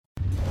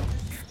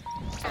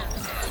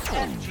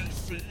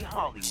FGC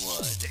Hollywood.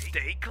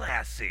 Stay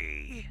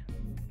classy.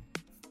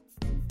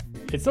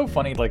 It's so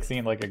funny, like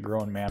seeing like a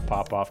grown man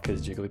pop off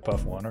because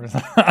Jigglypuff won or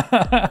something,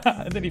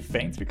 and then he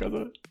faints because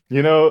of it.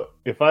 You know,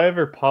 if I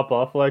ever pop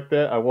off like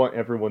that, I want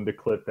everyone to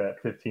clip that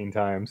 15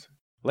 times.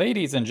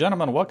 Ladies and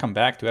gentlemen, welcome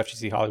back to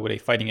FGC Hollywood, a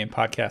fighting game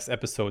podcast,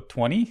 episode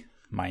 20.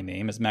 My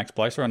name is Max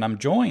Bleiser, and I'm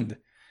joined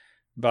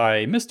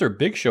by Mr.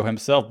 Big Show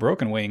himself,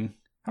 Broken Wing.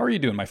 How are you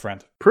doing, my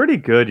friend? Pretty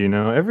good, you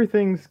know.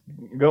 Everything's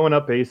going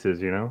up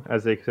aces, you know,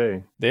 as they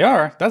say. They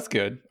are. That's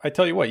good. I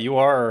tell you what, you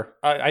are.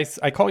 I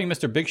call you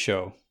Mr. Big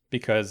Show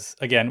because,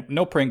 again,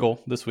 no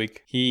Pringle this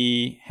week.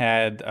 He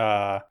had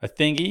a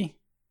thingy,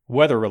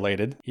 weather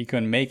related. He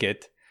couldn't make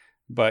it.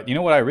 But you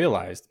know what I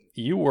realized?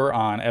 You were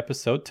on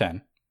episode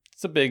 10.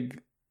 It's a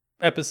big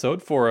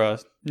episode for a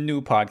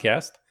new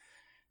podcast.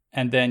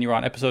 And then you're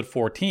on episode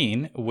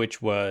 14, which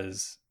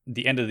was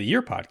the end of the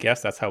year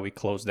podcast. That's how we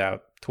closed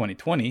out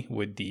 2020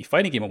 with the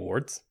Fighting Game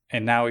Awards.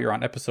 And now you're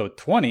on episode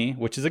 20,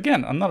 which is,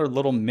 again, another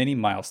little mini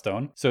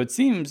milestone. So it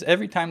seems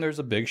every time there's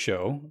a big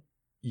show,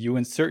 you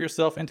insert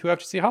yourself into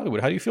FGC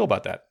Hollywood. How do you feel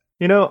about that?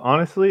 You know,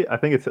 honestly, I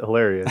think it's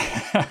hilarious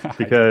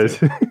because,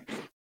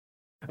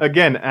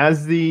 again,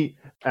 as the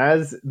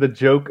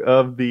joke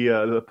of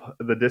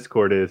the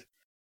Discord is,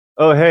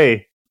 oh,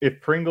 hey, if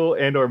Pringle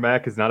and or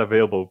Mac is not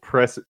available,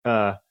 press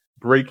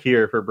break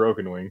here for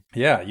Broken Wing.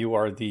 Yeah, you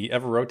are the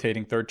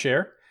ever-rotating third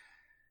chair.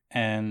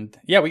 And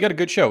yeah, we got a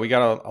good show. We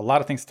got a lot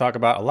of things to talk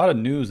about, a lot of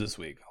news this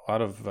week. A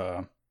lot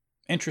of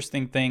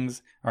interesting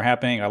things are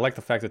happening. I like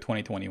the fact that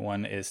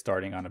 2021 is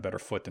starting on a better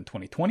foot than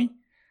 2020.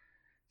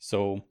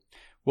 So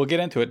we'll get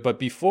into it. But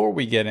before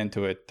we get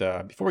into it,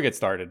 before we get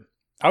started,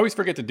 I always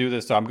forget to do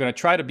this, so I'm going to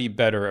try to be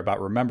better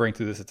about remembering to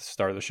do this at the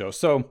start of the show.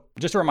 So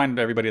just a reminder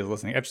to everybody that's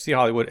listening, FGC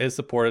Hollywood is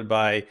supported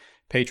by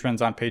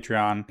patrons on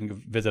Patreon. You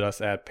can visit us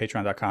at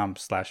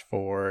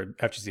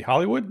patreon.com/FGC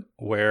Hollywood,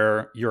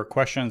 where your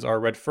questions are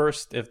read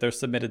first if they're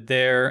submitted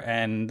there,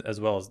 and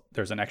as well as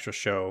there's an extra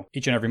show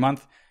each and every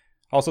month.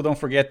 Also, don't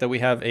forget that we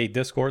have a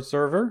Discord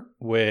server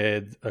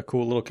with a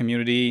cool little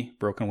community,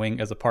 Broken Wing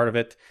as a part of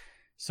it.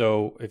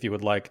 So if you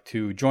would like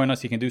to join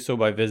us, you can do so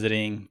by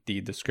visiting the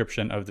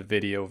description of the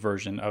video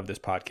version of this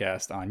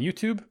podcast on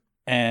YouTube.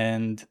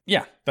 And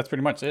yeah, that's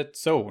pretty much it.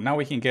 So now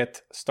we can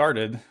get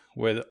started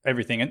with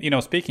everything. And, you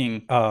know,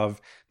 speaking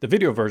of the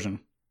video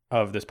version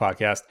of this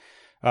podcast,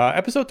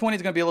 episode 20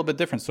 is going to be a little bit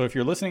different. So if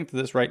you're listening to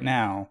this right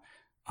now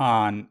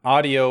on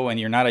audio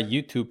and you're not a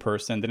YouTube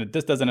person, then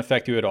this doesn't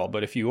affect you at all.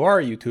 But if you are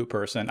a YouTube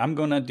person, I'm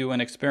going to do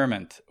an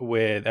experiment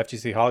with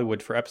FGC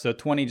Hollywood for episode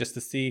 20 just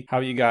to see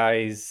how you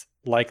guys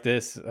like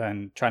this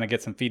and trying to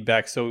get some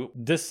feedback. So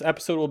this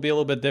episode will be a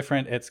little bit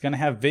different. It's going to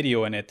have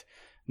video in it.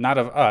 Not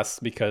of us,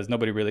 because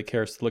nobody really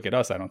cares to look at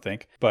us, I don't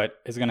think. But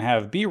it's going to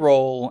have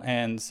B-roll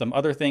and some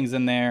other things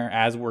in there.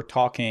 As we're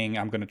talking,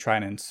 I'm going to try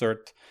and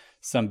insert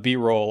some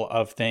B-roll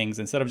of things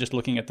instead of just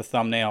looking at the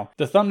thumbnail.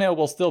 The thumbnail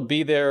will still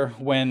be there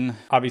when,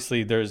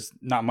 obviously, there's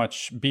not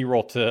much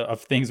B-roll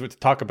of things to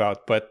talk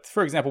about. But,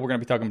 for example, we're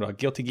going to be talking about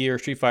Guilty Gear,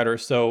 Street Fighter.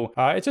 So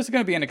it's just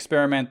going to be an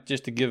experiment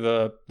just to give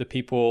the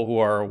people who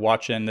are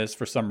watching this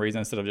for some reason,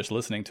 instead of just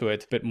listening to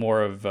it, a bit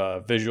more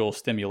of visual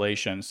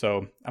stimulation.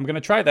 So I'm going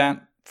to try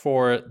that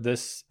for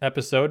this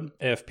episode.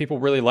 If people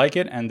really like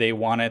it and they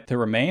want it to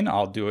remain,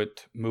 I'll do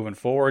it moving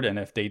forward. And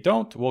if they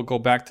don't, we'll go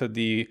back to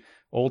the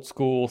old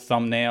school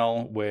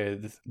thumbnail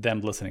with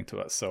them listening to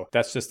us. So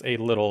that's just a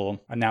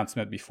little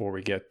announcement before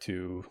we get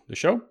to the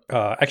show.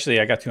 Actually,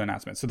 I got two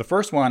announcements. So the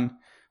first one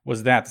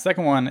was that. The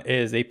second one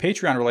is a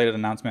Patreon related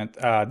announcement.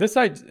 This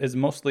side is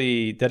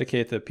mostly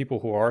dedicated to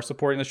people who are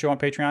supporting the show on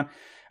Patreon.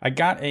 I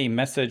got a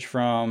message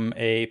from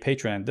a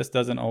patron. This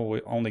doesn't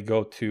only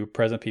go to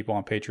present people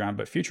on Patreon,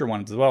 but future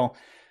ones as well.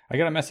 I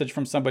got a message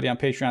from somebody on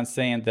Patreon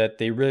saying that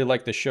they really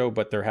like the show,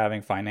 but they're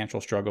having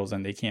financial struggles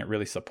and they can't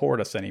really support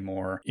us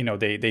anymore. You know,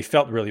 they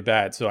felt really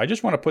bad. So I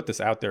just want to put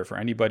this out there for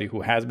anybody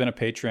who has been a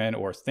patron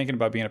or is thinking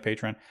about being a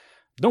patron.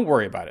 Don't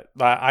worry about it.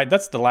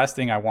 That's the last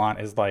thing I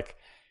want is like,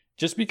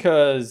 just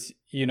because,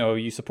 you know,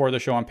 you support the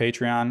show on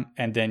Patreon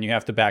and then you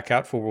have to back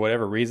out for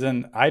whatever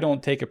reason, I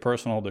don't take it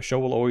personal. The show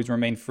will always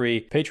remain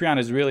free. Patreon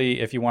is really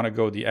if you want to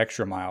go the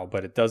extra mile,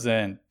 but it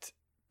doesn't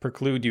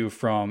preclude you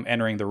from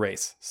entering the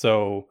race.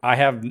 So I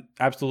have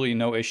absolutely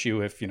no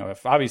issue if you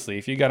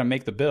got to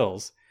make the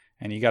bills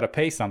and you got to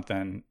pay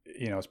something,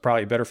 you know, it's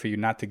probably better for you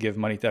not to give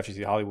money to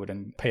FGC Hollywood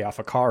and pay off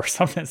a car or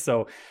something.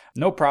 So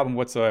no problem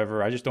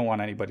whatsoever. I just don't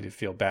want anybody to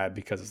feel bad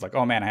because it's like,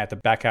 oh man, I had to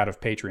back out of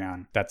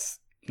Patreon. That's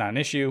not an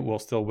issue. We'll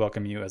still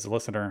welcome you as a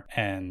listener.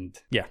 And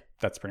yeah,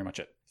 that's pretty much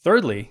it.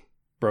 Thirdly,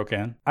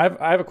 Broken, I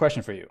have a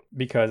question for you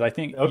because I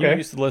think you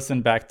used to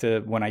listen back to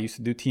when I used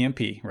to do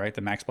TMP, right?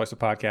 The Max Bleiser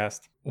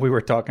podcast. We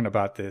were talking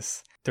about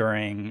this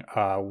during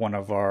one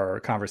of our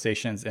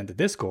conversations in the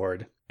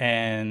Discord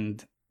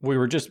and we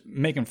were just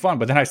making fun.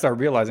 But then I started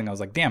realizing, I was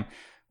like, damn,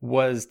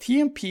 was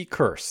TMP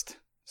cursed?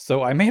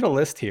 So I made a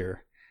list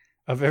here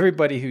of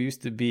everybody who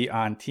used to be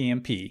on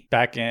TMP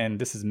back in,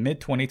 this is mid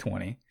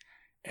 2020.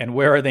 And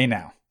where are they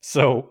now?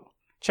 So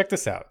Check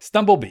this out.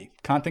 Stumblebee,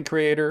 content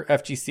creator,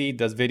 FGC,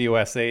 does video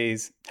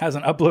essays,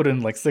 hasn't uploaded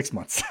in like 6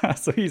 months,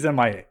 so he's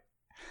MIA.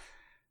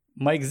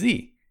 Mike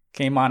Z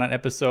came on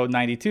episode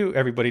 92.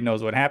 Everybody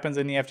knows what happens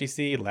in the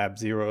FGC. Lab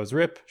Zero's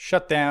RIP,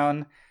 shut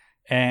down,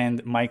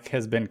 and Mike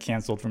has been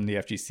canceled from the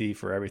FGC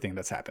for everything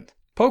that's happened.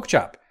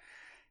 Pokechop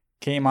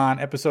came on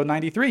episode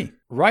 93.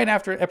 Right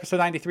after episode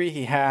 93,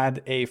 he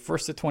had a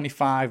first to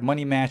 25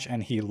 money match,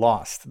 and he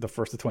lost the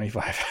first to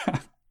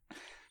 25.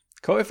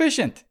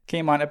 Coefficient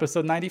came on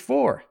episode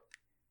 94.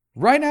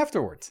 Right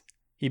afterwards,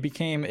 he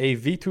became a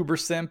VTuber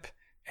simp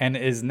and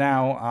is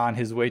now on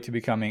his way to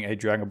becoming a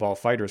Dragon Ball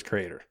FighterZ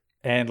creator.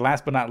 And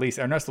last but not least,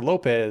 Ernesto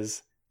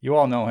Lopez, you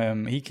all know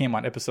him. He came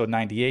on episode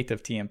 98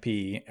 of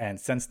TMP, and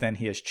since then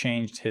he has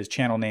changed his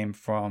channel name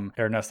from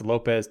Ernesto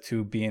Lopez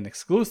to being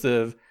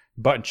exclusive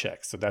Button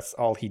Check. So that's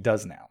all he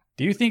does now.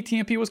 Do you think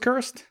TMP was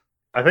cursed?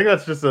 I think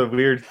that's just a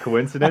weird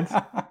coincidence.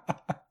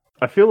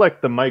 I feel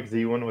like the Mike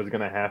Z one was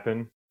going to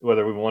happen,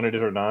 whether we wanted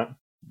it or not.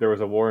 There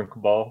was a war in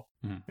Cabal,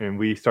 and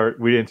we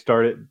didn't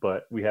start it,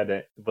 but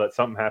but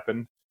something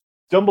happened.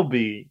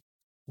 Stumblebee,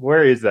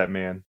 where is that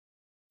man?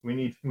 We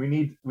need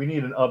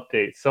an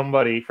update.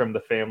 Somebody from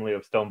the family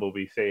of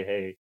Stumblebee say,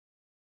 hey,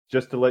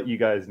 just to let you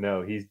guys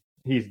know,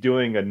 he's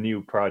doing a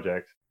new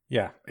project.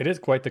 Yeah, it is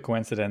quite the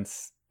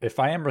coincidence. If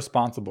I am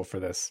responsible for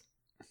this,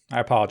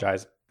 I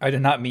apologize. I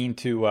did not mean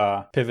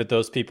to pivot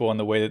those people in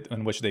the way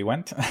in which they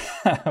went,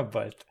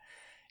 but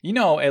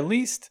at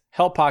least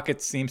Hell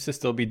Pocket seems to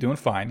still be doing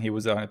fine. He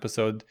was on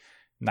episode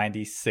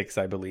 96,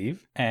 I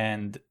believe.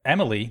 And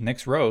Emily,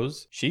 Nyx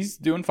Rose, she's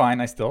doing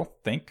fine, I still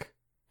think.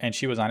 And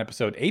she was on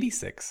episode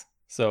 86.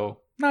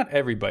 So not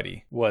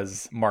everybody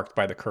was marked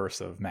by the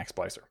curse of Max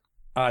Splicer.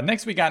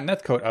 Next, we got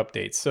netcode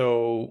updates.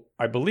 So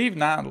I believe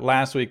not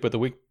last week, but the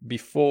week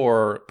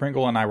before,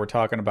 Pringle and I were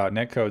talking about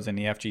netcodes in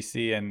the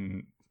FGC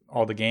and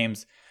all the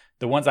games.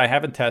 The ones I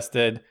haven't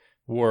tested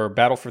were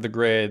Battle for the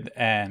Grid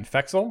and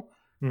Fexel.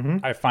 Mm-hmm.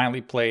 I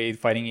finally played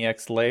Fighting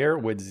EX Layer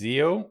with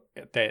Zeo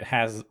that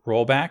has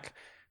rollback,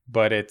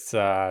 but it's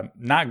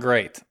not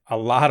great. A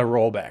lot of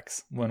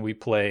rollbacks when we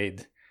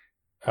played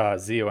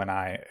Zeo and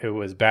I. It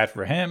was bad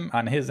for him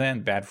on his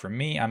end, bad for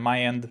me on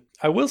my end.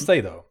 I will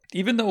say though,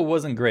 even though it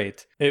wasn't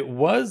great, it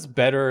was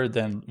better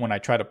than when I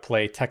tried to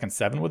play Tekken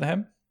 7 with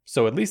him.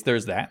 So at least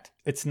there's that.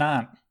 It's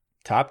not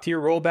top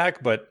tier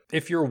rollback, but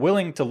if you're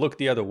willing to look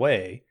the other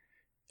way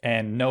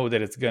and know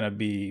that it's going to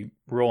be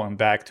rolling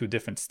back to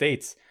different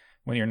states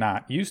when you're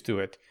not used to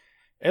it,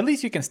 at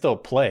least you can still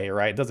play,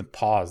 right? It doesn't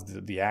pause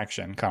the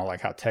action, kind of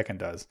like how Tekken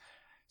does.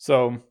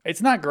 So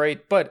it's not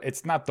great, but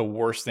it's not the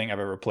worst thing I've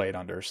ever played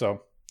under.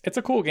 So it's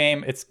a cool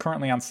game. It's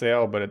currently on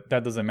sale, but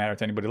that doesn't matter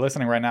to anybody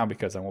listening right now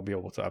because I won't be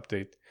able to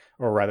update,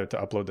 or rather to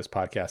upload this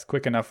podcast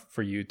quick enough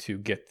for you to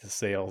get the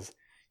sales.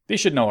 They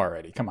should know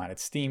already. Come on,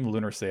 it's Steam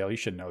Lunar Sale. You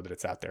should know that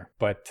it's out there.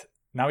 But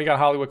now we got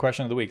Hollywood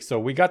Question of the Week. So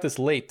we got this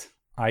late.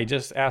 I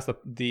just asked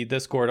the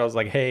Discord. I was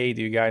like, hey,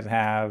 do you guys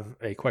have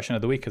a question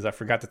of the week? Because I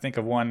forgot to think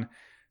of one.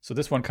 So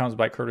this one comes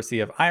by courtesy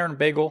of Iron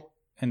Bagel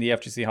in the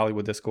FGC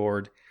Hollywood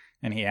Discord.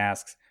 And he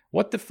asks,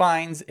 what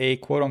defines a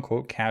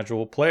quote-unquote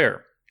casual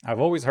player?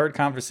 I've always heard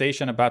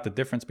conversation about the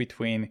difference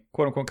between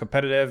quote-unquote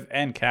competitive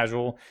and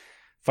casual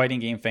fighting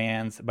game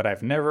fans, but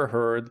I've never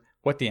heard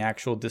what the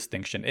actual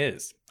distinction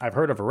is. I've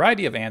heard a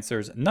variety of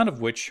answers, none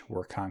of which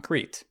were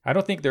concrete. I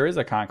don't think there is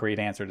a concrete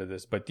answer to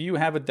this, but do you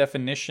have a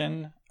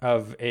definition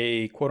of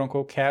a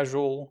quote-unquote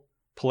casual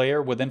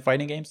player within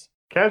fighting games?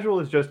 Casual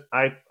is just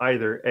I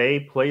either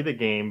A, play the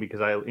game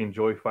because I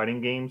enjoy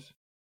fighting games,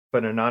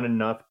 but are not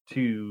enough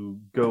to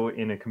go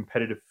in a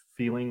competitive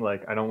feeling,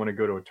 like I don't want to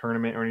go to a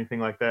tournament or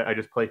anything like that. I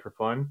just play for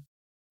fun.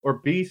 Or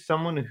B,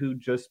 someone who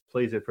just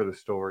plays it for the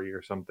story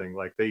or something.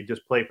 Like they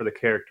just play for the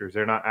characters.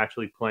 They're not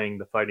actually playing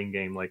the fighting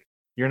game. Like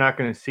you're not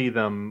going to see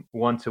them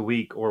once a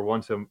week or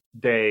once a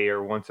day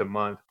or once a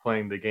month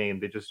playing the game.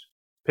 They just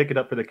pick it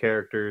up for the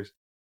characters,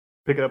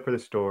 pick it up for the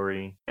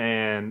story,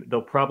 and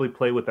they'll probably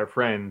play with their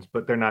friends,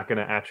 but they're not going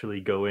to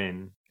actually go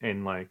in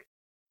and like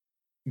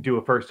do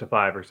a first to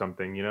 5 or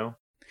something, you know?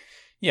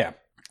 Yeah,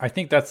 I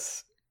think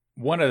that's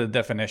one of the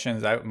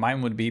definitions.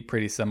 Mine would be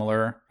pretty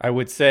similar. I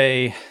would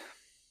say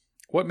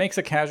what makes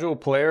a casual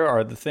player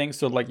are the things.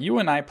 So like you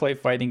and I play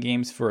fighting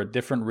games for a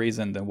different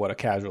reason than what a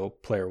casual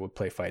player would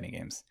play fighting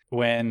games.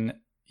 When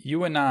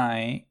you and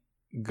I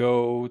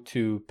go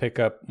to pick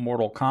up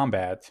Mortal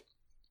Kombat,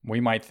 we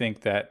might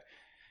think that,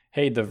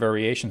 hey, the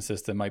variation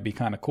system might be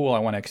kind of cool. I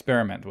want to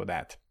experiment with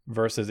that.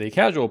 Versus a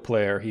casual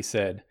player, he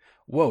said,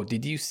 whoa,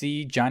 did you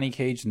see Johnny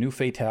Cage's new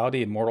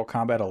fatality in Mortal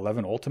Kombat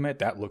 11 Ultimate?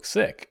 That looks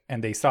sick.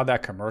 And they saw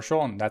that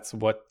commercial, and that's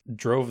what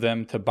drove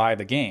them to buy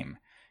the game.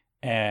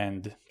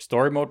 And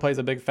story mode plays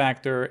a big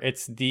factor.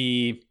 It's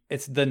the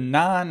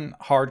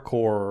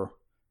non-hardcore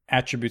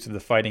attributes of the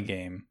fighting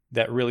game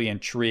that really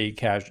intrigue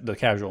the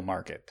casual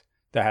market.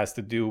 That has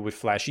to do with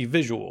flashy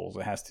visuals.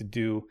 It has to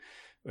do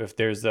if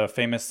there's a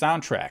famous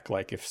soundtrack,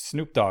 like if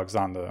Snoop Dogg's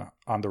on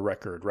the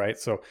record, right?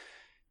 So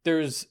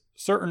there's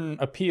certain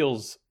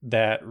appeals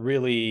that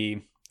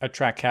really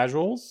attract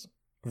casuals,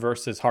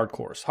 versus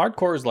hardcores.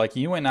 Hardcores, like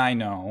you and I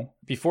know,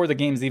 before the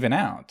game's even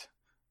out,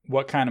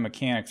 what kind of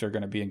mechanics are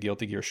going to be in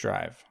Guilty Gear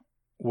Strive.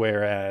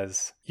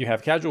 Whereas you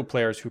have casual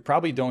players who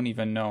probably don't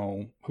even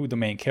know who the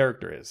main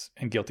character is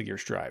in Guilty Gear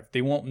Strive.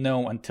 They won't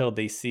know until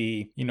they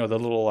see, the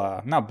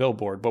little, not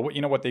billboard, but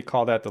what they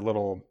call that, the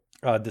little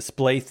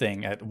display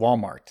thing at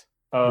Walmart.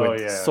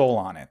 With Soul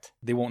on it.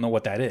 They won't know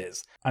what that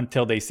is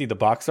until they see the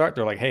box art.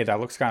 They're like, hey, that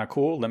looks kind of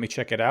cool. Let me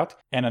check it out.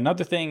 And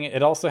another thing,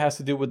 it also has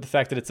to do with the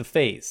fact that it's a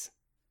phase.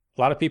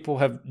 A lot of people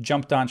have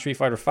jumped on Street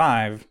Fighter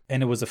V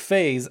and it was a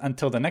phase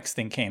until the next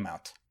thing came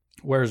out.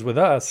 Whereas with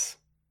us,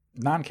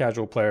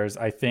 non-casual players,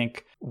 I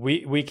think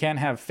we can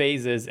have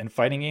phases in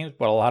fighting games,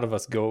 but a lot of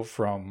us go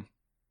from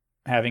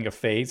having a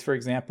phase, for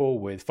example,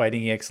 with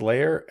Fighting EX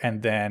Layer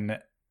and then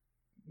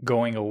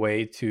going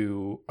away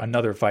to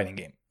another fighting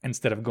game,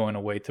 instead of going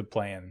away to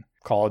playing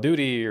Call of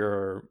Duty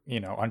or,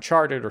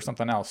 Uncharted or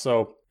something else.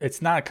 So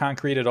it's not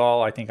concrete at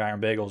all. I think Iron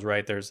Bagel's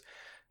right. There's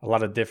a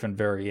lot of different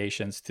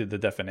variations to the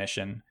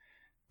definition.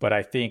 But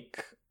I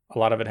think a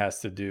lot of it has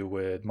to do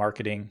with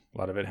marketing. A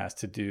lot of it has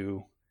to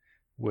do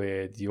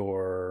with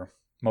your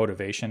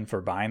motivation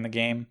for buying the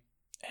game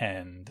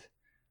and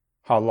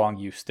how long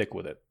you stick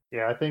with it.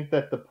 Yeah, I think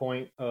that the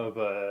point of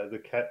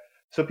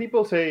So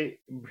people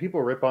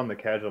rip on the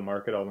casual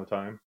market all the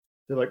time.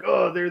 They're like,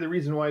 oh, they're the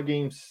reason why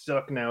games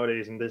suck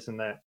nowadays and this and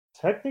that.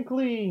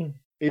 Technically,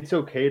 it's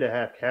okay to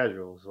have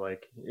casuals.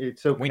 Like,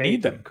 it's okay. We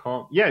need them.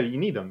 Yeah, you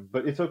need them.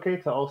 But it's okay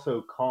to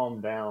also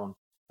calm down.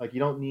 Like, you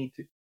don't need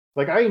to.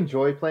 Like, I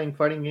enjoy playing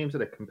fighting games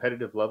at a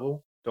competitive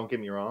level. Don't get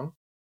me wrong.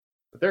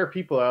 But there are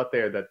people out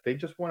there that they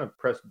just want to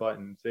press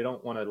buttons. They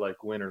don't want to,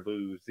 like, win or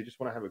lose. They just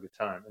want to have a good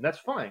time. And that's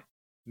fine.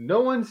 No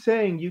one's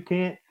saying you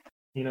can't,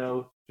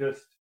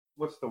 just...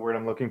 What's the word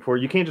I'm looking for?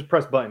 You can't just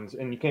press buttons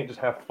and you can't just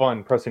have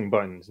fun pressing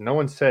buttons. No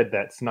one said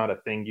that's not a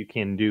thing you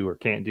can do or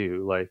can't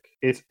do. Like,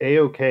 it's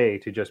a-okay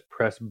to just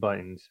press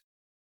buttons.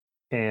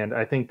 And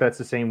I think that's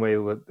the same way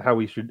with how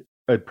we should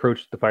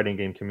approach the fighting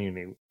game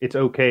community. It's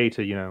okay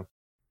to,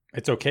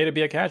 It's okay to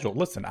be a casual.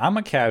 Listen, I'm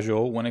a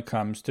casual when it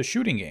comes to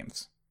shooting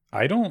games.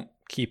 I don't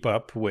keep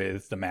up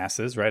with the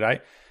masses, right?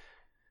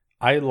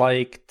 I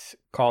liked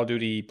Call of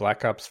Duty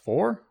Black Ops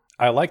 4.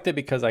 I liked it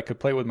because I could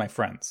play with my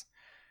friends.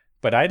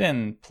 But I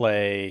didn't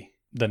play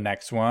the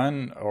next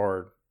one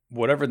or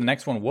whatever the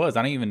next one was.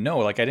 I don't even know.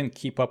 Like, I didn't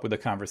keep up with the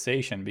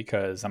conversation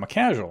because I'm a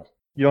casual.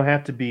 You don't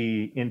have to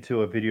be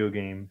into a video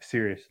game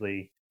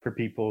seriously for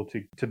people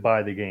to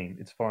buy the game.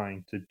 It's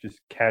fine to just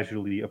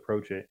casually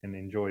approach it and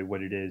enjoy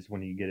what it is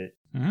when you get it.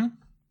 Mm-hmm.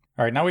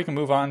 All right, now we can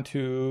move on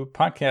to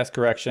podcast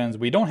corrections.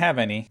 We don't have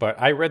any, but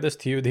I read this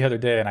to you the other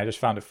day and I just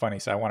found it funny,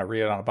 so I want to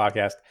read it on a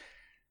podcast.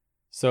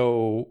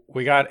 So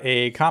we got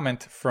a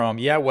comment from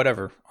Yeah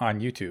Whatever on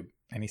YouTube.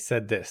 And he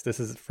said this. This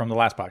is from the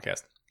last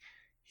podcast.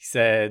 He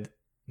said,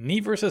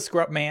 Nee versus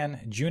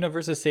Scrubman, Juna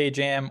versus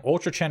Sajam,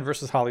 Ultra Chen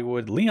versus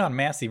Hollywood, Leon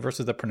Massey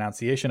versus the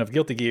pronunciation of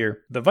Guilty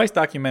Gear, the Vice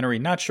documentary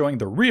not showing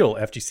the real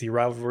FGC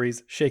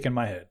rivalries, shaking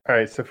my head. All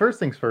right, so first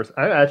things first,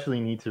 I actually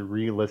need to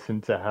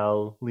re-listen to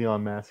how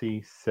Leon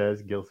Massey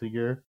says Guilty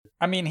Gear.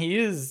 I mean, he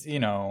is,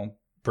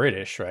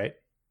 British, right?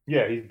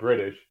 Yeah, he's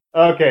British.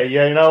 Okay,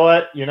 yeah, you know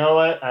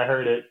what? I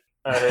heard it.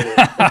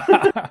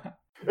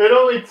 It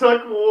only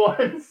took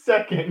 1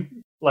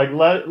 second. Like,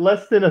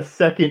 less than a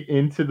second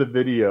into the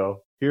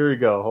video. Here we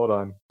go. Hold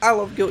on. I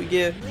love Guilty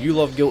Gear. You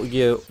love Guilty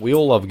Gear. We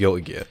all love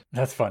Guilty Gear.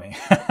 That's funny.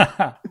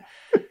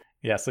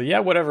 Yeah, so Yeah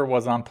Whatever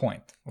was on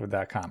point with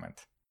that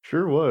comment.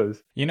 Sure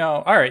was.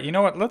 All right, you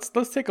know what? Let's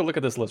take a look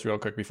at this list real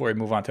quick before we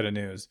move on to the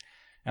news.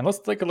 And let's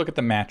take a look at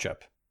the matchup.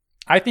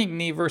 I think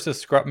Nee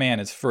versus Scrubman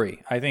is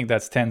free. I think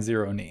that's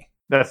 10-0 Nee.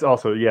 That's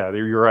also, yeah,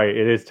 you're right.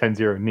 It is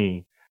 10-0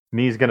 Nee.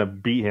 Nee's going to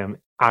beat him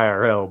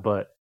IRL,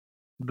 but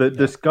the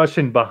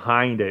discussion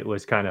behind it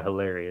was kind of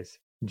hilarious.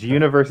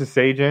 Juna versus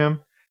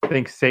Sajam. I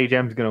think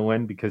Sajam's going to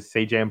win because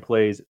Sajam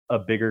plays a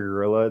bigger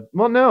gorilla.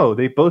 Well, no,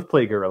 they both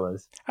play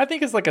gorillas. I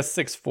think it's like a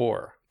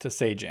 6-4 to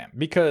Sajam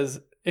because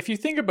if you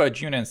think about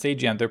Juna and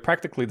Sajam, they're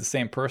practically the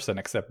same person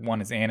except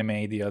one is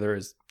anime, the other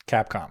is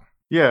Capcom.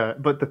 Yeah,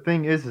 but the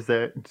thing is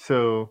that,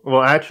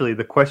 actually,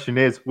 the question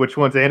is, which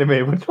one's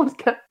anime, which one's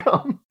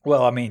Capcom?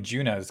 Well, I mean,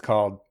 Juna is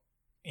called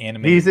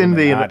Anime He's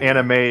Illuminati. in the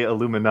anime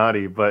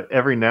Illuminati, but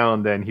every now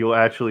and then he'll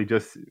actually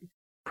just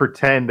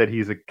pretend that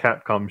he's a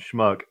Capcom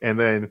schmuck. And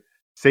then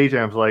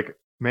Sajam's like,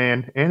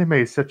 man, anime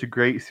is such a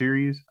great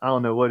series. I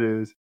don't know what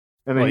is.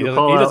 And then he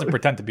doesn't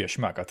pretend to be a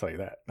schmuck, I'll tell you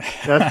that.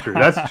 That's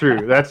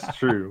true. That's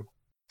true.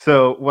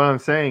 So what I'm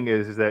saying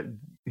is that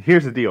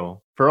here's the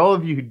deal. For all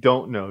of you who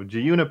don't know,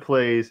 Juna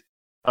plays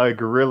a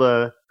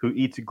gorilla who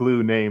eats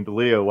glue named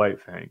Leo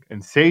Whitefang.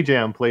 And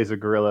Sajam plays a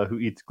gorilla who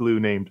eats glue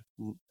named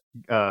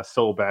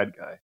Soul Bad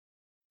Guy.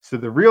 So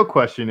the real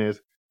question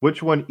is,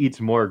 which one eats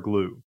more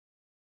glue?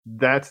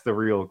 That's the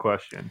real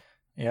question.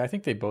 Yeah, I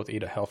think they both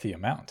eat a healthy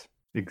amount.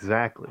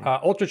 Exactly.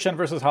 Ultra Chen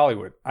versus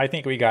Hollywood. I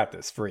think we got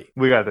this free.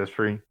 We got this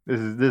free.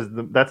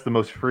 That's the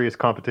most freest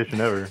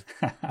competition ever.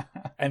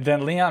 And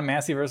then Leon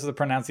Massey versus the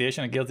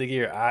pronunciation of Guilty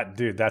Gear.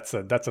 Dude, that's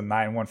a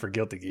 9-1 for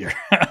Guilty Gear.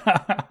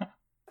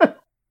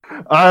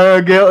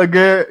 Guild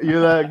Gear, you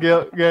like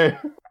Guild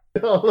Gear.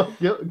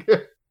 Guild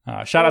Gear.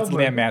 Shout out to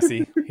my Dan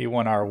Massey. He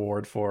won our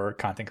award for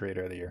Content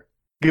Creator of the Year.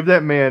 Give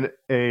that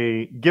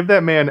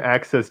man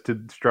access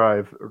to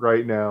Strive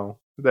right now.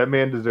 That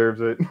man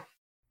deserves it.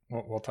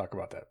 We'll talk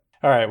about that.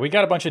 All right, we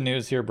got a bunch of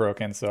news here,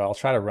 Broken, so I'll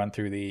try to run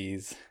through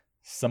these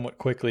somewhat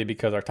quickly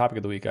because our topic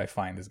of the week, I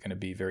find, is going to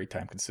be very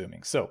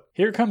time-consuming. So,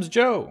 Here Comes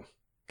Joe.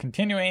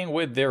 Continuing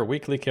with their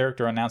weekly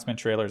character announcement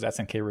trailers,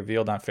 SNK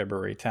revealed on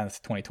February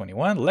 10th,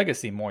 2021,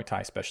 Legacy Muay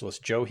Thai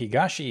specialist Joe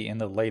Higashi in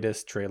the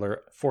latest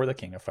trailer for The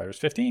King of Fighters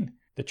 15.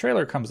 The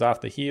trailer comes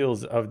off the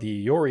heels of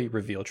the Iori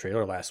reveal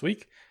trailer last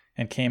week,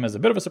 and came as a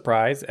bit of a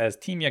surprise, as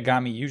Team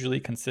Yagami usually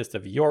consists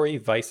of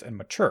Iori, Vice, and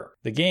Mature.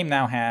 The game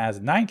now has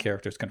 9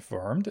 characters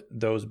confirmed,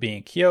 those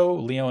being Kyo,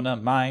 Leona,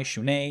 Mai,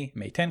 Shunei,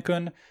 Mei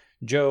Tenkun,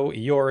 Joe,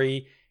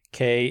 Iori,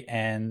 Kei,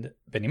 and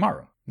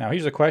Benimaru. Now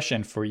here's a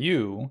question for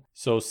you.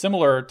 So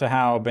similar to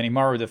how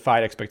Benimaru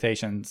defied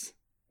expectations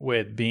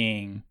with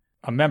being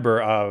a member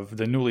of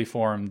the newly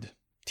formed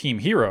Team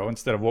Hero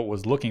instead of what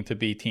was looking to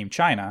be Team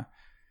China,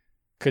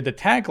 could the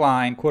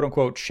tagline, quote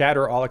unquote,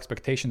 shatter all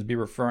expectations be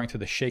referring to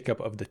the shakeup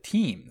of the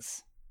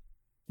teams?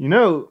 You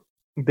know,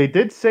 they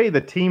did say the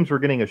teams were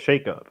getting a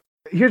shakeup.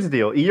 Here's the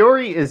deal.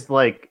 Iori is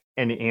like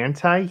an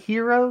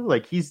anti-hero.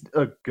 Like, he's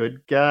a good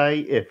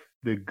guy if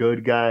the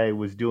good guy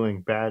was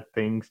doing bad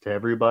things to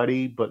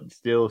everybody, but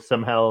still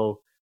somehow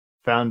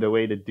found a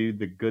way to do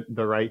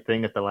the right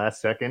thing at the last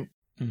second.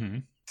 Mm-hmm.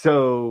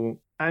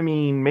 So, I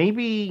mean,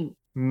 maybe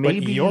But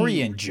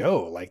Iori and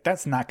Joe, like,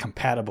 that's not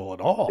compatible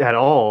at all. At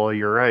all,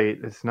 you're right.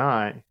 It's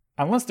not.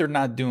 Unless they're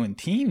not doing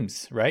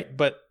teams, right?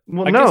 But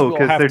Well, I guess no, we'll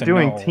because have they're to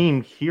doing know.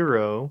 Team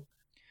Hero.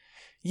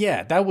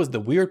 Yeah, that was the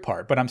weird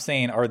part. But I'm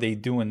saying, are they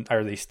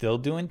still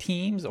doing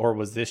teams, or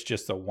was this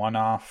just a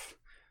one-off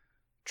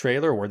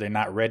trailer? Were they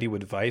not ready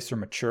with Vice or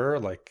Mature?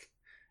 Like,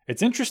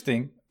 it's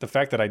interesting, the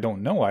fact that I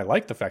don't know. I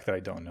like the fact that I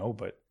don't know,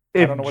 but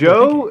I don't know what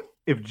they're thinking.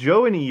 If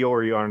Joe and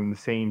Iori are on the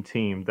same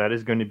team, that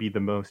is going to be the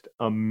most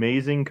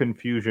amazing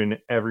confusion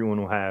everyone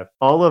will have.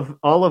 All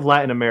of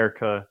Latin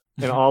America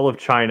and all of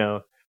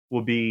China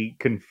will be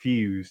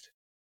confused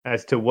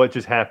as to what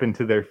just happened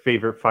to their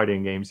favorite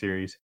fighting game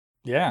series.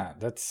 Yeah,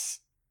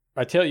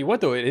 I tell you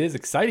what, though, it is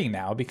exciting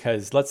now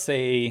because let's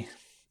say,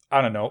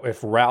 I don't know, if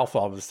Ralph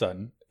all of a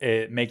sudden,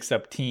 it makes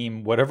up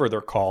team, whatever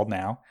they're called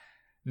now.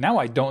 Now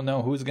I don't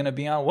know who's going to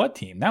be on what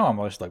team. Now I'm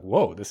just like,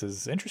 whoa, this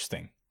is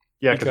interesting.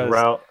 Yeah,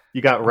 because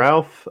you got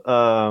Ralph,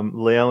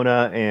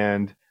 Leona,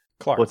 and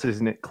Clark. What's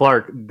his name?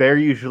 Clark. They're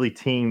usually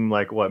team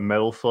like what,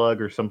 Metal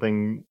Slug or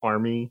something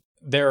army.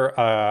 They're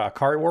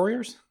Akari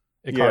Warriors?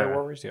 Ikari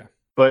Warriors, yeah.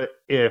 But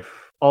if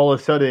all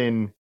of a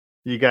sudden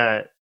you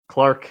got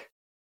Clark,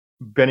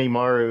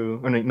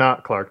 Benimaru, I mean,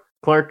 not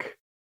Clark,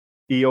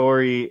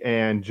 Iori,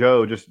 and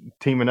Joe just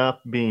teaming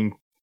up being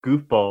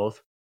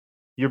goofballs,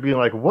 you're being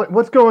like,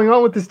 what's going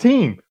on with this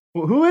team?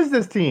 Who is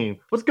this team?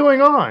 What's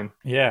going on?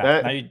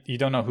 Yeah, now you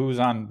don't know who's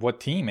on what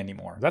team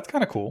anymore. That's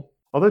kind of cool.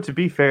 Although, to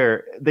be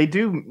fair, they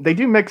do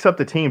mix up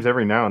the teams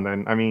every now and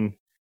then. I mean,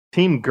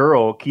 Team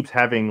Girl keeps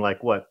having like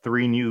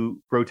 3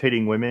 new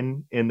rotating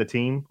women in the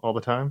team all the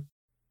time.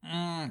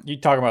 You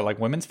talking about like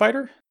Women's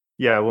Fighter?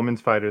 Yeah, Women's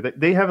Fighter.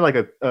 They have like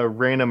a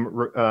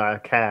random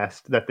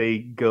cast that they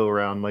go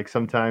around. Like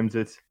sometimes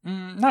it's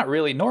not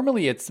really.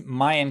 Normally it's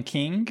Mayan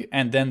King,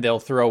 and then they'll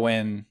throw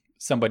in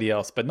somebody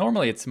else. But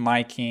normally it's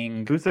Mai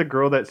King. Who's the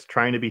girl that's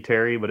trying to be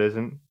Terry but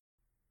isn't?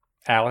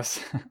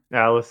 Alice.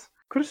 Alice.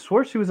 Could have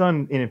swore she was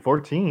in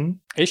 14.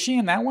 Is she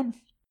in that one?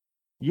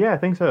 Yeah, I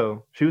think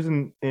so. She was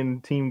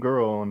in Team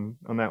Girl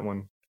on that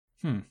one.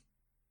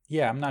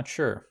 Yeah, I'm not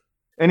sure.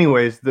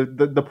 Anyways,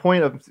 the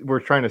point of we're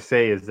trying to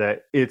say is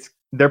that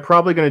they're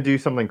probably going to do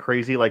something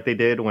crazy like they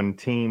did when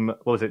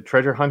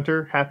Treasure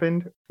Hunter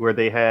happened, where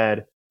they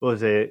had,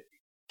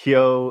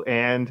 Kyo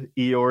and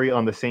Iori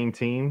on the same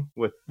team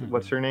with,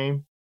 what's her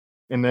name?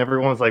 And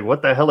everyone was like,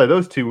 what the hell are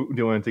those two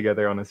doing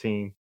together on the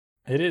team?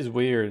 It is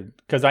weird,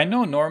 because I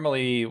know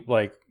normally,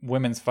 like,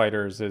 Women's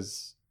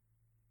Fighters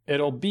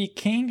it'll be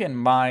King and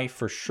Mai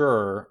for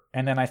sure,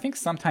 and then I think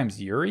sometimes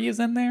Yuri is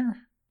in there.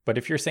 But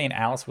if you're saying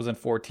Alice was in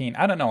 14,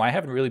 I don't know. I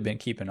haven't really been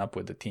keeping up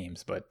with the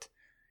teams, but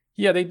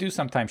yeah, they do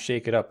sometimes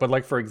shake it up. But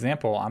like, for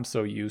example, I'm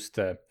so used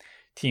to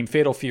Team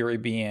Fatal Fury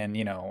being,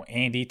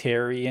 Andy,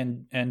 Terry,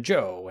 and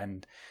Joe,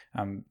 and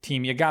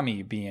Team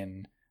Yagami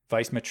being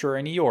Vice, Mature,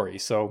 and Iori.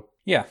 So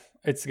yeah,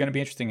 it's going to be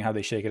interesting how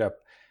they shake it up.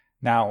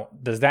 Now,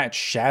 does that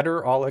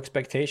shatter all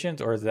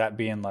expectations, or is that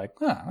being like,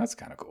 that's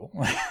kind of cool?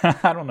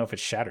 I don't know if it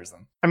shatters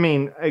them. I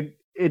mean,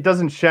 it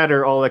doesn't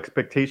shatter all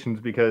expectations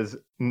because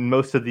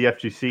most of the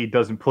FGC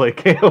doesn't play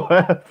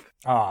KOF.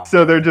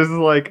 So they're just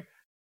like,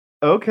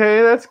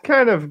 okay, that's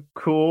kind of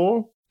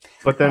cool.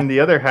 But then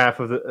the other half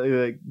of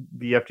the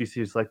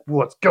FGC is like,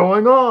 what's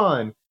going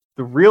on?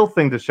 The real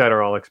thing to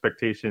shatter all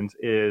expectations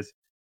is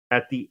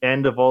at the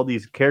end of all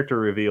these character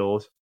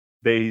reveals,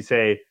 they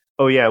say,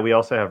 oh yeah, we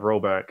also have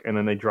rollback, and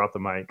then they drop the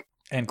mic.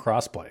 And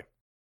crossplay.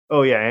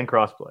 Oh yeah, and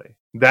crossplay.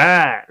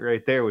 That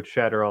right there would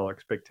shatter all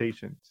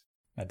expectations.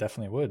 That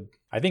definitely would.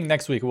 I think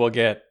next week we'll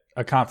get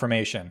a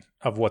confirmation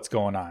of what's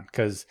going on,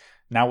 because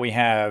now we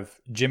have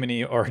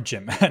Jiminy or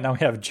Jim. Now we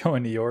have Joe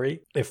and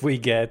Iori. If we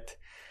get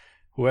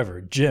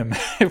whoever Jim,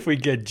 if we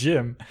get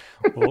Jim,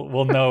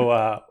 we'll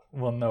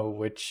know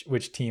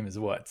which team is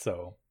what.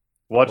 So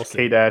watch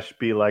K-Dash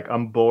be like,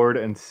 I'm bored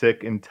and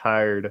sick and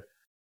tired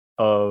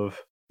of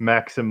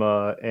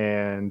Maxima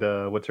and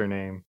what's her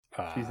name?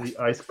 She's the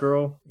ice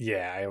girl.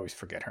 Yeah, I always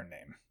forget her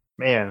name.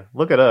 Man,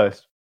 look at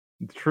us,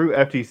 true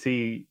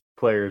FGC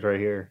players right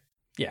here.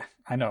 Yeah,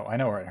 I know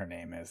what her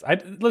name is.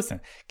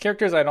 Listen,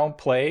 characters I don't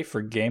play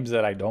for games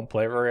that I don't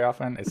play very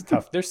often. It's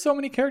tough. There's so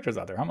many characters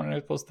out there. How am I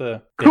supposed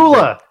to?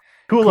 Kula.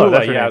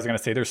 That's yeah, I was gonna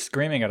say they're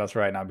screaming at us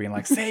right now, being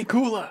like, "Say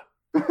Kula."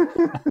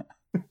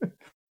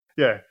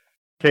 Yeah,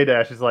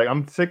 K-Dash is like,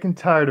 I'm sick and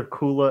tired of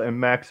Kula and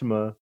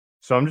Maxima,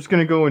 so I'm just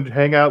gonna go and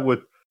hang out with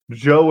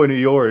Joe and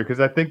Iori because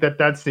I think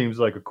that seems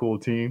like a cool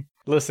team.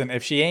 Listen,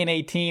 if she ain't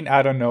 18,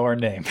 I don't know her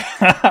name.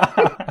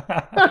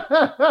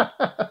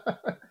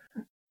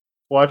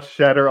 Watch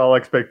shatter all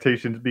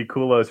expectations. Be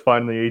Kula is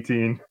finally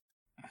 18.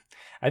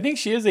 I think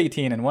she is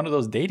 18 in one of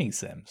those dating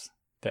sims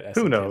that SNK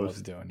Who knows?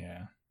 loves doing.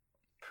 Yeah.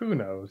 Who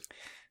knows?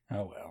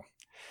 Oh well.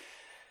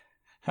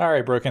 All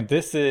right, Broken.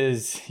 This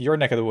is your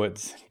neck of the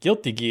woods.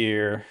 Guilty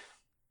Gear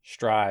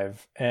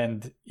Strive.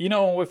 And,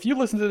 if you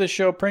listen to this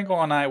show,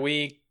 Pringle and I,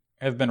 we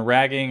have been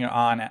ragging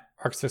on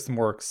Arc System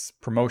Works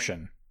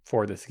promotion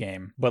for this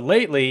game. But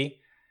lately,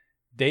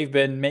 they've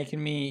been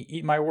making me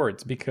eat my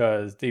words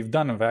because they've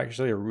done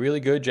actually a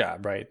really good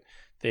job, right?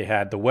 They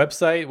had the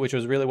website, which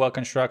was really well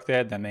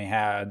constructed. Then they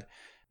had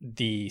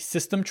the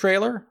system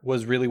trailer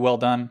was really well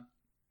done.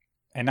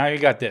 And now you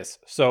got this.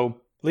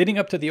 So leading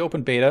up to the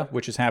open beta,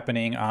 which is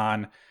happening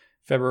on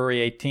February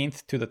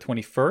 18th to the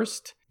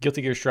 21st,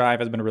 Guilty Gear Strive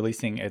has been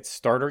releasing its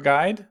starter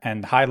guide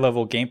and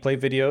high-level gameplay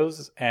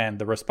videos, and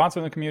the response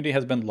from the community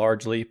has been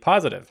largely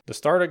positive. The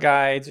starter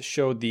guides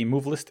showed the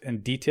move list in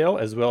detail,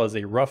 as well as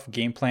a rough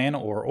game plan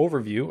or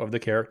overview of the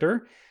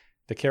character.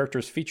 The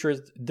characters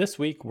featured this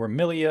week were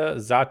Milia,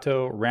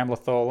 Zato,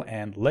 Ramlethal,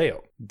 and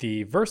Leo.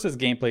 The Versus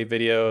gameplay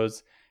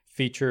videos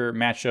feature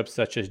matchups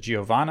such as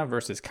Giovanna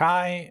versus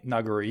Kai,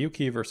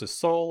 Nagoriyuki versus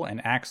Sol,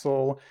 and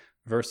Axel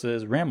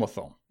versus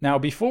Ramlethal. Now,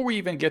 before we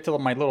even get to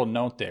my little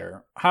note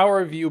there, how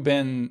have you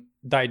been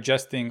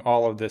digesting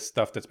all of this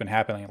stuff that's been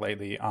happening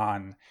lately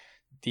on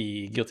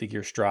the Guilty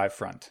Gear Strive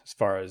front, as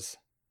far as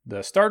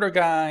the starter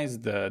guides,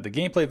 the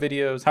gameplay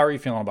videos? How are you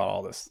feeling about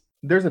all this?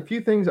 There's a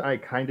few things I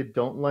kind of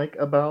don't like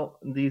about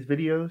these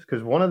videos,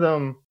 because one of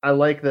them, I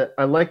like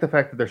the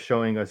fact that they're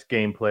showing us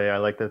gameplay. I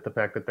like the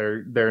fact that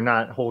they're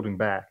not holding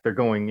back. They're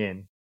going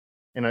in.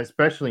 And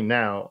especially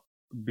now,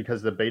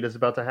 because the beta is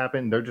about to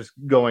happen, they're just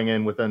going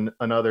in with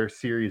another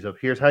series of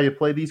here's how you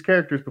play these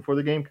characters before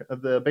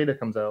the beta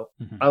comes out.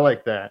 Mm-hmm. I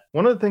like that.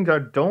 One of the things I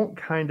don't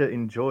kind of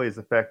enjoy is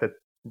the fact that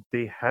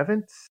they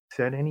haven't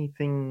said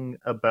anything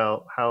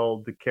about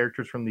how the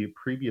characters from the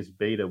previous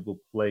beta will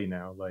play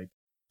now. Like,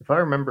 if I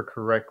remember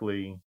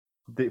correctly,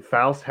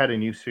 Faust had a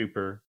new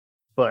super,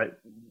 but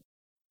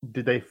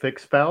did they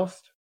fix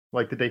Faust?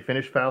 Like, did they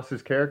finish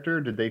Faust's character?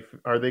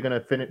 Are they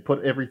going to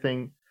put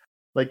everything?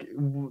 Like,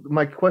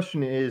 my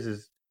question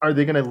is are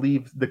they going to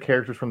leave the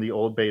characters from the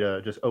old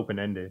beta just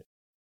open-ended?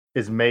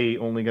 Is May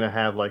only going to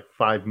have like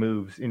 5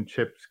 moves and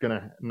Chip's going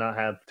to not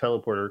have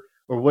teleporter?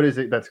 Or what is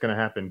it that's going to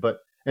happen?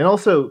 And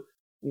also,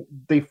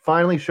 they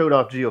finally showed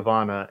off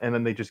Giovanna, and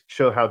then they just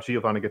show how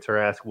Giovanna gets her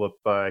ass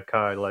whooped by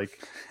Kai. Like,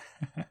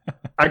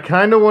 I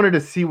kind of wanted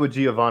to see what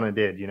Giovanna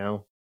did,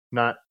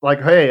 Not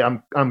like, hey,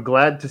 I'm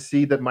glad to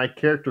see that my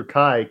character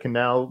Kai can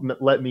now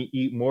let me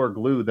eat more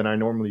glue than I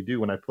normally do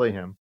when I play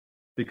him.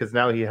 Because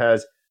now he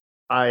has,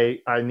 I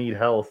need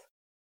health.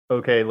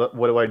 Okay, what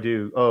do I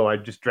do? Oh, I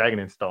just Dragon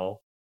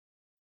Install.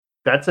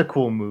 That's a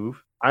cool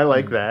move. I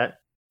like that.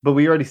 But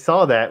we already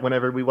saw that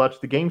whenever we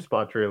watched the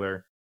GameSpot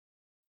trailer.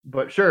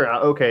 But sure,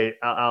 okay,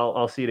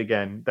 I'll see it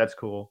again. That's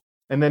cool.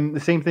 And then the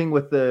same thing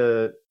with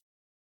the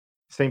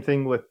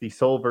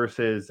Sol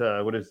versus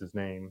what is his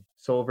name?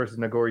 Sol versus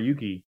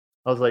Nagoriyuki.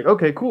 I was like,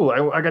 okay, cool.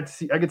 I get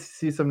to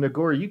see some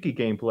Nagoriyuki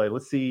gameplay.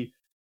 Let's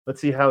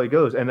see how it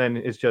goes. And then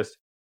it's just,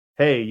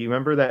 hey, you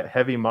remember that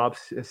heavy mob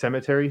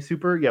cemetery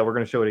super? Yeah, we're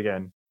gonna show it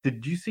again.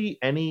 Did you see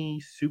any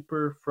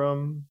super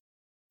from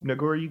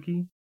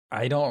Nagoriyuki?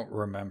 I don't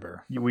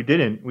remember. We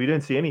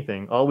didn't see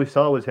anything. All we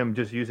saw was him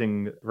just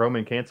using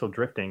Roman cancel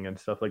drifting and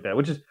stuff like that,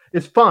 which is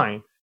it's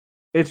fine.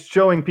 It's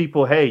showing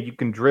people, hey, you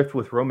can drift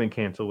with Roman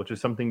cancel, which is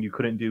something you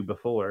couldn't do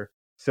before.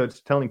 So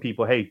it's telling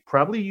people, hey,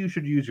 probably you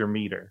should use your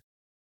meter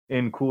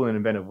in cool and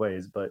inventive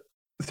ways. But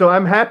so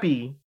I'm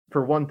happy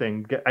for one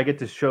thing. I get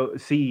to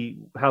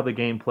see how the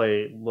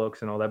gameplay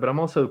looks and all that. But I'm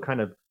also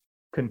kind of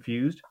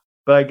confused.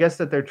 But I guess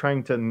that they're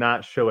trying to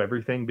not show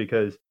everything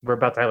because we're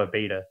about to have a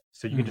beta,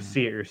 so you can just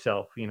see it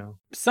yourself.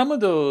 Some of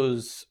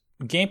those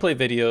gameplay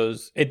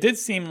videos, it did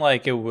seem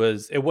like it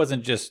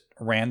wasn't just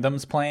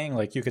randoms playing.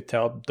 Like, you could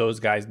tell those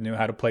guys knew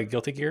how to play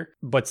Guilty Gear.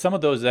 But some of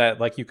those that,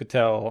 like, you could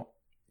tell,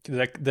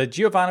 like the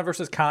Giovanna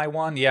versus Kai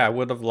one, yeah, I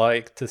would have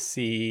liked to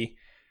see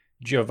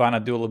Giovanna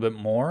do a little bit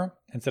more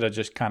instead of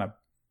just kind of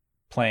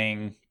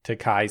playing to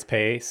Kai's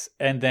pace.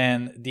 And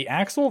then the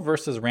Axel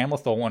versus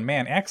Ramlethal one,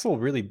 man, Axel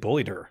really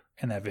bullied her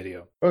in that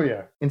video. Oh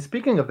yeah. And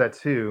speaking of that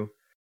too,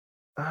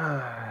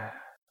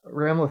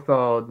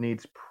 Ramlethal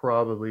needs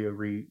probably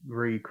a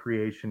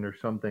recreation or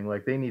something.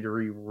 Like they need to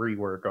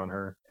rework on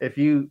her. If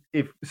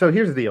so,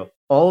 here's the deal: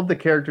 all of the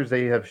characters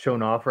they have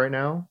shown off right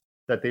now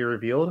that they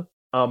revealed,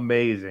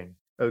 amazing.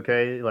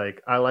 Okay,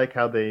 like I like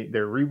how they're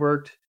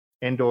reworked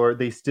and/or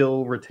they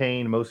still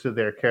retain most of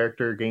their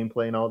character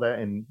gameplay and all that,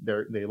 and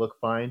they look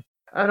fine.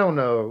 I don't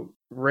know.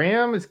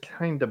 Ram is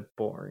kind of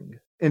boring.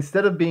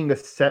 Instead of being a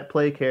set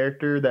play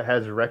character that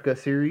has Rekka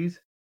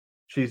series,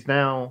 she's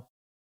now.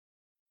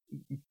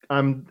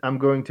 I'm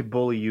going to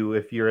bully you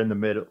if you're in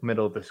the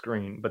middle of the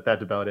screen, but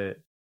that's about it.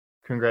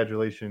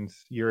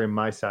 Congratulations, you're in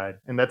my side,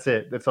 and that's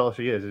it. That's all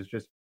she is. It's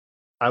just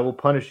I will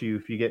punish you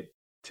if you get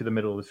to the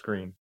middle of the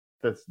screen.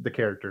 That's the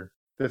character.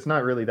 That's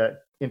not really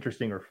that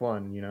interesting or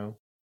fun, you know.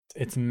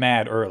 It's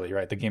mad early,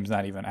 right? The game's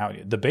not even out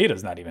yet. The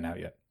beta's not even out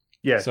yet.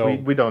 Yes, so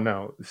we don't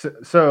know.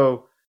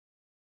 So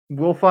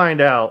we'll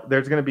find out.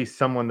 There's going to be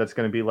someone that's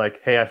going to be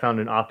like, "Hey, I found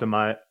an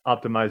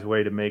optimized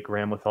way to make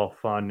Ramlethal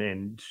fun,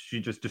 and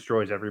she just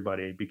destroys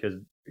everybody because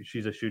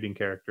she's a shooting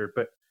character."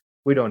 But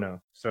we don't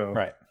know. So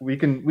right. we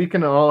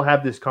can all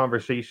have this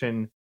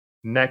conversation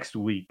next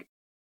week,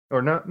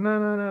 or no,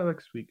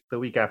 next week. The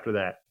week after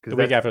that. The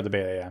week after the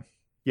beta, yeah.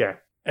 Yeah.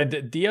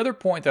 And the other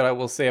point that I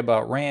will say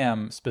about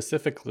Ram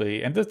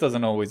specifically, and this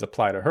doesn't always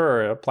apply to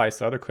her, it applies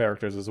to other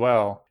characters as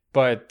well.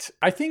 But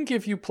I think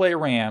if you play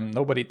Ram,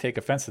 nobody take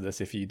offense to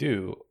this if you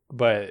do,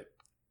 but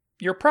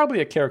you're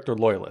probably a character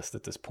loyalist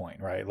at this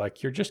point, right?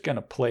 Like you're just going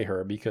to play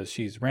her because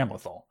she's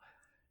Ramlethal.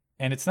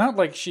 And it's not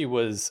like she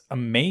was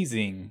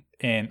amazing.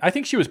 And I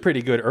think she was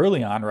pretty good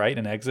early on, right?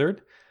 In Exerd.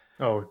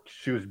 Oh,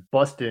 she was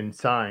busting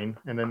Sign,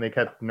 and then they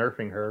kept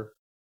nerfing her.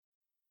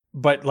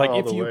 But like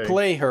if you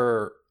play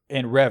her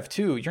in Rev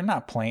 2, you're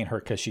not playing her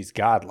because she's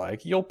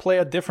godlike. You'll play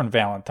a different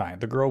Valentine,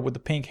 the girl with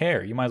the pink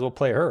hair. You might as well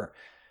play her.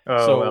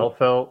 Oh, so,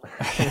 Elfelt.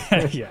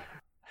 Yeah.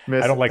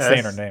 Miss I don't like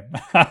saying her name.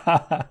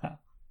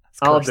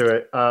 I'll do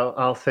it.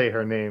 I'll say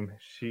her name.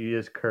 She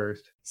is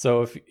cursed.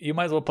 So if you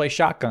might as well play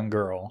Shotgun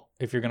Girl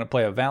if you're going to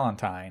play a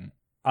Valentine,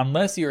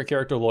 unless you're a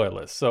character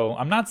loyalist. So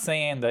I'm not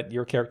saying that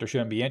your character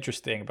shouldn't be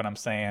interesting, but I'm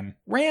saying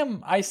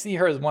Ram, I see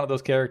her as one of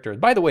those characters.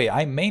 By the way,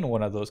 I main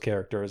one of those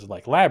characters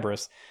like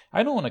Labrys.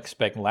 I don't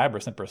expect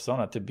Labrys in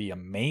Persona to be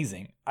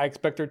amazing. I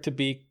expect her to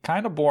be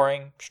kind of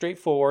boring,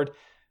 straightforward.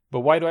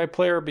 But why do I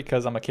play her?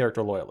 Because I'm a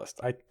character loyalist.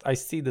 I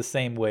see the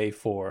same way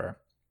for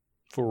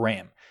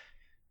Ram.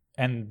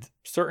 And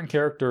certain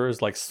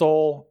characters like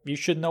Soul, you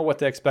should know what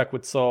to expect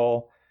with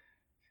Soul.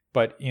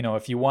 But, you know,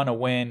 if you want to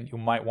win, you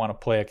might want to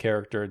play a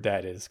character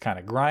that is kind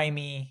of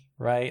grimy,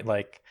 right?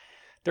 Like,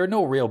 there are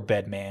no real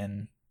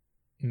Bedman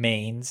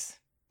mains.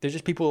 They're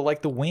just people who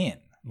like to win.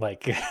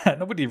 Like,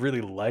 nobody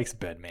really likes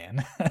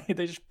Bedman.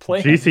 They just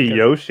play GC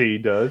Yoshi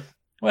does.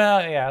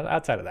 Well, yeah,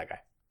 outside of that guy.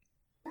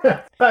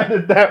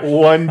 That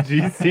one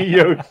GC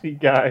Yoshi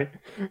guy.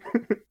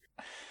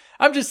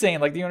 I'm just saying,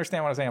 like, do you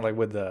understand what I'm saying? Like,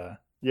 with the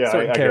I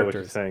certain characters, get what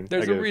you're saying.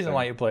 There's a reason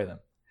why you play them.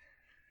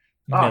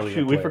 Oh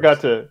shoot, we forgot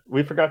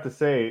to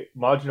say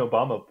Majin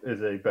Obama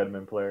is a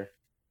Bedman player.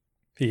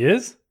 He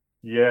is?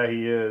 Yeah,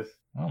 he is.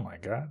 Oh my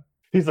god.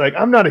 He's like,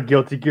 I'm not a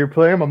Guilty Gear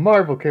player, I'm a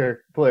Marvel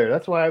character player.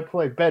 That's why I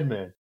play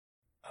Bedman.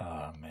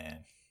 Oh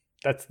man.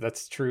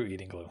 That's true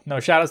eating glue. No,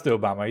 shout outs to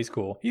Obama, he's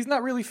cool. He's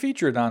not really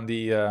featured on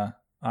the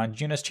on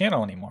Juna's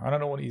channel anymore. I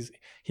don't know what he's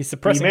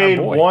suppressing our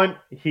boy.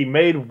 He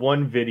made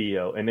one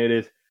video, and it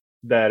is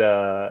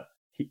that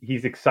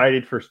he's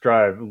excited for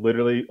Strive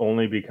literally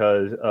only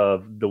because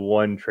of the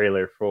one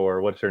trailer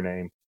for what's her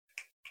name,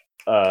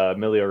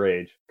 Millia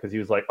Rage, because he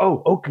was like,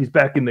 "Oh, Oki's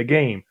back in the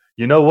game.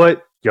 You know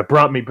what? You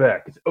brought me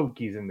back. It's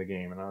Oki's in the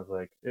game." And I was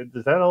like,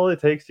 "Is that all it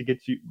takes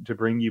to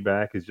bring you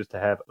back? Is just to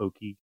have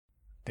Oki?"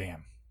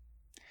 Damn.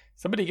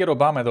 Somebody get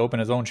Obama to open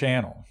his own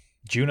channel.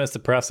 Juna's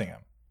suppressing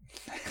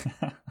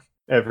him.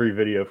 Every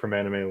video from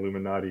Anime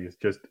Illuminati is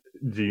just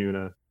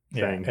Juna.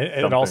 Yeah,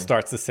 it all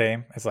starts the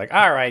same. It's like,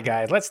 all right,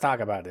 guys, let's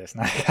talk about this.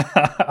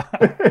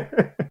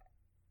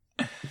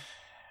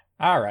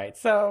 All right,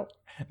 so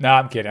no,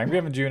 I'm kidding. I'm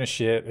giving Juna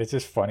shit. It's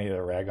just funny to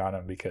rag on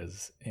him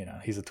because, you know,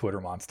 he's a Twitter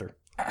monster.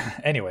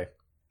 Anyway,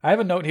 I have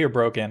a note here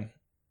broken,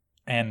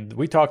 and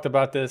we talked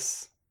about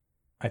this,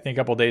 I think,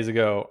 a couple days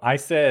ago. I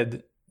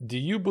said, do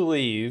you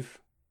believe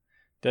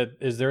that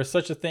is there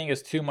such a thing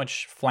as too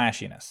much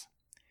flashiness?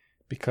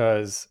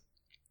 Because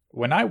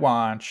when I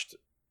watched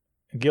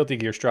Guilty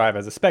Gear Strive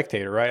as a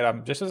spectator, right?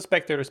 I'm just as a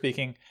spectator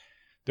speaking.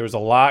 There was a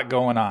lot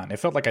going on. It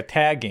felt like a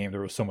tag game.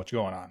 There was so much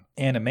going on.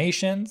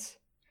 Animations.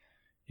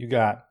 You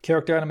got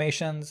character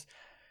animations.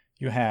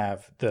 You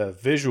have the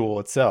visual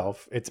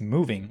itself. It's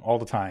moving all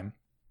the time.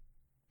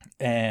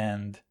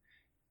 And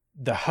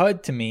the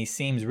HUD to me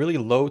seems really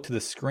low to the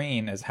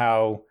screen as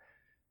how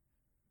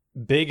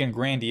big and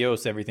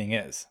grandiose everything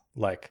is.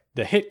 Like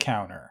the hit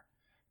counter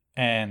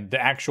and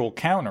the actual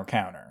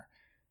counter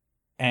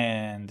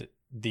and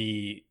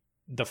the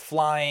the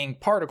flying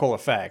particle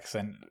effects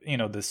and, you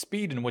know, the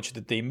speed in which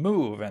that they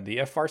move and the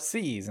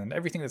FRCs and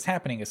everything that's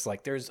happening. It's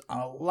like there's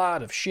a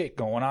lot of shit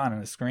going on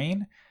the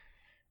screen.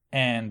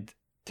 And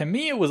to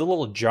me, it was a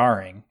little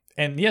jarring.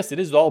 And yes, it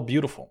is all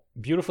beautiful,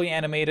 beautifully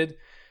animated.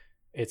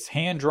 It's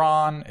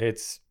hand-drawn.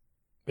 It's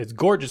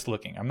gorgeous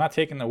looking. I'm not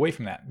taking away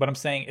from that. But I'm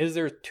saying, is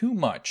there too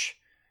much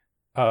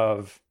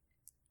of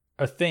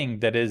a thing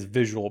that is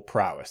visual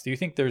prowess? Do you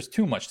think there's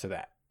too much to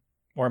that?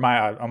 Or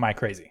am I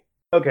crazy?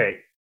 Okay.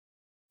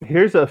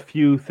 Here's a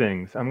few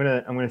things. I'm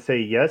gonna say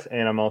yes,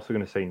 and I'm also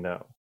gonna say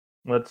no.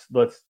 Let's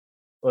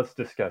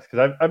discuss,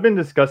 because I've been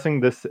discussing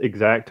this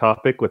exact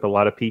topic with a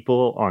lot of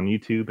people on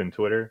YouTube and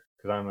Twitter,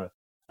 because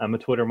I'm a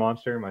Twitter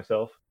monster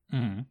myself.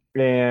 Mm-hmm.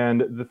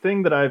 And the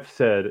thing that I've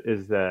said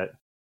is that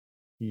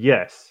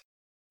yes,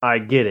 I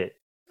get it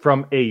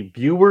from a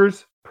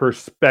viewer's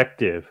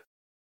perspective.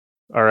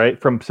 All right,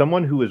 from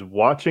someone who is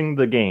watching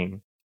the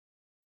game,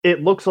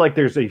 it looks like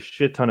there's a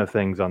shit ton of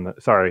things on the.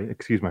 Sorry,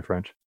 excuse my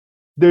French.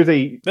 This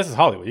is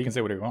Hollywood. You can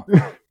say whatever you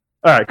want.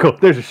 All right, cool.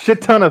 There's a shit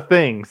ton of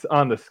things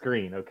on the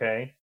screen,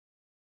 okay?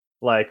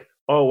 Like,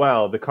 oh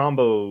wow, the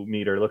combo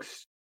meter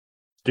looks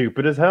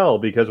stupid as hell,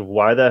 because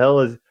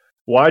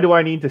why do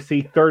I need to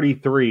see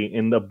 33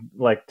 in the,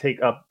 like,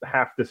 take up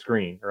half the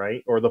screen,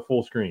 right? Or the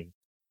full screen.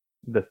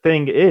 The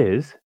thing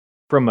is,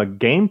 from a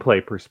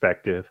gameplay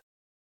perspective,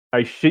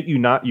 I shit you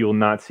not, you'll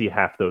not see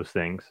half those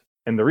things.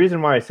 And the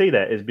reason why I say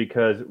that is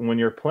because when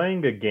you're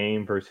playing a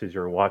game versus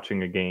you're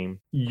watching a game,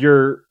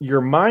 your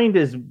mind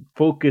is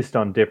focused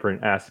on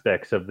different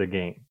aspects of the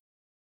game.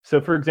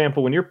 So, for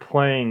example, when you're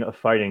playing a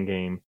fighting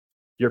game,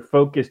 you're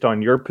focused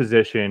on your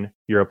position,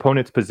 your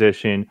opponent's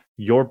position,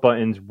 your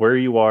buttons, where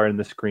you are in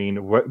the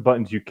screen, what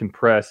buttons you can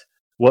press,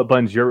 what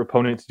buttons your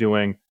opponent's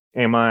doing.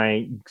 Am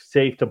I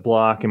safe to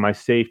block? Am I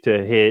safe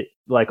to hit?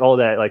 Like, all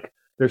that. Like,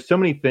 there's so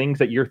many things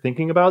that you're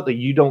thinking about that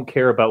you don't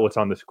care about what's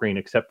on the screen,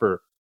 except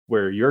for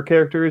where your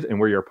character is and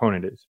where your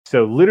opponent is.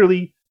 So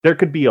literally, there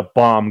could be a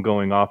bomb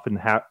going off in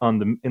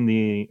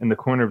the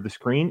corner of the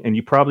screen, and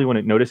you probably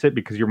wouldn't notice it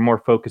because you're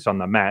more focused on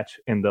the match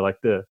and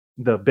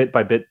the bit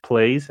by bit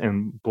plays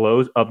and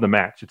blows of the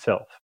match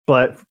itself.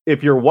 But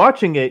if you're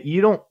watching it,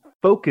 you don't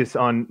focus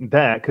on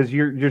that because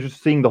you're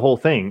just seeing the whole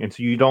thing, and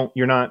so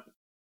you're not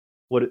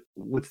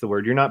what's the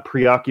word? You're not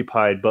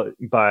preoccupied by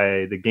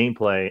the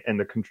gameplay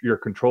and your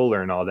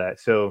controller and all that.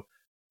 So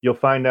you'll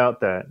find out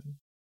that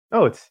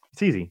it's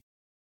easy.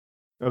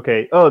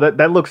 Okay. Oh,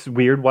 that looks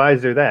weird. Why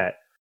is there that?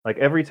 Like,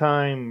 every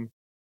time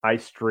I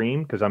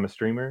stream, because I'm a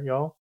streamer,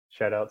 y'all.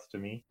 Shout outs to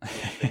me.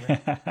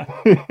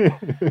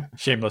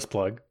 Shameless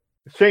plug.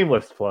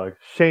 Shameless plug.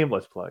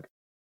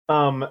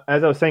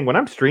 As I was saying, when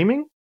I'm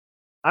streaming,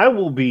 I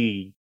will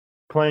be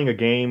playing a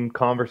game,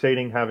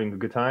 conversating, having a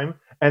good time,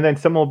 and then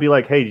someone will be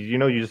like, "Hey, did you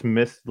know you just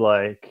missed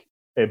like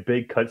a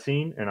big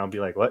cutscene?" And I'll be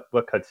like, "What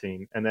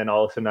cutscene?" And then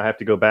all of a sudden I have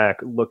to go back,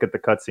 look at the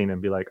cutscene,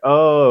 and be like,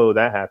 "Oh,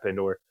 that happened,"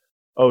 or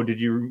 "Oh, did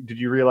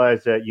you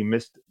realize that you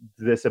missed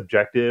this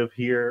objective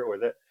here or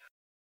that?"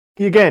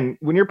 Again,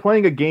 when you're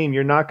playing a game,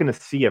 you're not going to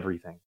see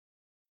everything.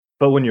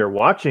 But when you're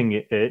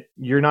watching it,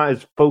 you're not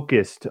as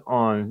focused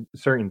on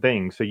certain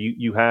things. So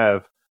you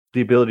have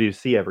the ability to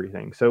see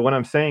everything. So what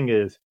I'm saying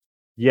is,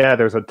 yeah,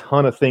 there's a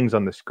ton of things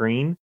on the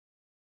screen,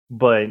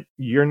 but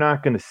you're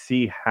not going to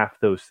see half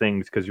those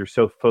things because you're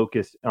so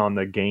focused on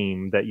the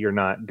game that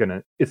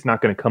it's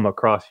not going to come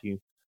across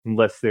you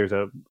unless there's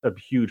a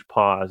huge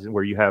pause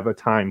where you have a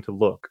time to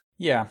look.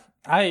 Yeah,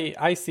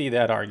 I see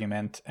that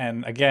argument.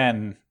 And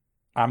again,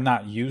 I'm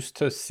not used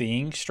to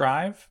seeing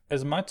Strive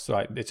as much,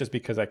 so it's just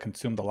because I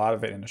consumed a lot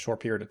of it in a short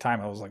period of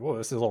time. I was like, whoa,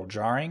 this is a little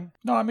jarring.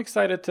 No, I'm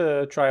excited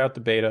to try out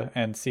the beta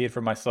and see it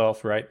for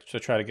myself, right? To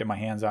try to get my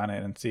hands on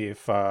it and see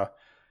if,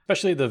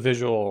 especially the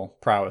visual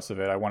prowess of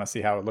it, I want to see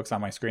how it looks on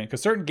my screen.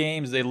 Because certain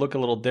games, they look a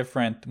little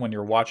different when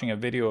you're watching a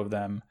video of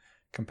them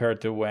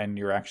compared to when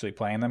you're actually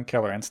playing them.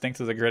 Killer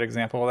Instinct is a great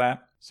example of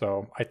that.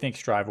 So I think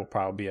Strive will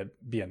probably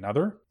be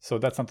another. So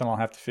that's something I'll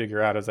have to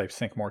figure out as I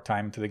sink more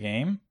time into the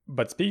game.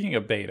 But speaking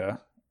of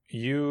beta,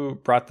 you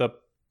brought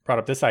up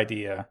this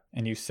idea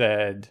and you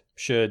said,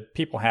 should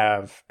people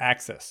have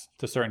access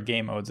to certain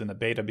game modes in the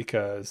beta?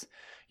 Because,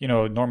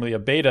 normally a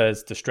beta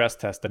is to stress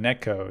test the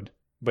netcode.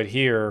 But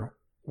here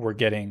we're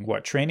getting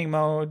training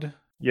mode?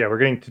 Yeah, we're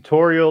getting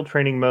tutorial,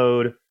 training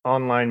mode,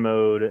 online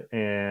mode,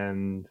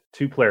 and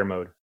 2-player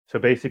mode. So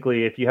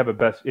basically, if you have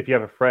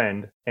a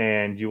friend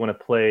and you want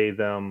to play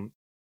them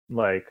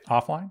like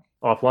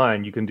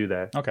offline, you can do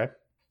that. Okay.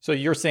 So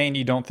you're saying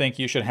you don't think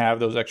you should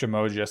have those extra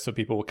modes just so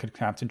people can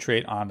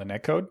concentrate on the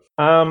netcode?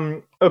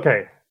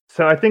 Okay.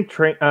 So I think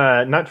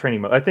not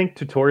training mode. I think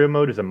tutorial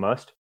mode is a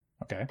must.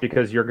 Okay.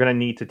 Because you're gonna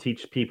need to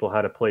teach people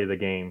how to play the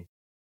game,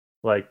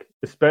 like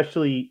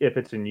especially if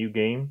it's a new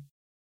game.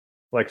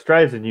 Like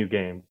Strive's a new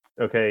game.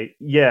 Okay.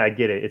 Yeah, I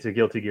get it. It's a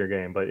Guilty Gear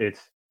game, but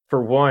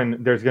for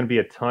one, there's going to be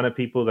a ton of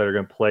people that are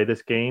going to play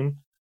this game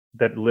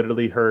that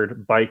literally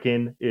heard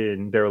Baiken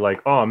and they're like,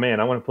 oh man,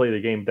 I want to play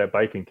the game that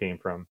Baiken came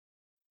from.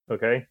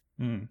 Okay?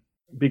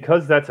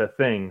 Because that's a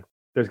thing,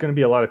 there's going to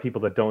be a lot of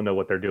people that don't know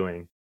what they're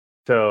doing.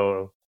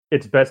 So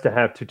it's best to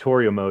have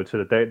tutorial mode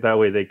so that that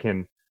way they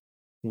can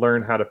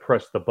learn how to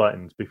press the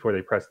buttons before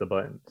they press the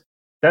buttons.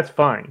 That's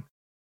fine.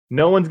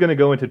 No one's going to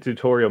go into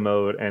tutorial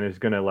mode and is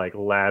going to like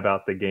lab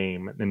out the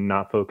game and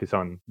not focus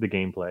on the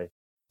gameplay.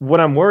 What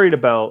I'm worried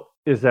about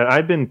is that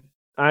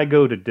I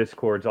go to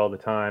Discords all the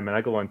time and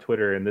I go on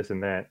Twitter and this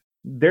and that.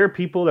 There are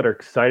people that are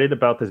excited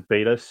about this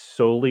beta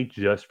solely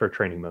just for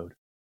training mode,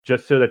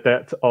 just so that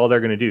that's all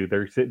they're going to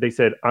do. They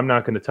said, I'm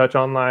not going to touch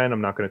online.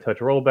 I'm not going to touch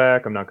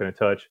rollback. I'm not going to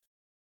touch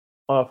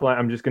offline.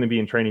 I'm just going to be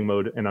in training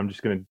mode and I'm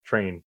just going to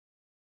train.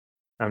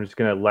 I'm just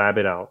going to lab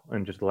it out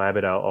and just lab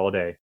it out all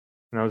day.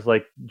 And I was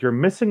like, you're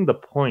missing the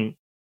point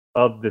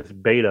of this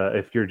beta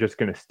if you're just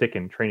going to stick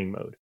in training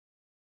mode.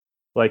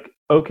 Like,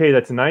 okay,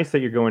 that's nice that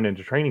you're going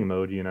into training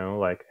mode, you know,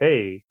 like,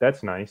 hey,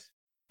 that's nice,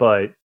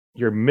 but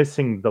you're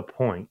missing the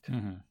point.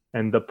 Mm-hmm.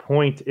 And the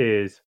point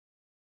is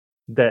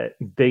that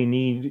they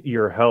need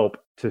your help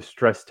to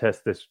stress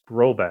test this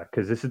rollback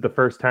because this is the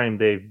first time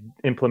they've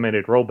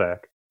implemented rollback.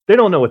 They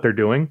don't know what they're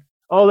doing.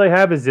 All they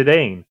have is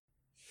Zidane.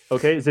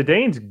 Okay,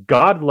 Zidane's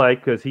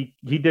godlike because he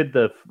did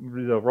the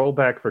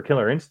rollback for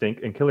Killer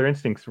Instinct, and Killer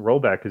Instinct's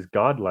rollback is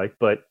godlike,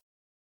 but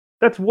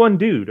that's one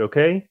dude,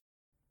 okay?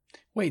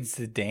 Wait,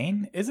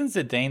 Zidane? Isn't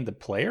Zidane the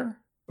player?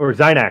 Or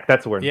Zynak,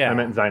 that's the word. Yeah. I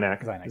meant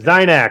Zynak. Zynak.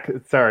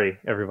 Zynak. Sorry,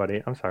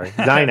 everybody. I'm sorry.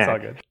 Zynak. It's all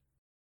good.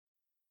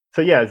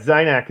 So yeah,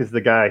 Zynak is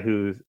the guy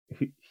who's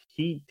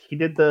he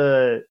did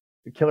the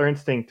Killer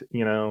Instinct,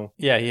 you know.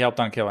 Yeah, he helped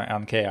on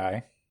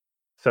KI.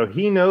 So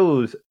he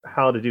knows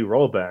how to do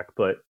rollback,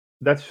 but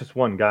that's just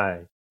one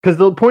guy. Because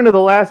the point of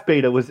the last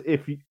beta was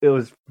if it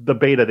was the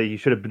beta that you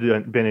should have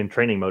been in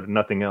training mode and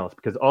nothing else.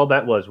 Because all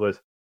that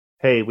was,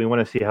 hey, we want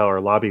to see how our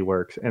lobby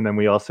works, and then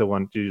we also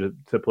want you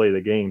to play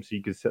the game so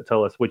you can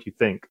tell us what you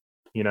think.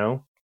 You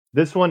know,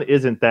 this one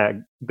isn't that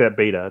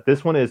beta.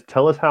 This one is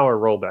tell us how our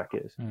rollback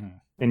is. Mm.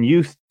 And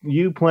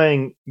you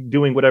playing,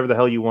 doing whatever the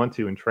hell you want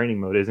to in training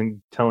mode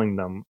isn't telling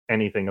them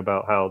anything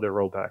about how their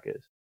rollback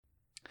is.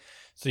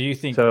 So you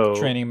think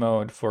training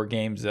mode for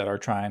games that are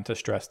trying to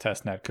stress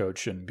test netcode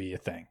shouldn't be a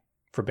thing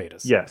for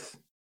betas?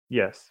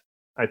 Yes.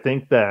 I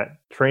think that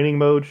training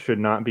mode should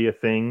not be a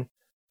thing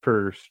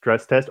for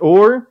stress test.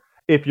 Or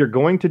if you're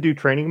going to do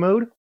training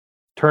mode,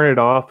 turn it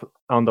off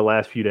on the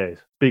last few days.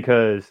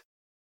 Because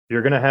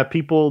you're going to have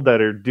people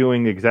that are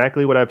doing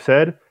exactly what I've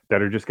said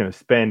that are just going to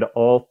spend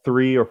all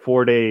 3 or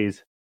 4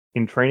 days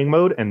in training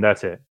mode, and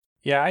that's it.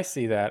 Yeah, I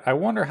see that. I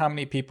wonder how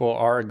many people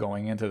are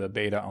going into the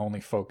beta only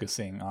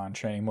focusing on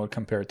training mode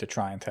compared to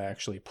trying to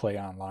actually play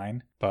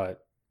online.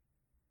 But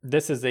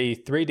this is a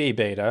 3-day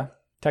beta,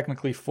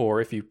 technically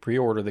 4 if you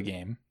pre-order the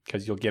game,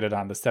 because you'll get it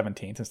on the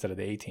 17th instead of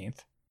the 18th.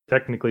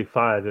 Technically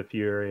 5 if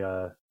you're,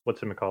 a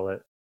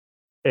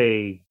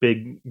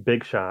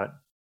big shot.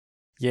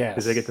 Yes.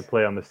 Because they get to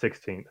play on the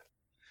 16th.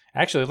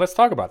 Actually, let's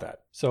talk about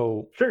that.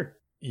 So sure.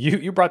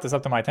 You brought this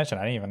up to my attention.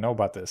 I didn't even know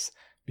about this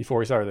before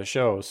we started the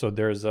show. So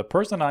there's a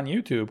person on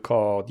YouTube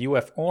called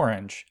UF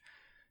Orange,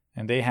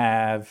 and they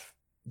have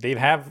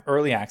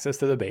early access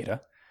to the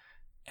beta,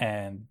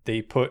 and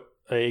they put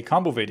a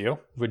combo video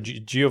with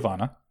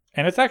Giovanna,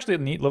 and it's actually a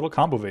neat little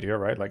combo video,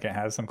 right? Like it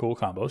has some cool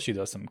combos. She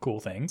does some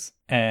cool things,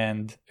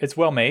 and it's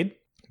well made.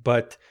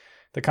 But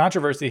the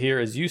controversy here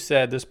is you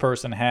said this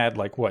person had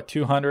like what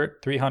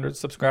 200, 300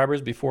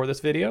 subscribers before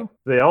this video.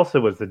 They also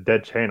was the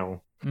dead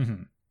channel.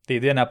 Mm-hmm. They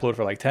didn't upload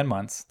for like 10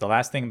 months. The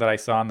last thing that I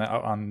saw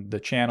on the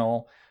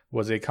channel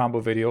was a combo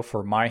video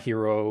for My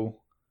Hero,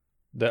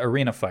 the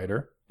Arena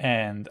Fighter.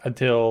 And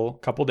until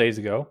a couple days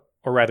ago,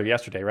 or rather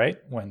yesterday, right?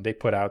 When they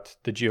put out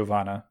the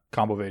Giovanna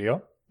combo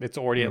video. It's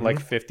already at like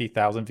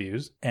 50,000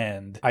 views.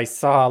 And I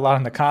saw a lot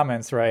in the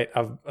comments, right?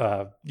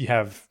 Of you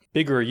have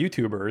bigger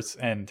YouTubers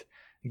and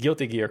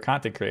Guilty Gear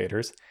content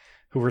creators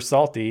who were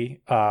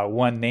salty.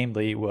 One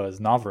namely was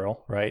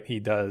Novril, right? He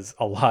does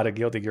a lot of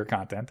Guilty Gear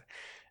content.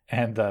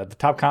 And the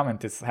top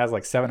comment has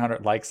like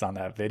 700 likes on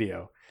that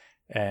video.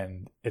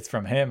 And it's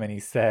from him. And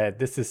he said,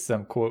 this is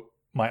some, quote,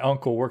 my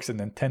uncle works at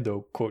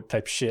Nintendo, quote,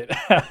 type shit.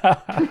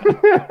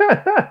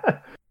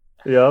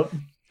 Yep.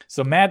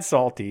 So mad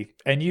salty.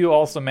 And you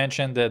also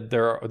mentioned that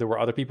there were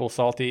other people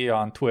salty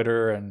on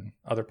Twitter and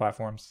other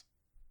platforms.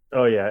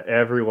 Oh, yeah.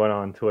 Everyone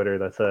on Twitter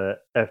that's a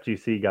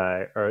FGC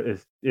guy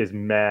is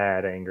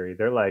mad angry.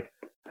 They're like,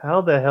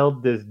 how the hell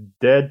this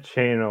dead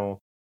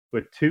channel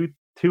with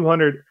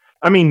 200...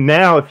 I mean,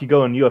 now if you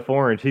go in UF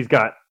Orange, he's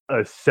got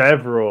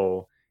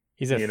several.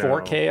 He's at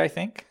 4K, I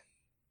think.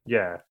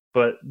 Yeah,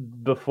 but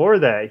before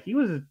that, he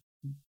was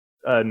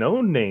a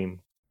known name.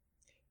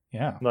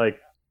 Yeah.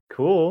 Like,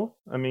 cool.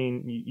 I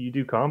mean, you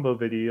do combo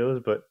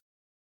videos, but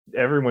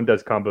everyone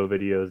does combo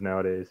videos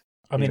nowadays.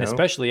 I mean,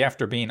 especially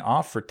after being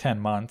off for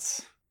 10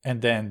 months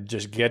and then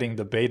just getting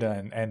the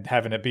beta and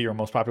having it be your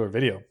most popular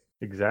video.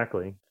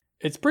 Exactly.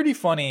 It's pretty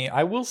funny.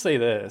 I will say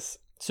this.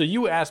 So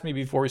you asked me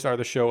before we started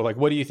the show, like,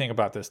 what do you think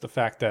about this? The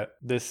fact that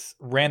this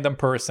random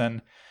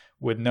person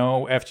with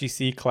no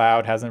FGC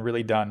cloud, hasn't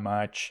really done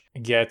much,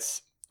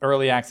 gets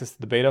early access to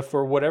the beta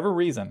for whatever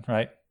reason,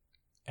 right?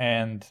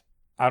 And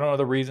I don't know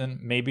the reason.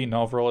 Maybe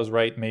Novril is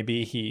right.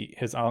 Maybe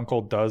his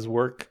uncle does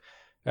work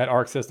at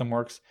Arc System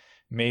Works.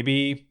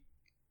 Maybe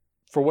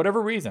for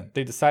whatever reason,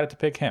 they decided to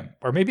pick him.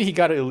 Or maybe he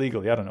got it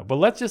illegally. I don't know. But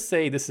let's just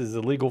say this is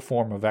a legal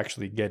form of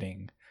actually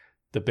getting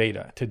the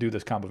beta to do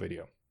this combo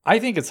video. I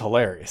think it's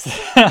hilarious.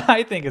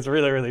 I think it's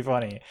really, really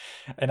funny.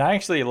 And I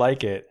actually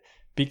like it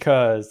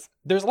because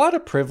there's a lot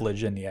of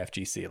privilege in the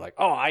FGC. Like,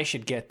 oh, I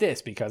should get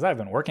this because I've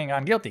been working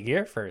on Guilty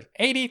Gear for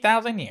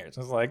 80,000 years.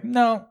 It's like,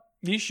 no,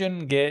 you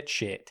shouldn't get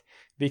shit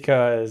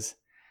because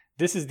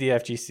this is the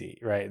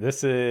FGC, right?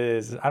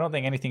 I don't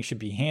think anything should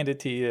be handed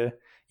to you,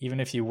 even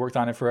if you worked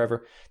on it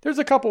forever. There's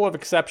a couple of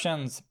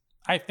exceptions.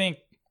 I think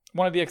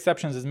one of the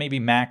exceptions is maybe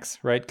Max,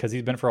 right? Because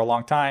he's been for a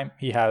long time.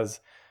 He has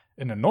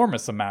an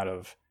enormous amount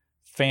of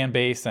fan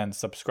base and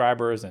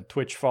subscribers and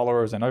Twitch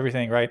followers and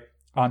everything, right?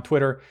 On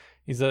Twitter,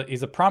 he's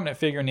a prominent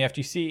figure in the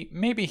FGC.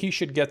 Maybe he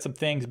should get some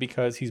things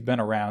because he's been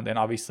around, and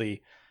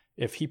obviously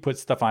if he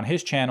puts stuff on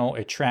his channel,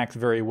 it tracks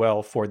very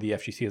well for the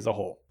FGC as a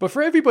whole. But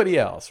for everybody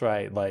else,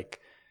 right, like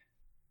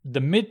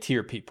the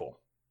mid-tier people,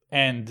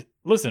 and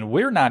listen,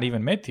 we're not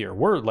even mid-tier.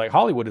 We're like,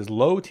 Hollywood is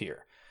low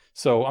tier.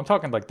 So I'm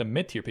talking like the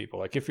mid-tier people.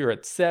 Like if you're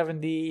at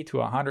 70 to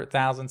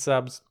 100,000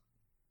 subs,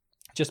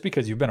 just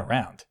because you've been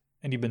around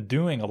and you've been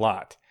doing a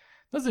lot,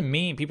 doesn't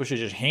mean people should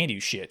just hand you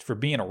shit for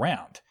being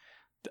around.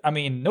 I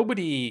mean,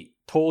 nobody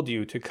told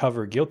you to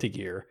cover Guilty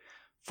Gear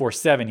for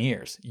 7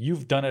 years.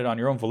 You've done it on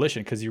your own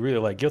volition because you really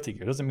like Guilty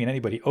Gear. It doesn't mean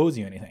anybody owes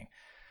you anything.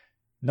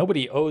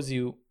 Nobody owes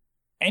you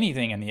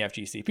anything in the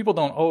FGC. People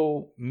don't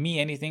owe me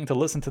anything to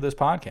listen to this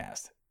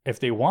podcast.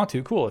 If they want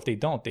to, cool. If they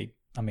don't,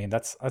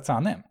 that's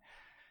on them.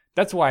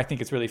 That's why I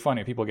think it's really funny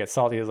when people get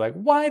salty. It's like,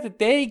 why did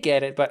they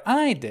get it, but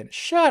I didn't?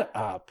 Shut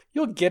up.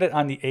 You'll get it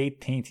on the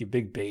 18th, you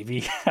big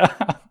baby.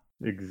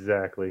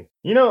 Exactly.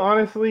 You know,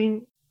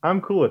 honestly, I'm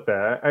cool with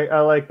that.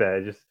 I like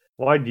that. Just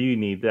why do you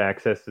need the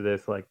access to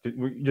this? Like,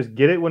 just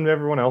get it when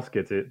everyone else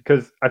gets it.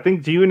 Because I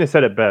think Giuna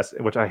said it best,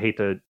 which I hate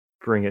to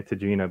bring it to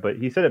Gina, but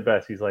he said it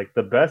best. He's like,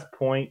 the best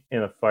point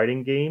in a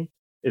fighting game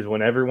is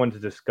when everyone's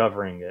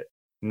discovering it,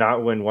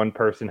 not when one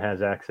person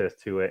has access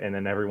to it and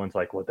then everyone's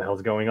like, what the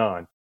hell's going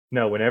on?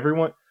 No,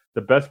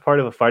 the best part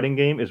of a fighting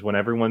game is when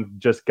everyone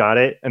just got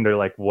it and they're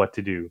like, what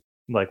to do?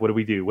 Like, what do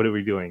we do? What are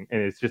we doing?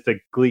 And it's just a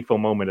gleeful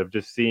moment of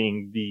just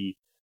seeing the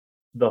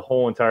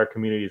whole entire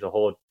community as a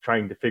whole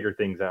trying to figure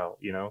things out,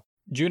 you know?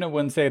 Juna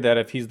wouldn't say that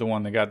if he's the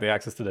one that got the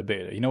access to the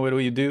beta. You know what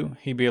would do?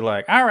 He'd be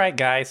like, all right,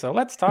 guys, so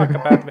let's talk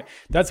about the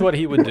That's what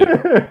he would do.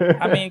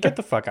 I mean, get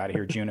the fuck out of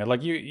here, Juna.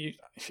 Like, you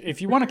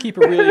if you want to keep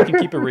it real, you can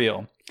keep it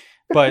real.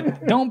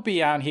 But don't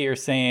be out here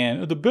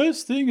saying, the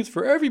best thing is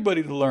for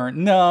everybody to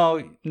learn.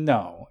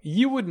 No.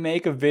 You would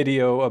make a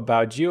video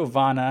about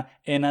Giovanna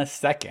in a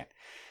second.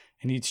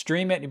 And you'd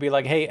stream it and you'd be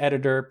like, hey,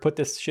 editor, put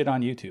this shit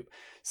on YouTube.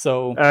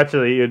 So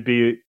actually,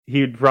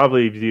 he'd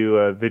probably do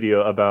a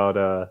video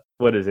about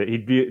what is it?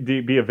 He'd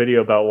be a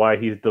video about why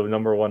he's the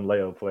number one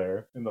Leo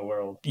player in the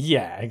world.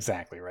 Yeah,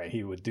 exactly right.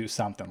 He would do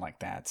something like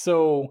that.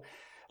 So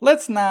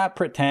let's not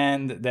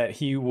pretend that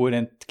he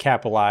wouldn't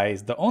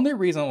capitalize. The only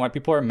reason why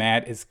people are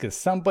mad is because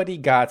somebody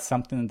got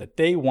something that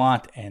they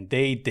want and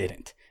they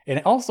didn't. And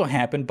it also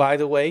happened, by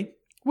the way,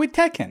 with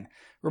Tekken.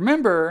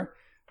 Remember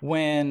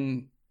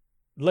when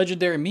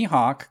Legendary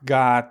Mihawk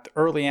got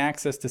early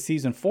access to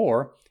Season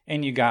 4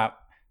 and you got,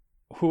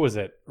 who was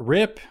it?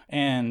 Rip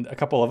and a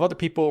couple of other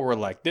people were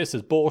like, this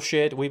is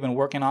bullshit. We've been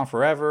working on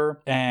forever.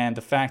 And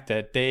the fact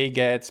that they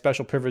get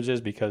special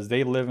privileges because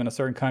they live in a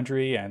certain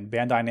country and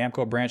Bandai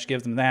Namco branch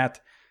gives them that.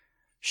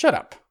 Shut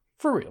up.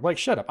 For real. Like,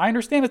 shut up. I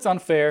understand it's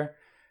unfair,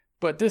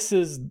 but this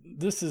is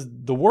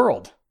the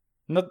world.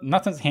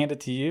 Nothing's handed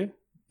to you.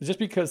 Just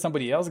because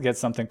somebody else gets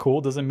something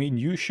cool doesn't mean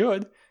you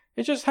should.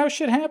 It's just how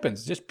shit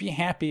happens. Just be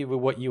happy with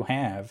what you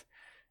have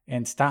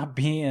and stop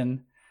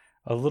being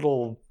a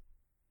little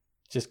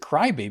just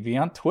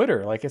crybaby on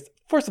Twitter. Like, it's,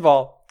 first of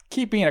all,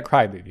 keep being a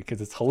crybaby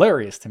because it's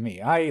hilarious to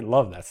me. I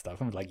love that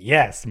stuff. I'm like,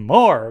 yes,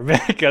 more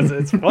because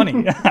it's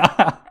funny.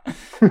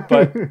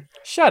 But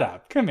shut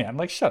up. Come on,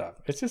 like, shut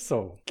up. It's just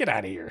so, get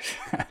out of here,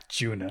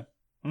 Juna.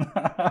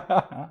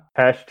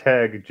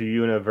 Hashtag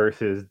Giuna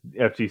versus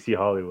FGC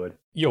Hollywood.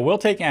 Yo, we'll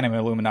take Anime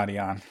Illuminati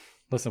on.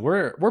 Listen,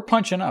 we're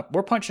punching up.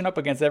 We're punching up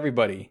against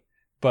everybody,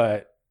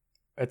 but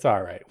it's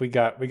all right. We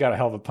got a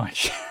hell of a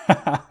punch.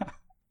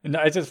 No,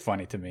 it's just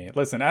funny to me.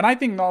 Listen, and I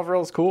think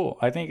Novrill's cool.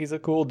 I think he's a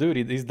cool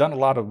dude. He's done a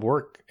lot of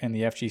work in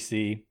the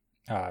FGC,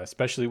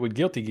 especially with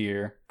Guilty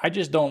Gear. I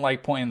just don't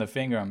like pointing the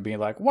finger and being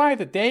like, why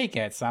did they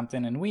get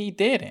something and we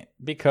didn't?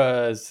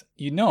 Because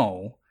you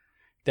know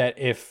that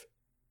if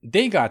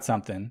they got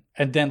something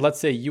and then let's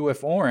say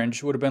UF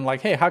Orange would have been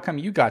like, hey, how come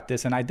you got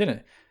this and I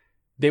didn't?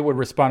 They would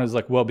respond as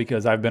like, well,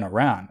 because I've been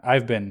around.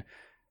 I've been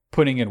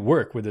putting in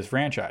work with this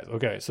franchise.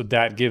 Okay, so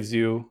that gives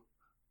you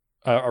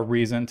a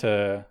reason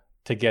to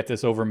get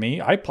this over me.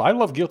 I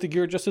love Guilty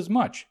Gear just as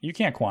much. You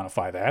can't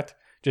quantify that.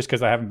 Just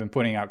because I haven't been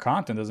putting out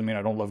content doesn't mean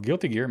I don't love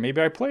Guilty Gear.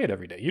 Maybe I play it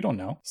every day. You don't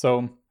know.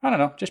 So, I don't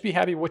know. Just be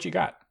happy with what you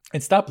got.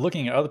 And stop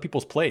looking at other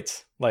people's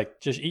plates.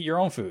 Like, just eat your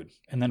own food.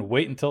 And then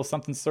wait until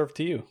something's served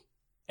to you.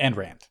 And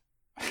rant.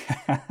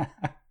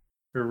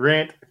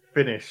 Rant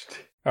finished.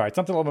 All right,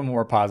 something a little bit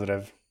more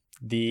positive.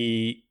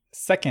 The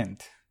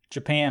second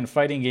Japan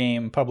Fighting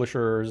Game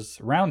Publishers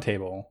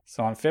Roundtable.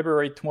 So on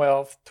February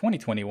 12th,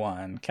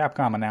 2021,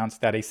 Capcom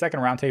announced that a second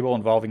roundtable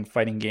involving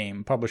fighting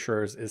game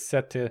publishers is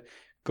set to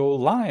go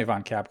live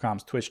on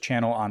Capcom's Twitch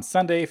channel on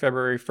Sunday,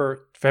 February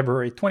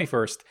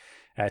 21st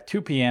at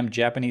 2 p.m.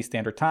 Japanese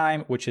Standard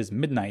Time, which is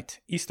midnight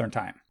Eastern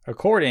Time.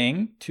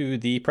 According to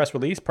the press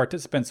release,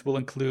 participants will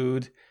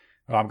include,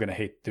 I'm going to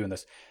hate doing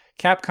this,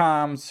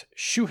 Capcom's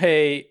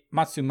Shuhei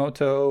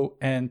Matsumoto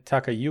and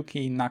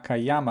Takayuki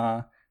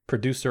Nakayama,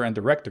 producer and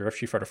director of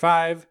Street Fighter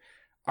V,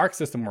 Arc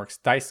System Works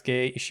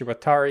Daisuke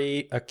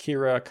Ishiwatari,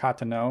 Akira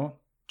Katano,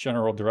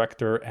 general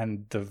director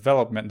and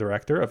development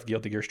director of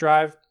Guilty Gear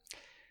Strive,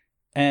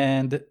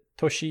 and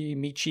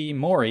Toshimichi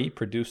Mori,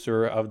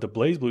 producer of the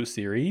BlazBlue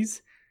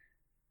series,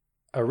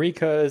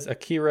 Arika's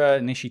Akira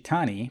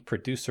Nishitani,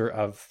 producer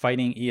of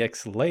Fighting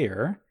EX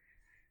Layer,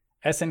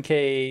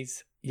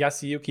 SNK's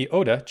Yasuyuki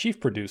Oda, chief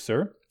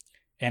producer,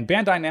 and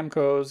Bandai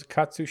Namco's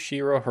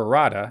Katsushiro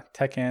Harada,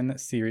 Tekken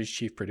series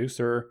chief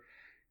producer,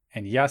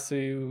 and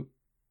Yasuda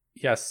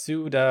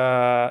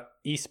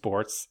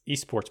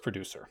esports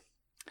producer.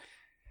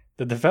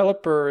 The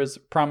developers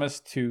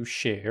promised to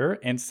share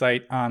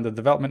insight on the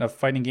development of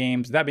fighting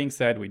games. That being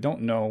said, we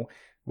don't know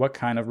what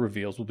kind of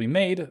reveals will be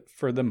made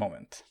for the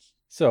moment.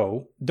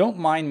 So, don't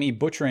mind me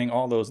butchering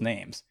all those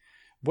names.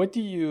 What do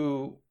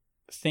you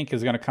think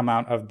is going to come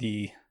out of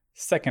the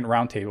second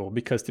roundtable?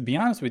 Because to be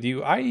honest with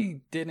you, I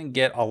didn't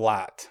get a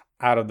lot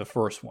out of the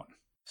first one.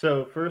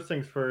 So first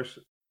things first,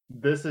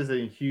 this is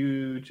a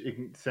huge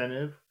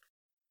incentive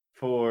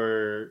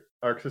for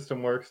Arc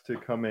System Works to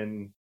come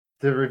in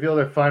to reveal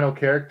their final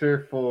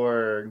character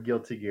for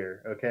Guilty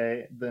Gear,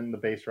 okay? Then the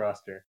base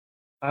roster.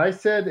 I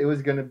said it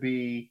was going to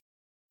be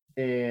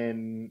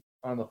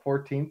on the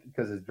 14th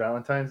because it's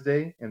Valentine's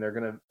Day and they're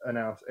going to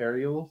announce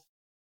aerials.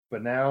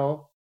 But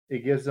now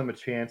it gives them a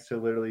chance to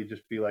literally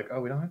just be like,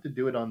 oh, we don't have to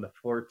do it on the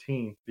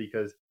 14th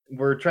because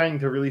we're trying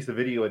to release a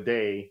video a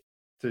day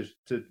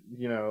to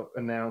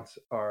announce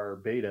our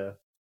beta.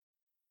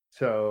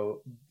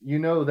 So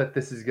that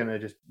this is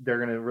they're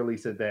going to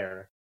release it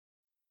there.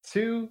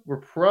 2,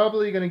 we're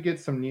probably going to get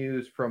some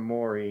news from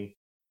Mori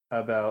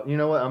about,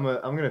 I'm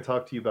going to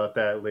talk to you about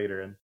that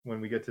later and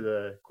when we get to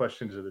the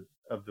questions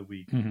of the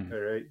week. Mm-hmm. All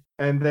right.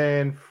 And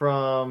then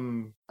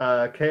from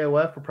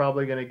KOF, we're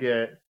probably going to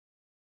get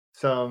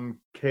some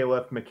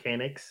KOF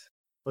mechanics.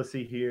 Let's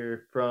see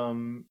here.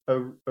 From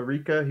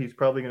Arika, he's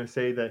probably going to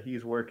say that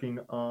he's working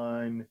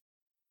on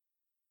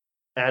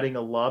adding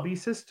a lobby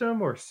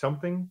system or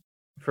something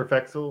for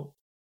Fexel.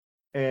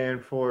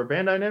 And for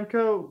Bandai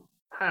Namco,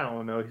 I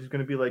don't know. He's going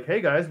to be like,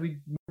 hey guys,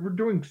 we're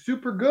doing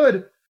super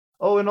good.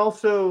 Oh, and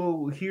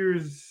also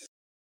here's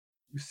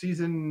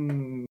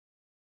season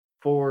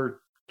 4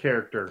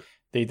 character.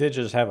 They did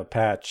just have a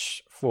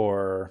patch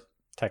for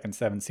Tekken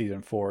 7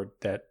 Season 4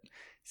 that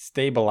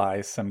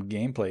stabilized some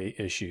gameplay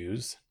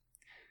issues.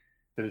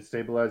 Did it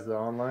stabilize the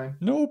online?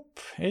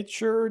 Nope, it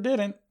sure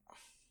didn't.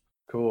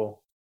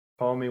 Cool.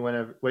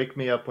 Wake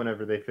me up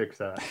whenever they fix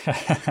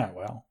that.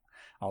 Well,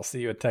 I'll see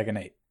you at Tekken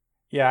 8.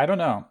 Yeah, I don't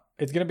know.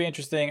 It's going to be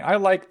interesting. I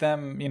like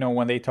them,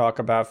 when they talk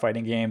about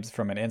fighting games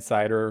from an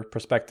insider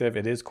perspective.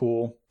 It is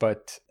cool,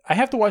 but I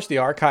have to watch the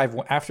archive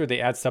after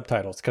they add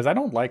subtitles because I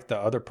don't like the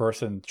other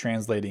person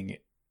translating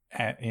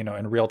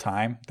in real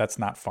time. That's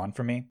not fun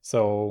for me.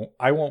 So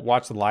I won't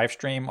watch the live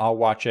stream. I'll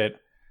watch it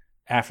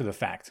after the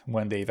fact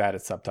when they've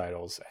added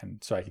subtitles,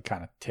 and so I can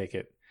kind of take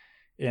it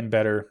in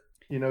better.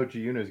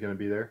 Giuna is going to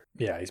be there.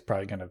 Yeah, he's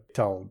probably going to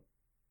tell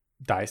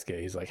Daisuke,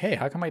 he's like, hey,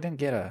 how come I didn't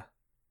get a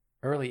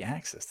early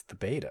access to the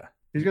beta?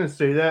 He's going to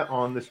say that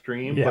on the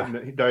stream, Yeah.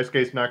 But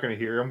Daisuke's not going to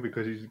hear him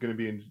because he's going to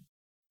be in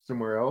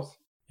somewhere else.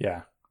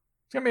 Yeah.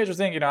 It's going to be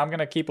interesting. I'm going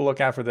to keep a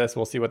lookout for this.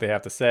 We'll see what they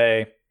have to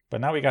say.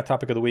 But now we got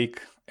topic of the week,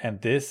 and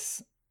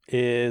this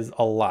is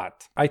a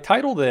lot. I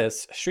titled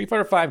this Street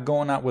Fighter V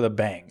Going Out with a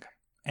Bang.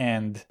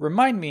 And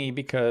remind me,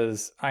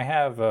 because I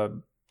have a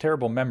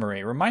terrible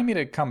memory, remind me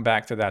to come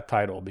back to that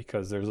title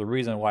because there's a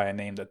reason why I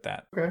named it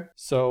that. Okay.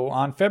 So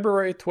on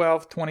February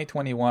 12th,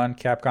 2021,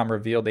 Capcom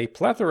revealed a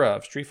plethora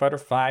of Street Fighter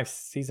V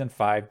Season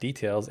 5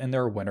 details in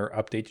their Winter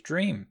Update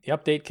stream. The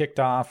update kicked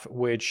off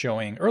with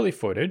showing early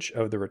footage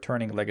of the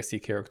returning legacy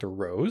character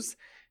Rose,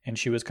 and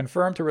she was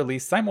confirmed to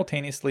release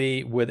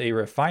simultaneously with a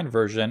refined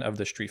version of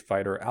the Street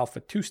Fighter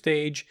Alpha 2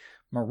 stage,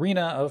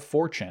 Marina of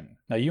Fortune.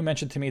 Now, you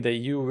mentioned to me that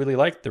you really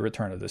liked the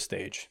return of this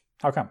stage.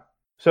 How come?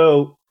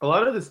 So a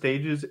lot of the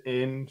stages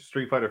in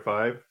Street Fighter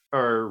V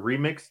are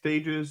remix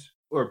stages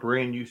or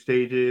brand new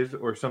stages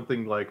or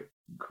something like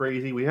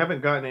crazy. We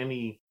haven't gotten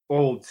any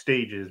old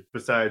stages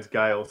besides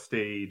Guile's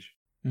stage.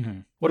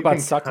 Mm-hmm. What about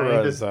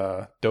Sakura's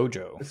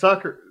dojo?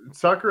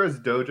 Sakura's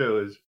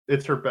dojo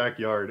it's her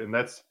backyard, and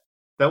that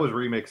was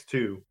remixed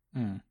too.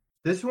 Mm.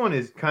 This one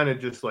is kind of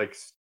just like,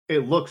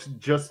 it looks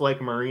just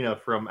like Marina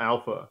from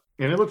Alpha,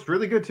 and it looks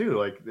really good too.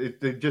 Like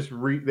they just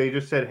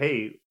said,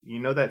 hey,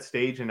 that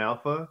stage in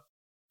Alpha?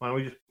 Why don't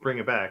we just bring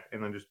it back?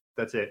 And then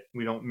that's it.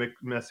 We don't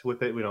mess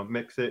with it. We don't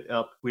mix it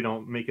up. We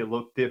don't make it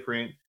look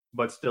different.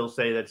 but still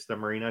say that's the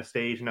Marina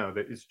stage. No,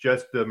 that it's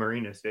just the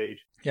Marina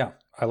stage. Yeah,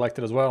 I liked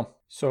it as well.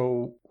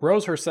 So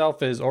Rose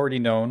herself is already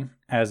known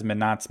as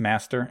Minot's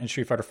master in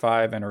Street Fighter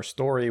V, and her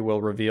story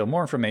will reveal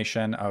more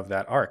information of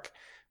that arc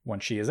when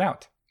she is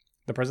out.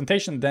 The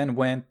presentation then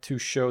went to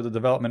show the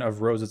development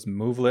of Rose's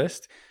move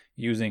list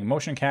using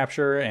motion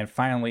capture and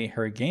finally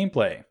her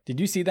gameplay. Did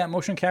you see that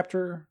motion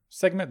capture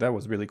segment? That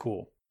was really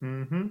cool.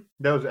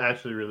 That was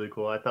actually really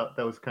cool. I thought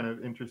that was kind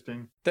of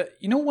interesting.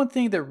 One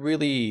thing that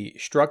really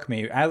struck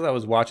me as I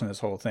was watching this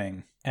whole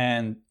thing,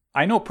 and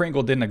I know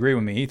Pringle didn't agree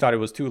with me. He thought it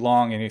was too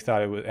long and he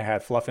thought it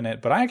had fluff in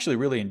it, but I actually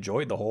really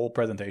enjoyed the whole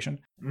presentation.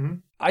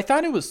 I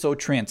thought it was so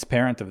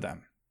transparent of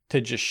them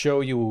to just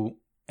show you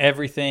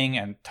everything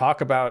and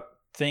talk about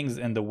things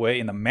in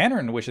the manner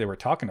in which they were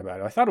talking about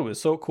it. I thought it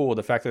was so cool,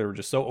 the fact that they were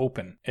just so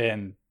open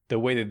in the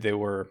way that they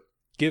were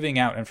giving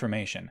out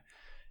information.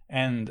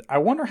 And I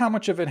wonder how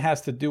much of it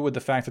has to do with the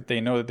fact that they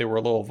know that they were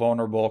a little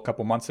vulnerable a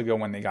couple months ago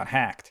when they got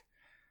hacked.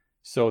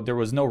 So there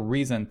was no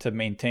reason to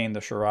maintain the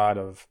charade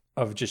of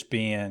just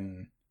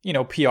being,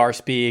 PR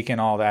speak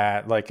and all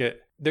that.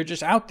 They're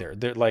just out there.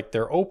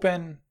 They're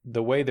open.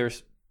 The way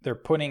they're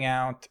putting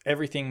out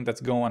everything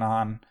that's going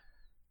on,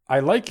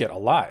 I like it a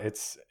lot.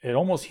 It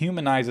almost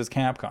humanizes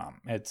Capcom.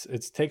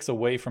 It takes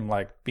away from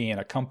being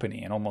a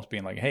company and almost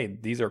being like, hey,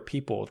 these are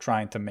people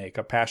trying to make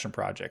a passion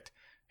project,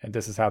 and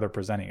this is how they're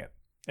presenting it.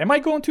 Am I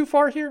going too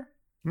far here?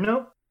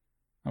 No.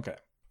 Okay,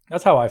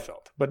 that's how I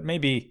felt. But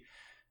maybe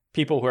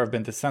people who have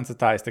been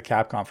desensitized to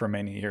Capcom for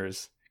many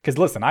years, because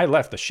listen, I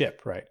left the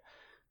ship, right?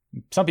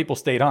 Some people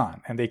stayed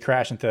on and they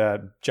crashed into a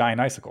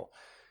giant icicle,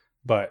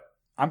 but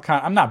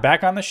I'm not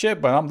back on the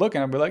ship, but I'm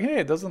looking and be like, hey,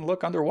 it doesn't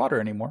look underwater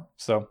anymore.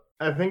 So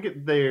I think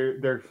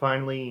they're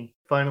finally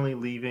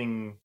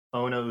leaving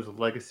Ono's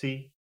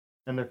legacy,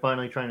 and they're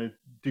finally trying to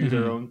do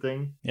their own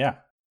thing. Yeah.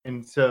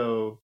 And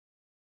so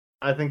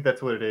I think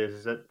that's what it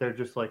is that they're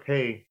just like,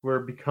 hey, we're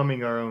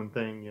becoming our own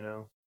thing,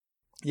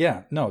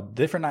 Yeah, no,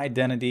 different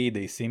identity.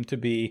 They seem to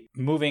be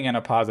moving in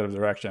a positive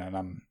direction,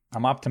 and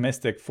I'm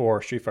optimistic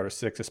for Street Fighter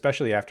 6,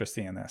 especially after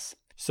seeing this.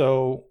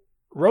 So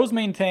Rose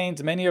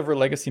maintains many of her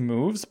legacy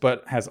moves,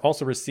 but has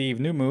also received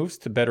new moves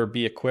to better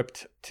be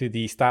equipped to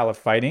the style of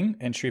fighting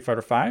in Street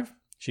Fighter V.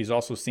 She's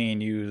also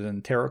seen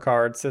using tarot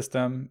card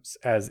systems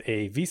as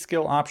a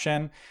V-skill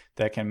option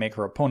that can make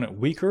her opponent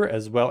weaker,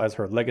 as well as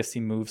her legacy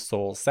move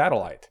Soul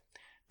Satellite.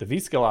 The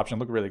V-skill option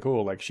looked really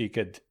cool. She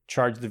could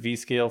charge the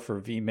V-skill for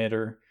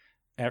V-mitter,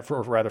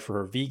 for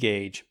her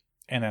V-gauge,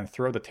 and then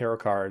throw the tarot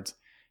cards,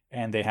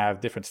 and they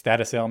have different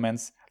status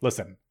ailments.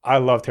 Listen, I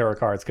love tarot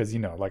cards because,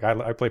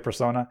 I play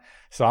Persona,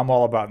 so I'm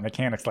all about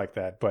mechanics like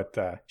that. But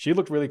she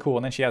looked really cool.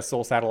 And then she has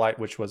Soul Satellite,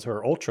 which was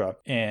her Ultra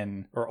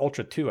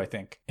Ultra 2, I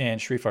think, in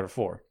Street Fighter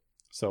 4.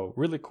 So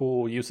really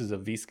cool uses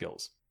of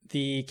V-skills.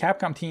 The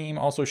Capcom team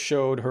also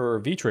showed her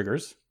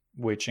V-triggers,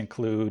 which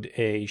include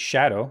a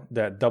shadow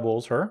that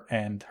doubles her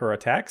and her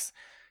attacks,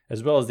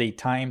 as well as a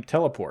time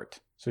teleport.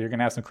 So you're going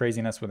to have some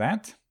craziness with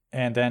that.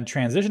 And then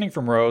transitioning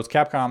from Rose,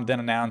 Capcom then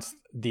announced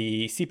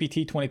the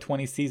CPT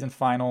 2020 season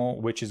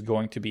final, which is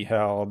going to be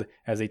held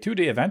as a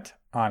 2-day event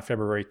on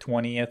February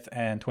 20th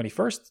and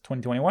 21st,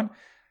 2021.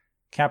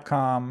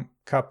 Capcom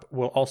Cup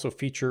will also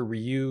feature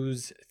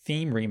Ryu's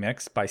theme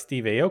remix by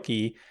Steve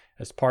Aoki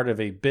as part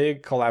of a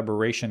big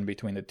collaboration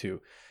between the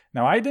two.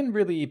 Now, I didn't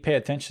really pay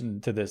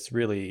attention to this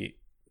really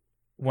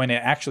when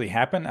it actually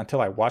happened until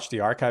I watched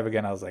the archive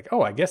again. I was like,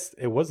 oh, I guess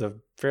it was a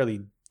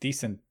fairly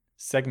decent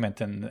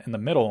segment in the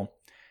middle.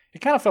 It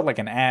kind of felt like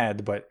an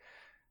ad, but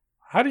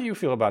how do you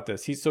feel about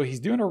this? He's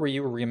doing a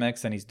Ryu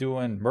remix, and he's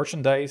doing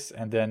merchandise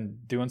and then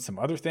doing some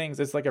other things.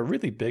 It's like a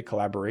really big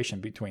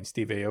collaboration between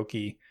Steve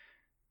Aoki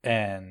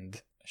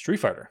and Street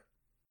Fighter.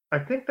 I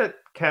think that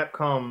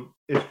Capcom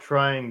is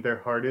trying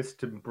their hardest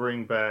to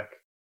bring back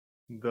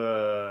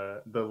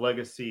the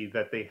legacy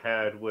that they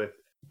had with,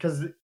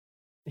 because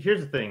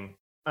here's the thing,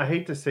 I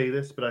hate to say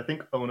this, but I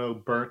think Ono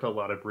burnt a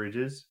lot of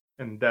bridges,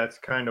 and that's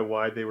kind of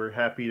why they were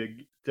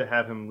happy to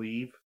have him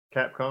leave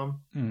Capcom.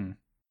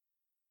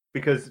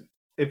 Because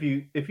if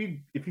you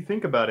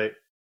think about it,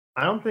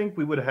 I don't think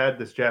we would have had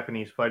this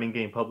Japanese fighting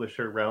game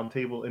publisher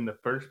roundtable in the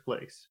first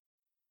place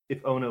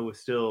if Ono was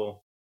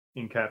still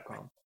in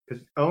Capcom,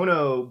 because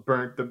Ono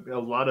burnt a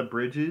lot of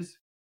bridges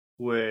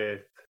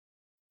with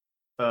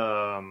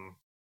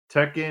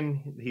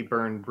Tekken. He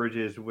burned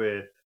bridges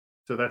with,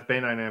 so that's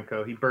Bandai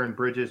Namco. He burned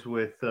bridges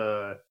with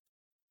SNK.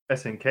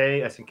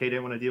 SNK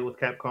didn't want to deal with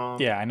Capcom.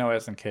 Yeah, I know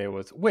SNK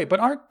was. Wait, but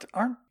aren't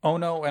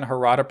Ono and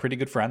Harada pretty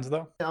good friends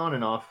though? On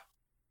and off.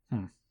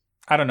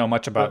 I don't know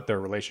much about their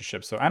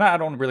relationship, so I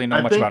don't really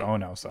know much about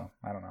Ono, so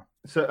I don't know.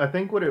 So I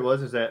think what it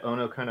was is that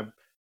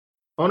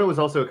Ono was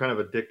also kind of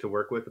a dick to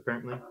work with,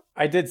 apparently.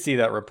 I did see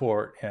that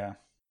report, yeah.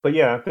 But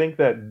yeah, I think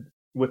that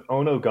with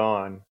Ono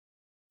gone,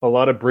 a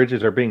lot of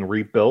bridges are being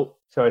rebuilt.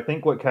 So I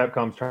think what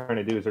Capcom's trying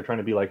to do is they're trying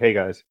to be like, hey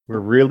guys, we're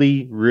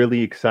really,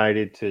 really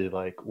excited to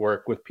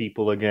work with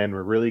people again.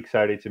 We're really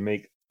excited to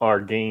make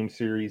our game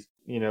series,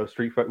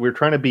 Street Fighter. We're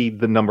trying to be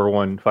the number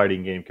one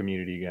fighting game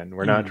community again.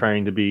 We're not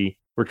trying to be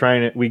We're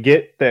trying to. We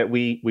get that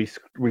we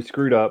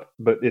screwed up,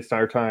 but it's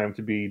our time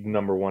to be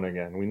number one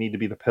again. We need to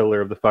be the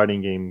pillar of the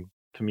fighting game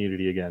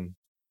community again.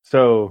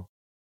 So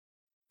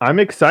I'm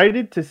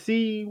excited to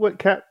see what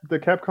the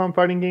Capcom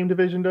fighting game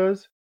division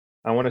does.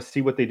 I want to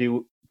see what they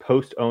do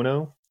post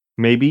Ono.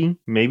 Maybe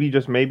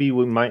just maybe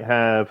we might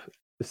have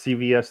the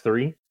CVS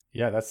 3.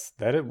 Yeah,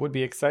 it would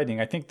be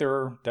exciting. I think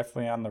they're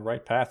definitely on the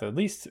right path, at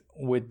least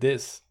with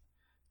this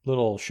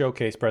little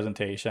showcase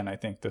presentation. I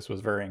think this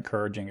was very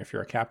encouraging if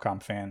you're a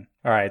Capcom fan.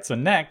 All right, so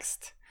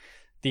next,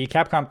 the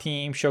Capcom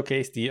team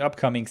showcased the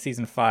upcoming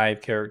Season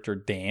 5 character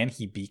Dan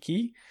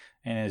Hibiki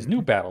and his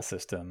new battle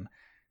system,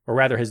 or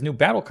rather his new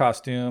battle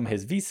costume,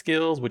 his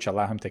V-skills, which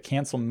allow him to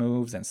cancel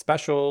moves and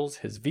specials,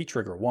 his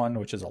V-Trigger 1,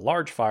 which is a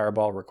large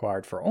fireball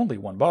required for only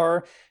 1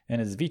 bar,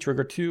 and his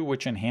V-Trigger 2,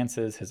 which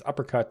enhances his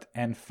uppercut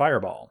and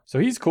fireball. So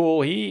he's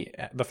cool.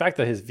 The fact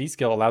that his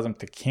V-skill allows him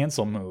to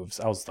cancel moves,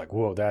 I was like,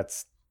 whoa,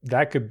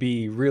 that could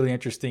be really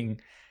interesting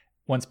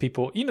once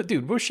people,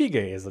 dude,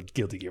 Woshige is a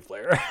Guilty Gear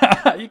player.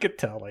 You could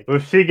tell. Like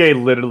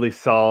Woshige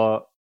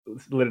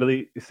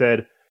literally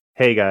said,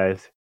 hey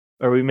guys,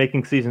 are we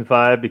making Season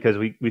 5 because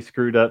we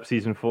screwed up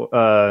Season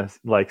 4,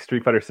 like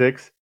Street Fighter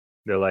 6?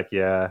 They're like,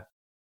 yeah.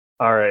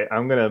 All right,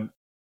 I'm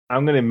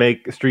gonna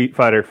make Street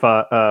Fighter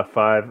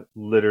 5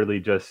 literally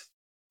just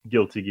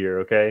Guilty Gear,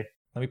 okay?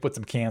 Let me put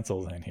some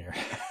cancels in here.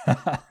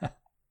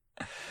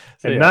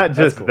 And not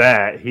just cool.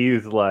 That,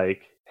 he's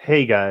like,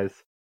 hey guys,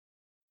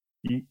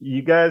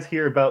 you guys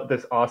hear about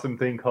this awesome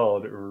thing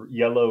called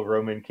Yellow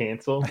Roman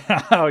Cancel?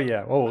 Oh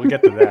yeah, well we'll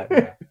get to that.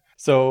 Yeah.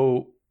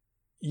 So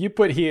you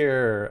put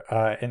here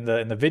in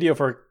the video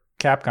for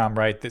Capcom,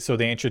 right? So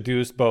they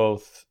introduced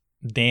both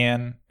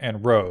Dan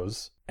and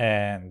Rose,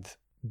 and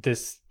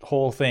this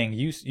whole thing,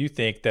 you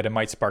think that it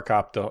might spark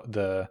up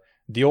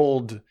the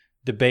old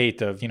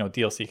debate of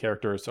DLC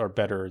characters are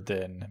better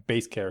than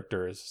base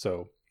characters,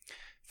 so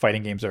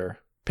fighting games are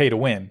pay to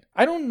win.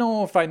 I don't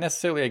know if I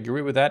necessarily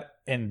agree with that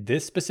in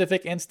this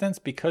specific instance,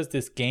 because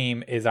this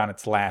game is on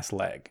its last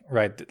leg,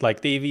 right?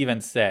 Like they've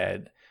even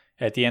said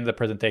at the end of the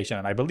presentation,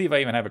 and I believe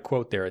I even have a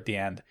quote there at the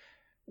end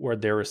where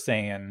they were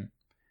saying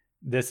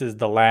this is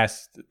the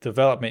last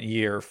development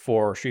year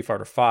for Street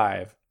Fighter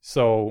V.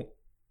 So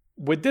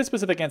with this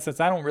specific instance,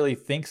 I don't really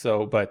think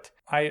so, but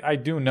I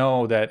do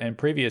know that in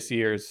previous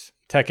years,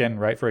 Tekken,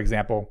 right, for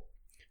example,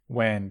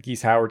 when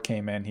Geese Howard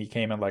came in, he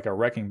came in like a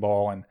wrecking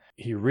ball and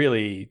he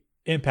really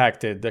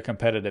impacted the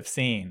competitive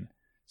scene.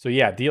 So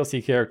yeah,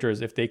 DLC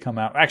characters, if they come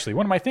out, actually,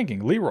 what am I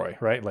thinking? Leroy,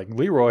 right? Like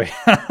Leroy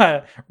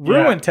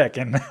ruined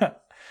Tekken.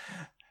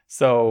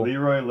 So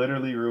Leroy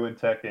literally ruined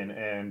Tekken,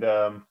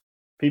 and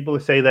people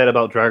say that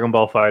about Dragon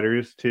Ball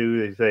Fighters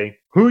too. They say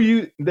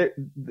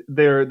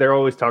they're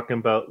always talking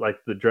about like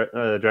the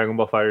Dragon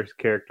Ball Fighters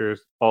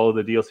characters. All of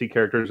the DLC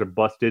characters are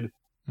busted.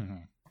 Mm-hmm.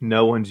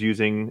 No one's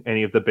using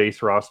any of the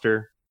base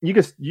roster. You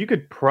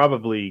could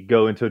probably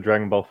go into a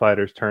Dragon Ball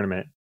Fighters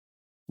tournament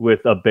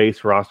with a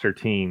base roster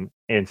team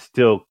and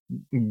still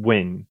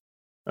win.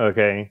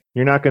 Okay,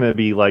 you're not going to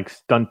be like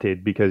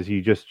stunted because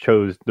you just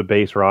chose the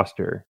base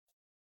roster.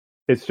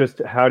 It's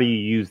just how do you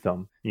use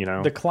them,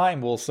 The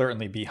climb will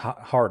certainly be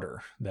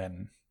harder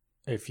than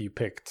if you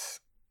picked,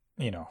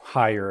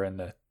 higher in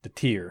the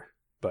tier.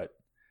 But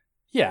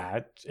yeah,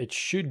 it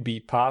should be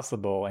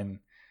possible. And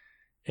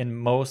in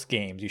most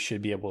games, you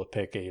should be able to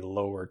pick a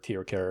lower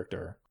tier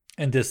character.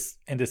 In this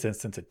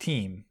instance, a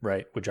team,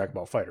 right, with Dragon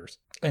Ball Fighters,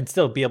 and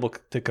still be able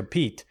to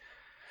compete.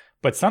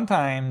 But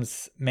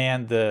sometimes,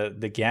 man,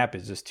 the gap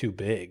is just too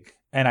big.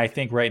 And I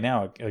think right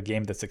now, a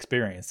game that's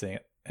experiencing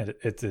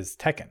it is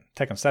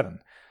Tekken 7.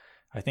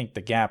 I think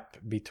the gap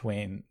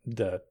between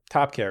the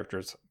top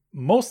characters,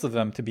 most of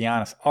them, to be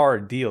honest, are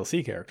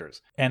DLC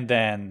characters. And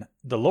then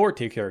the lower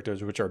tier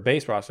characters, which are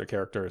base roster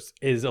characters,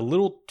 is a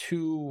little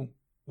too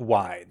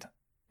wide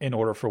in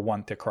order for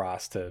one to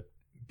cross to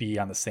be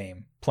on the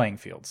same playing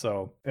field.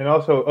 So, and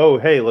also,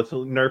 hey, let's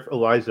nerf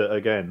Eliza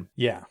again.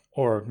 Yeah,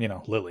 or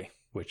Lily,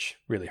 which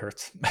really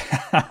hurts.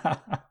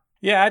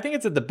 Yeah, I think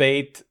it's a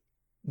debate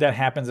that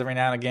happens every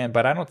now and again,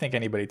 but I don't think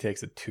anybody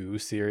takes it too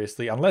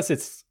seriously unless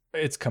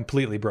it's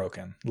completely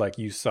broken, like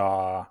you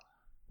saw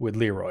with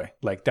Leroy.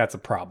 Like that's a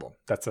problem.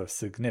 That's a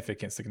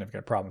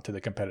significant problem to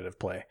the competitive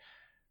play.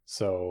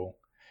 So,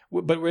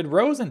 but with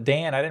Rose and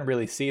Dan, I didn't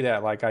really see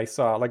that. Like I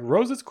saw, like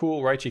Rose is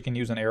cool, right? She can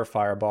use an air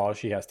fireball.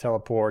 She has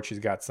teleport. She's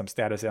got some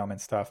status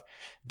ailment stuff.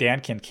 Dan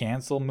can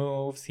cancel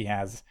moves. He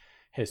has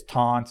his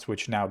taunts,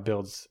 which now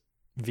builds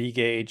V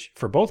gauge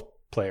for both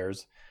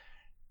players.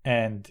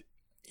 And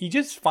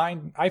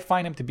I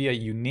find him to be a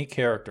unique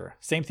character.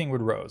 Same thing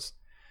with Rose.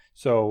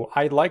 So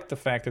I like the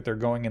fact that they're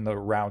going in the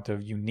route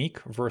of unique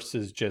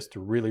versus just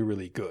really,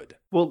 really good.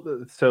 Well,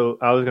 so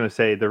I was going to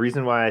say the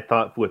reason why I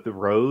thought with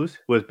Rose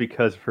was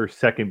because of her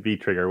second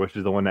V-Trigger, which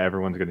is the one that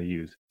everyone's going to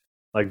use.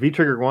 Like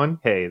V-Trigger 1,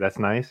 hey, that's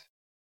nice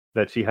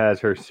that she has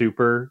her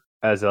super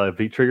as a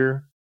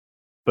V-Trigger.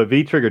 But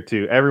V-Trigger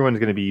 2, everyone's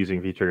going to be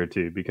using V-Trigger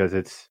 2 because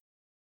it's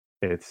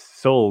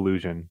Soul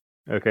Illusion,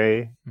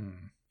 okay?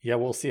 Yeah,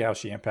 we'll see how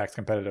she impacts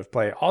competitive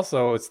play.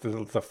 Also, it's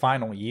the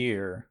final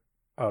year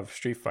of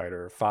Street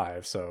Fighter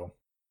 5. So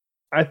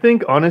I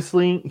think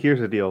honestly, here's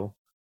the deal: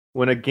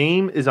 when a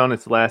game is on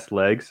its last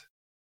legs,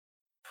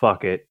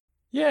 fuck it.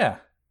 yeah,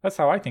 that's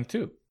how I think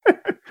too.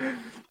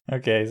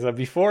 Okay, so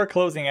before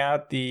closing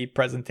out the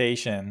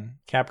presentation,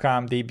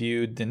 Capcom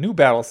debuted the new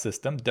battle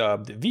system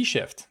dubbed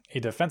V-Shift, a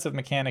defensive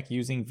mechanic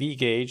using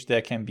V-Gauge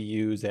that can be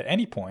used at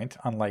any point,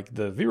 unlike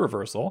the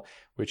V-Reversal,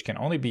 which can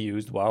only be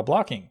used while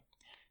blocking.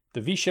 The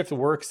V-Shift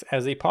works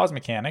as a pause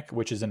mechanic,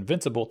 which is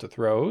invincible to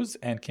throws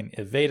and can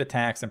evade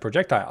attacks and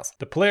projectiles.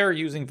 The player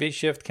using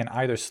V-Shift can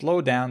either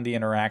slow down the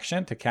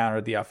interaction to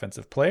counter the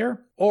offensive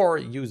player, or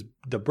use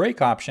the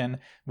break option,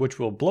 which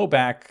will blow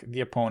back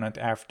the opponent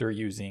after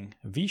using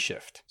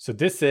V-Shift. So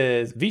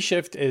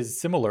V-Shift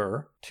is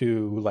similar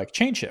to like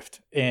Chain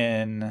Shift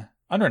in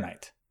Under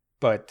Night,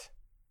 but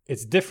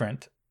it's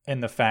different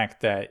in the fact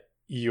that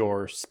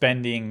you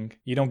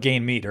don't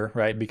gain meter,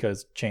 right?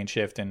 Because Chain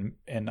Shift in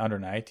Under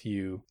Night,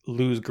 you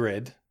lose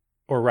grid,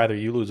 or rather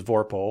you lose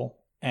Vorpal,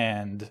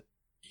 and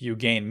you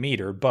gain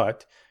meter,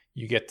 but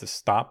you get to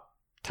stop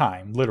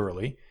time,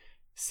 literally,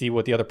 see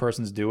what the other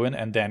person's doing,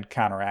 and then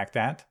counteract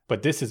that.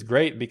 But this is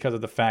great because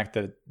of the fact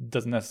that it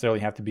doesn't necessarily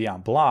have to be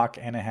on block,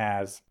 and it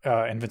has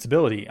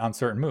invincibility on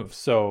certain moves.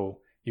 So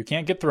you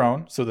can't get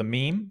thrown. So the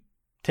meme,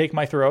 take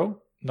my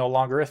throw, no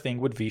longer a thing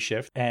with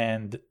V-Shift.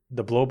 And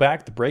the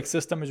blowback, the break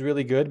system is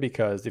really good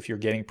because if you're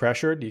getting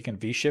pressured, you can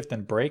V-Shift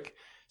and break.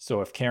 So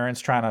if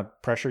Karen's trying to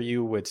pressure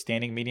you with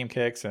standing medium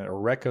kicks or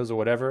Rekkas or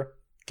whatever,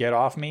 get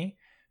off me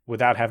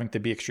without having to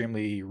be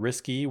extremely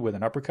risky with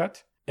an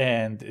uppercut.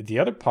 And the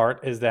other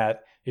part is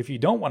that if you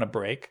don't want to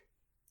break,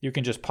 you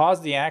can just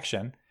pause the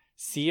action,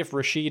 see if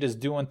Rashid is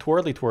doing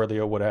twirly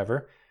or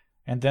whatever,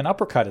 and then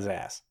uppercut his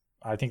ass.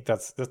 I think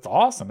that's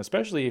awesome,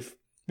 especially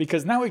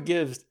because now it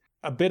gives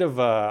a bit of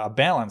a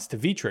balance to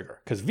V-Trigger,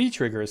 because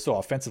V-Trigger is so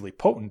offensively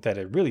potent that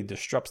it really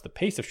disrupts the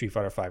pace of Street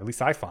Fighter V, at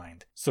least I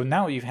find. So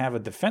now you have a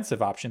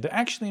defensive option that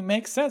actually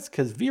makes sense,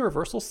 because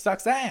V-Reversal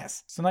sucks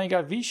ass. So now you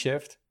got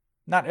V-Shift.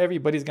 Not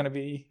everybody's going to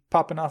be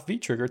popping off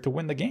V-Trigger to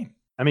win the game.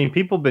 I mean,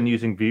 people have been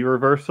using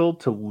V-Reversal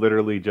to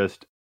literally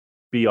just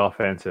be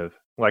offensive.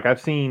 Like I've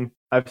seen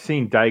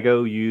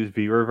Daigo use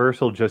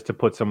V-Reversal just to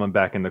put someone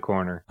back in the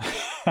corner.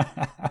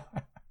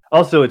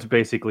 Also, it's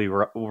basically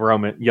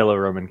yellow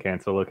Roman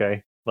cancel,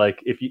 okay? Like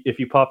if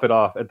you pop it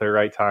off at the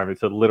right time,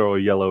 it's a literal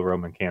yellow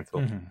Roman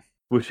cancel. Mm-hmm.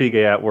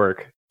 Wushige at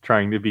work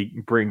trying to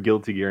bring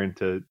Guilty Gear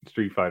into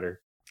Street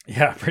Fighter.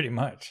 Yeah, pretty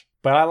much.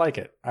 But I like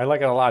it. I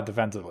like it a lot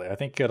defensively. I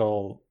think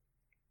it'll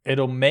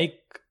make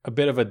a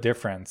bit of a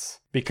difference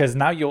because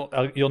now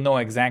you'll know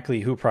exactly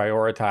who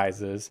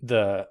prioritizes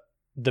the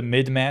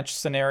mid-match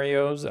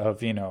scenarios of,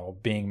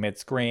 being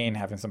mid-screen,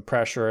 having some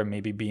pressure,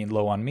 maybe being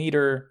low on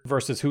meter,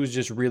 versus who's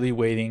just really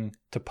waiting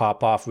to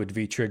pop off with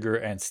V-Trigger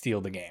and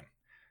steal the game.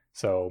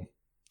 So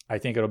I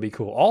think it'll be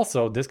cool.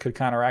 Also, this could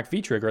counteract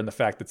V-Trigger in the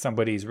fact that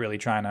somebody's really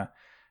trying to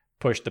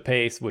push the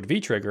pace with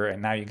V-Trigger,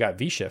 and now you got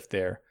V-Shift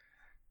there.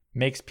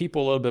 Makes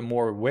people a little bit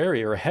more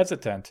wary or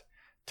hesitant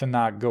to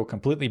not go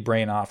completely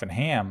brain off and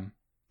ham,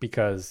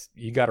 because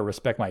you got to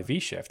respect my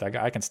V-Shift.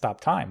 I can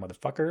stop time,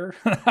 motherfucker.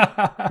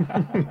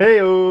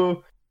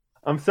 Hey-o.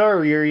 I'm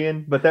sorry,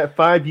 Urian, but that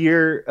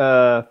 5-year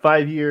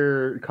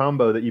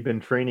combo that you've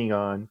been training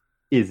on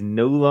is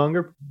no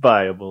longer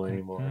viable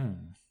anymore.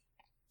 Mm-hmm.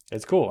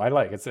 It's cool. I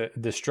like it.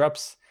 It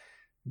disrupts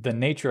the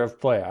nature of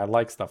play. I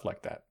like stuff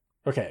like that.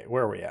 Okay,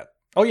 where are we at?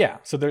 Oh yeah,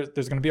 so there's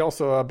going to be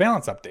also a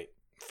balance update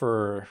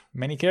for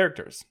many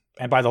characters.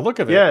 And by the look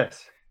of it,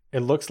 yes, it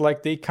looks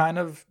like they kind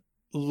of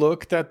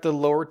looked at the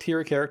lower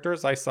tier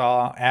characters. I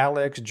saw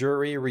Alex,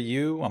 Jury,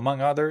 Ryu,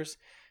 among others.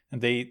 And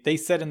they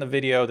said in the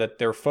video that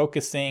they're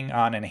focusing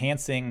on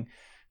enhancing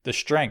the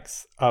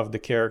strengths of the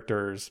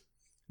characters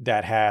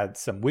that had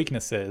some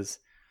weaknesses.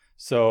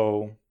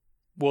 So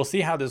we'll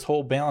see how this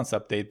whole balance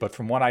update, but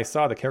from what I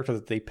saw, the characters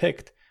that they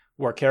picked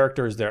were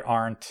characters that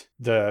aren't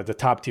the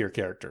top tier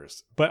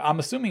characters. But I'm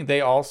assuming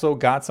they also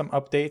got some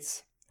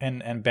updates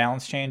and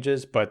balance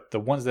changes, but the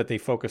ones that they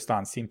focused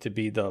on seem to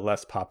be the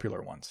less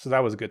popular ones. So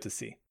that was good to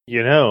see.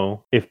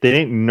 If they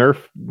didn't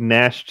nerf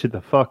Nash to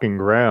the fucking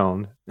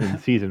ground in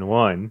season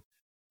 1,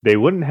 they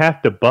wouldn't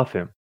have to buff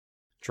him.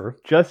 True.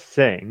 Just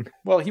saying.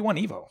 Well, he won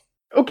Evo.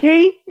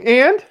 Okay,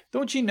 and?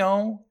 Don't you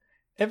know?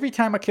 Every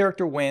time a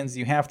character wins,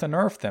 you have to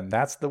nerf them.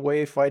 That's the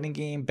way fighting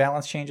game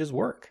balance changes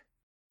work.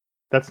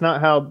 That's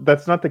not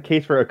the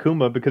case for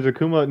Akuma, because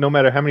Akuma, no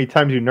matter how many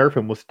times you nerf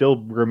him, will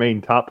still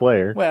remain top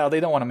player. Well,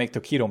 they don't want to make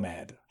Tokido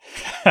mad.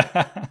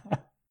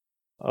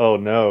 Oh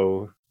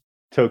no.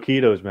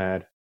 Tokido's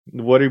mad.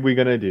 What are we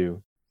going to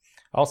do?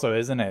 Also,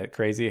 isn't it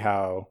crazy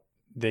how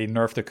they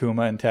nerfed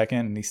Akuma in Tekken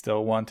and he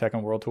still won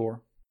Tekken World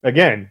Tour?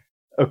 Again,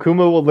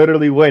 Akuma will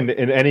literally win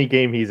in any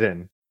game he's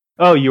in.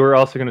 Oh, you were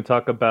also going to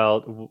talk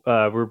about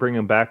we're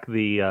bringing back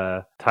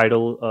the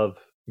title of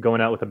Going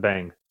Out with a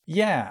Bang.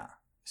 Yeah.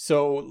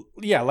 So,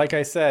 yeah, like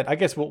I said, I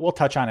guess we'll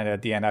touch on it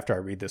at the end after I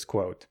read this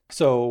quote.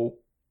 So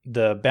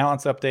the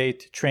balance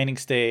update, training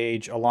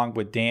stage, along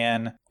with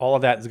Dan, all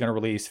of that is going to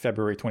release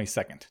February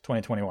 22nd,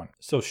 2021.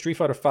 So Street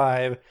Fighter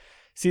V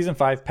Season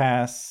 5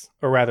 pass,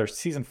 or rather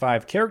Season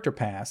 5 character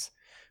pass,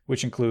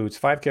 which includes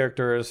 5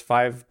 characters,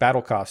 5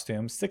 battle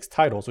costumes, 6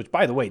 titles, which,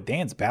 by the way,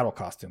 Dan's battle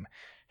costume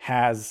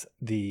has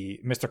the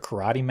Mr.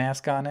 Karate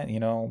mask on it. You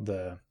know,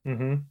 the...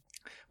 Mm-hmm.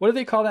 What do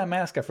they call that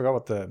mask? I forgot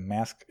what the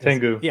mask is.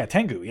 Tengu. Yeah,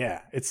 Tengu,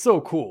 yeah. It's so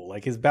cool.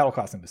 Like, his battle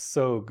costume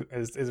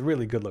is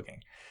really good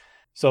looking.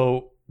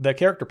 So, the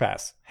character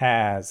pass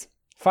has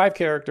 5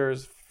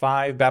 characters,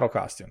 5 battle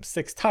costumes,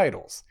 6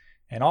 titles,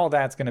 and all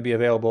that's going to be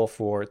available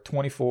for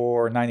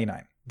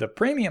 $24.99. The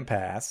premium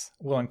pass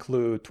will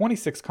include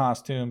 26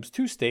 costumes,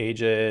 2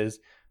 stages,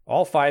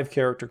 all 5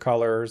 character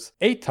colors,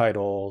 8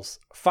 titles,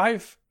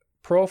 5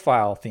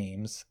 profile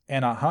themes,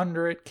 and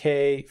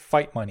 100K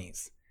fight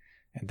monies.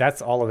 And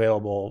that's all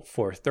available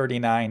for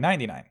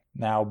 $39.99.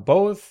 Now,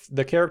 both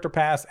the character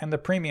pass and the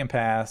premium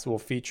pass will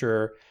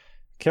feature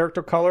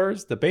character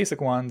colors, the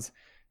basic ones,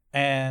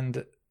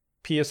 and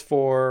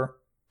PS4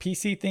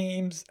 PC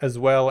themes, as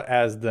well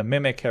as the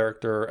Mimic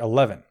character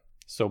 11.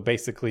 So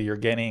basically, you're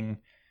getting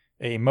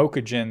a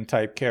Mokujin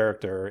type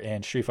character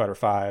in Street Fighter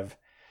V.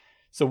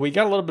 So we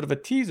got a little bit of a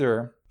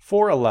teaser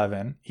for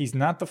 11. He's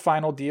not the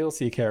final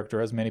DLC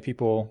character, as many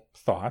people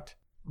thought,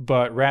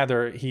 but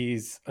rather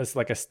he's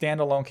like a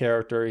standalone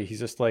character. He's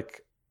just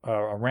like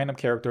a random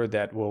character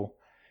that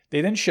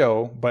they didn't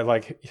show, but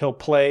like he'll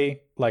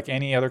play like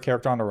any other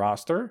character on the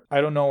roster.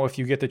 I don't know if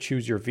you get to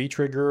choose your V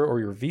trigger or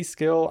your V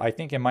skill. I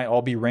think it might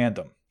all be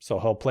random. So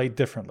he'll play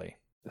differently.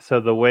 So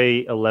the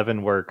way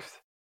 11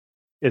 works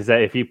is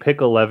that if you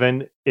pick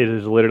 11, it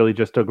is literally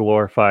just a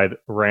glorified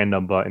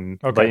random button.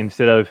 Okay. But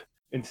instead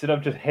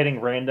of just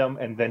hitting random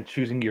and then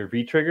choosing your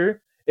V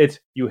trigger, it's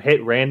you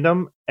hit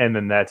random and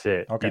then that's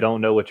it. Okay. You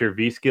don't know what your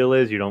V skill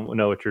is. You don't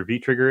know what your V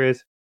trigger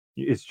is.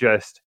 It's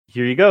just,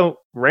 here you go,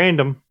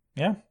 random.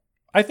 Yeah.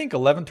 I think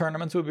 11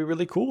 tournaments would be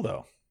really cool,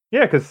 though.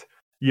 Yeah, because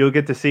you'll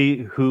get to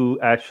see who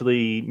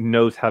actually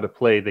knows how to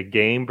play the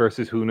game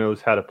versus who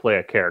knows how to play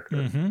a character.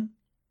 Mm-hmm.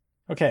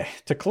 Okay,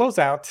 to close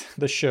out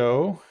the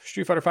show,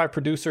 Street Fighter V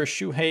producer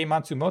Shuhei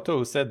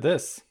Matsumoto said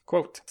this,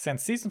 quote,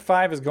 "Since Season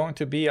 5 is going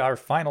to be our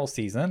final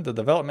season, the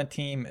development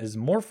team is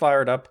more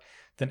fired up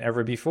than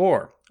ever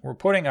before. We're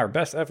putting our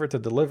best effort to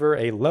deliver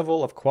a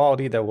level of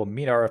quality that will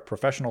meet our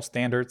professional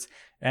standards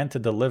and to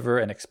deliver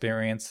an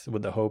experience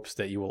with the hopes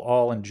that you will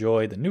all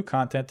enjoy the new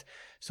content,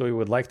 so we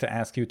would like to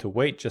ask you to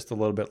wait just a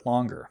little bit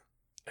longer."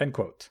 End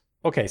quote.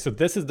 Okay, so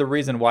this is the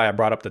reason why I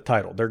brought up the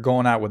title. They're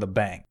going out with a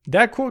bang.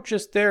 That quote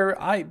just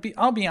there,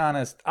 I'll be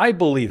honest, I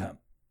believe him.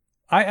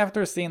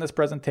 After seeing this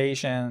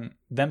presentation,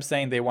 them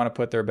saying they want to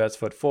put their best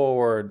foot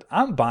forward,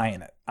 I'm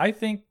buying it. I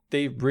think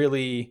they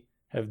really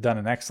have done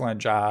an excellent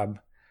job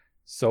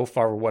so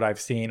far with what I've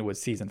seen with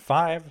Season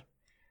 5.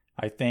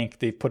 I think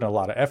they've put a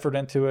lot of effort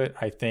into it.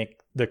 I think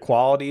the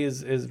quality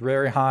is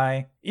very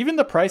high. Even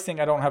the pricing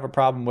I don't have a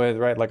problem with,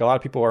 right? Like a lot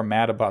of people are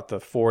mad about the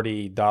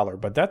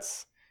 $40, but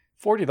that's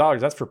 $40.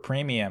 That's for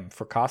premium,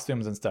 for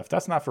costumes and stuff.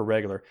 That's not for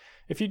regular.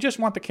 If you just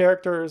want the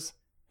characters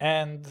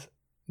and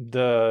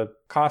the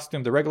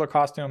costume, the regular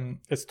costume,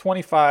 it's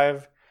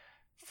 $25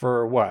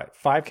 for what?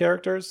 5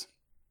 characters?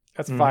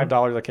 That's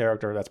 $5 a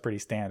character. That's pretty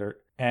standard.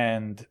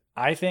 And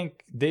I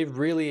think they've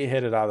really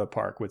hit it out of the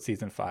park with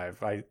Season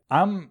 5.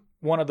 I'm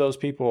one of those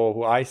people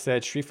who I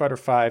said Street Fighter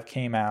V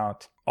came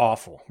out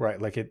awful,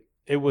 right? Like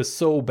it was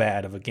so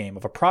bad of a game,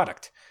 of a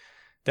product,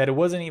 that it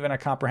wasn't even a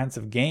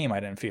comprehensive game, I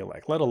didn't feel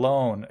like, let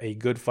alone a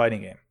good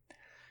fighting game.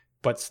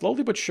 But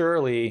slowly but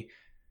surely,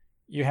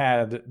 you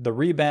had the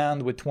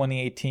rebound with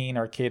 2018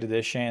 Arcade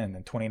Edition, and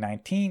then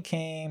 2019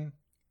 came,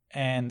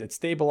 and it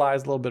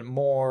stabilized a little bit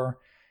more.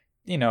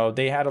 You know,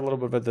 they had a little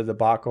bit of the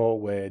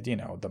debacle with, you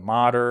know, the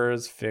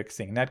modders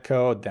fixing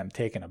netcode, them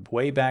taking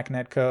away back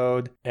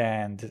netcode,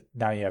 and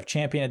now you have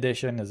Champion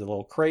Edition is a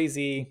little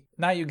crazy.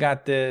 Now you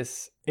got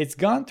this. It's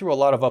gone through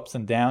a lot of ups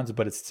and downs,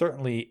 but it's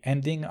certainly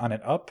ending on an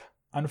up.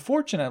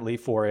 Unfortunately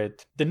for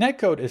it, the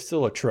netcode is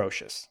still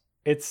atrocious.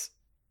 It's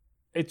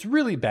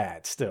really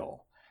bad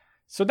still.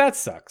 So that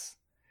sucks.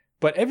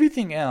 But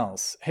everything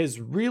else has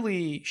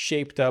really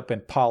shaped up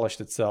and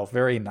polished itself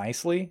very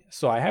nicely.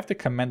 So I have to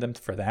commend them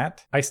for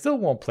that. I still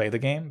won't play the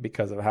game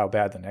because of how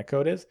bad the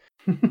netcode is.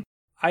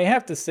 I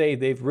have to say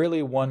they've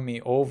really won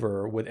me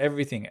over with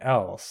everything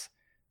else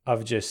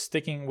of just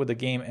sticking with the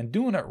game and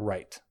doing it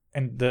right.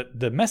 And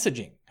the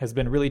messaging has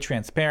been really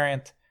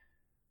transparent.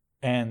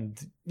 And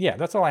yeah,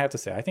 that's all I have to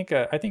say. I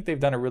think they've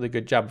done a really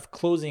good job of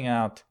closing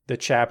out the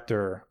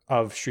chapter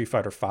of Street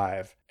Fighter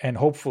V. And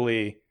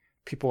hopefully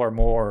people are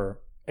more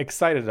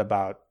excited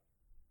about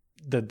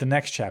the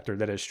next chapter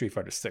that is Street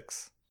Fighter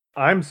 6.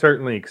 I'm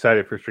certainly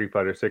excited for Street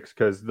Fighter 6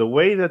 because the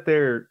way that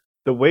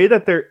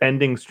they're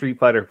ending Street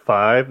Fighter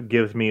 5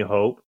 gives me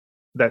hope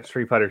that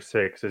Street Fighter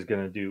 6 is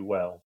going to do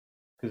well,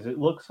 because it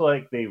looks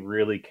like they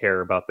really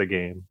care about the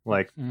game.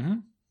 Like,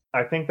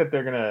 I think that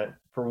they're gonna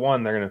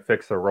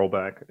fix the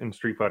rollback in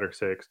Street Fighter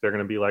 6. They're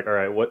gonna be like, all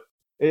right,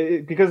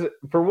 because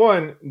for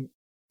one,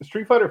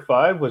 Street Fighter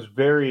 5 was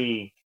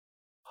very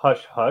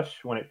hush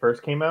hush when it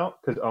first came out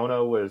because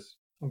Ono was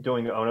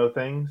doing the Ono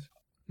things,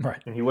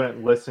 right? And he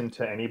wouldn't listen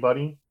to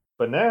anybody.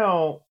 But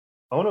now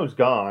Ono's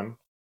gone,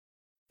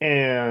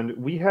 and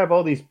we have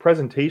all these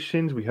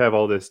presentations, we have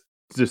all this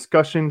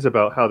discussions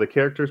about how the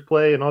characters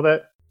play and all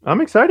that. I'm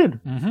excited.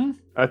 Mm-hmm.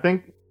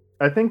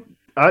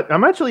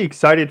 I'm actually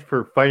excited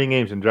for fighting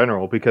games in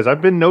general because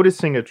I've been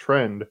noticing a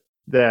trend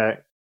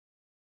that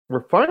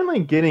we're finally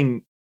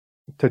getting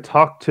to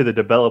talk to the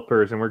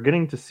developers and we're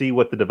getting to see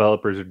what the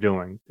developers are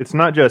doing. It's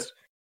not just,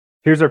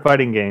 here's our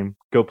fighting game,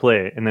 go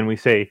play it. And then we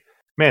say,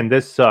 man,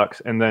 this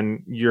sucks. And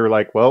then you're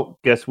like, well,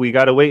 guess we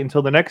got to wait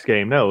until the next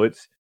game. No,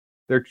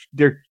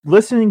 they're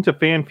listening to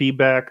fan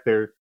feedback.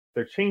 They're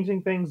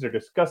changing things. They're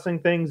discussing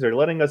things. They're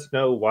letting us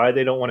know why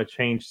they don't want to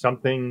change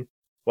something,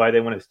 why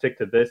they want to stick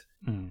to this.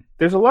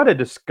 There's a lot of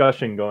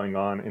discussion going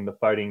on in the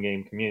fighting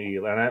game community.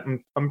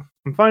 And I'm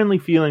finally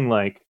feeling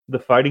like the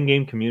fighting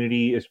game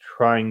community is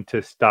trying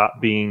to stop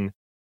being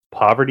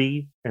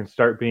poverty and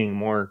start being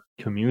more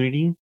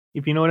community,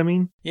 if you know what I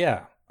mean.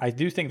 Yeah, I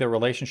do think the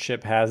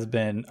relationship has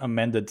been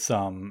amended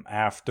some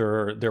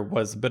after there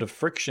was a bit of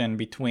friction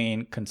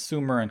between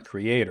consumer and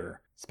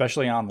creator,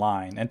 especially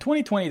online. And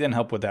 2020 didn't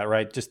help with that,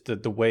 right? Just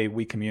the way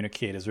we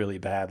communicate is really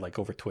bad, like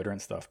over Twitter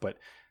and stuff.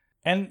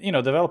 And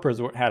developers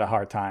had a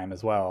hard time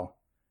as well.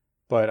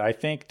 But I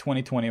think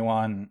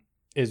 2021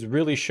 is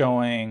really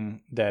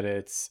showing that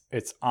it's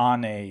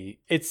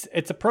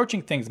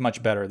approaching things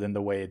much better than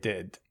the way it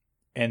did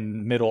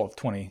in middle of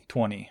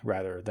 2020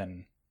 rather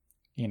than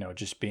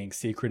just being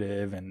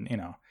secretive and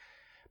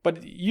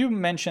but you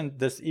mentioned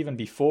this even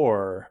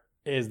before,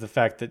 is the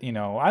fact that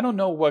I don't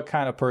know what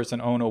kind of person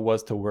Ono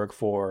was to work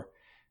for.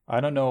 I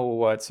don't know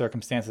what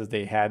circumstances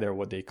they had there,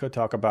 what they could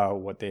talk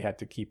about, what they had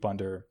to keep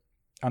under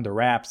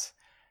wraps.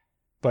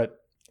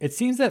 But it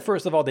seems that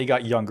first of all they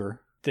got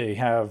younger. They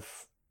have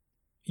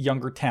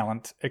younger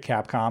talent at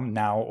Capcom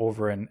now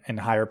over in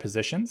higher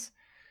positions.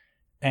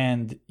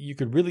 And you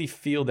could really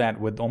feel that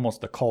with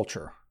almost the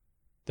culture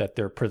that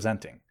they're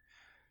presenting.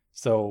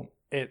 So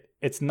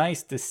it's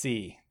nice to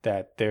see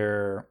that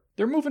they're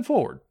moving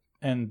forward.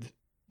 And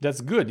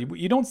that's good.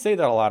 You don't say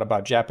that a lot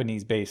about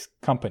Japanese-based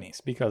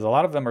companies because a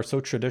lot of them are so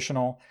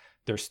traditional.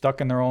 They're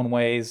stuck in their own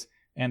ways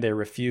and they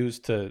refuse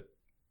to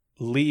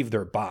leave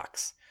their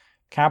box.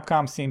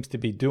 Capcom seems to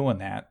be doing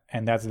that,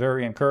 and that's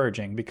very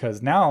encouraging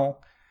because now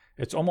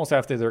it's almost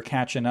after they're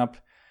catching up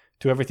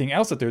to everything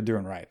else that they're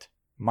doing right.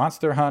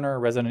 Monster Hunter,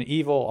 Resident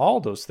Evil, all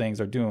those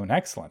things are doing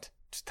excellent.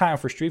 It's time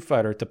for Street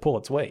Fighter to pull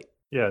its weight.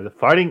 Yeah,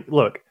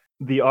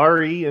 the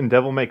RE and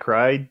Devil May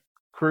Cry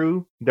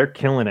crew, they're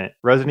killing it.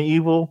 Resident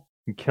Evil,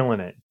 killing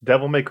it.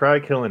 Devil May Cry,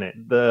 killing it.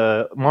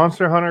 The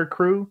Monster Hunter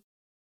crew,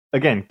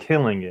 again,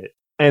 killing it.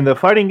 And the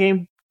fighting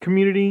game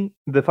community,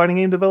 the fighting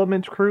game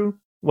development crew,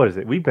 what is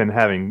it? We've been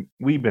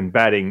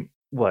batting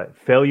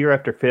failure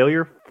after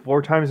failure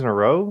 4 times in a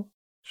row.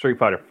 Street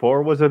Fighter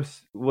 4 was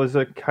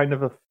a kind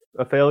of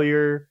a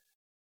failure.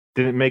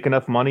 Didn't make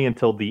enough money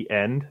until the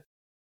end.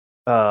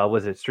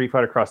 Was it Street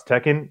Fighter Cross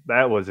Tekken?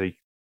 That was a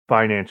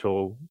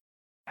financial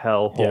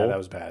hellhole. Yeah, that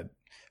was bad.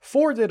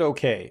 4 did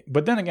okay,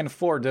 but then again,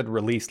 4 did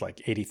release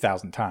like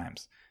 80,000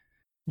 times.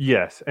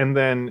 Yes, and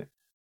then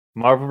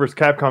Marvel vs.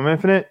 Capcom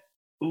Infinite.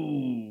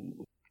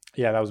 Ooh.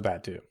 Yeah, that was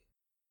bad too.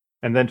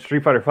 And then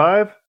Street Fighter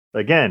 5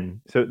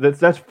 again. So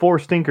that's 4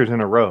 stinkers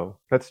in a row.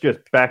 That's just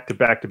back to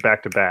back to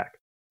back to back.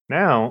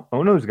 Now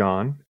Ono's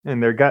gone,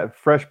 and they've got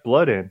fresh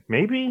blood in.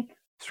 Maybe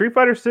Street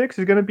Fighter 6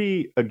 is going to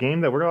be a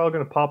game that we're all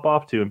going to pop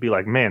off to and be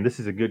like, man, this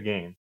is a good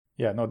game.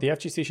 Yeah, no, the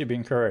FGC should be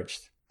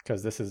encouraged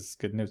because this is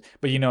good news.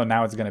 But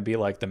now it's going to be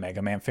like the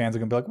Mega Man fans are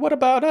going to be like, what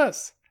about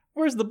us?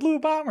 Where's the Blue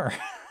Bomber?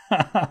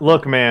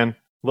 Look, man.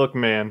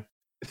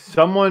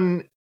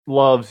 Someone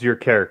loves your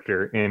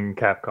character in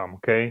Capcom,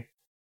 okay?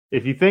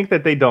 If you think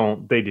that they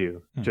don't, they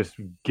do. Just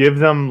give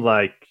them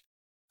like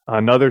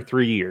another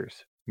 3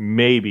 years.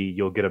 Maybe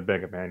you'll get a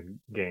Mega Man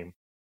game.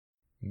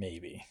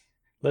 Maybe.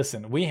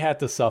 Listen, we had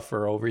to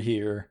suffer over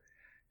here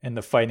in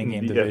the fighting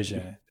game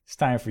division. It's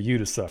time for you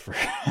to suffer.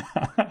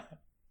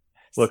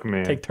 Look,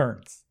 man. Take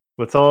turns.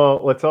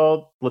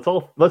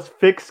 Let's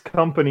fix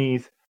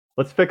companies.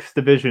 Let's fix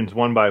divisions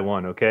one by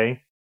one, okay?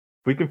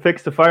 If we can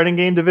fix the fighting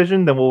game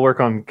division, then we'll work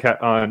on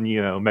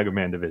Mega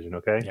Man division,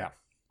 okay? Yeah.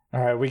 All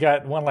right, we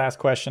got one last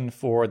question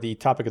for the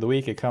topic of the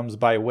week. It comes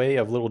by way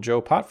of Little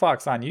Joe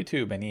Potfox on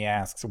YouTube, and he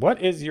asks,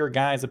 what is your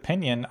guys'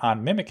 opinion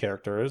on mimic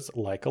characters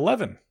like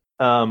 11?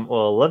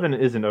 Well, 11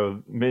 isn't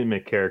a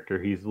mimic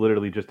character. He's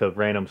literally just a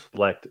random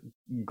select,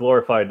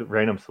 glorified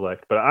random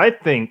select. But I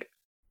think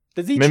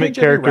does he change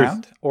every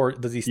round, or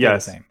does he stay the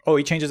same? Oh,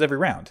 he changes every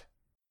round.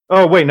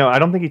 Oh, wait, no, I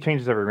don't think he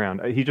changes every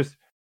round.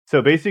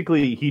 So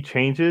basically he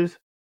changes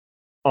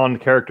on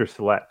character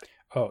select.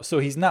 Oh, so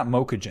he's not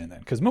Mokujin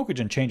then, because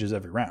Mokujin changes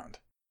every round.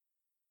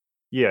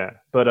 Yeah,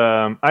 but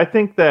I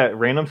think that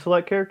random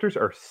select characters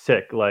are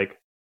sick. Like,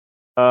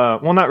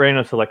 not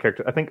random select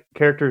characters. I think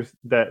characters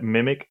that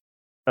mimic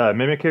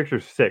characters are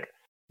sick.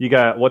 You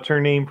got what's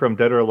her name from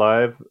Dead or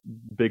Alive,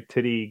 big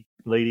titty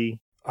lady.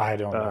 I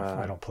don't know.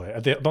 I don't play.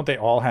 Don't they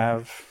all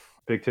have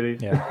big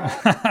titties?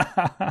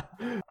 Yeah.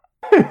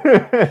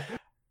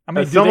 I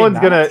mean, someone's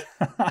gonna.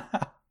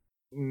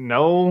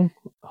 No,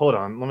 hold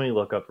on. Let me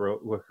look up real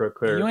quick.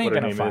 You ain't what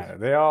her gonna name find is. it.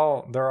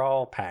 They're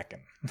all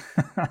packing.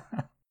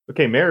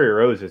 Okay, Mary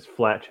Rose is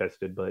flat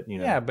chested, but you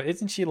know. Yeah, but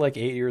isn't she like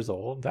 8 years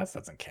old? That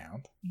doesn't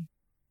count.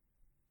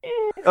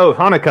 Oh,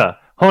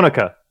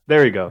 Honoka.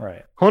 There you go.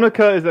 Right.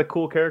 Honoka is a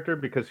cool character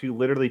because she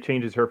literally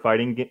changes her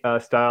fighting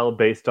style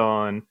based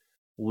on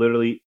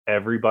literally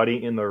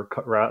everybody in the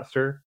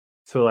roster.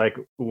 So, like,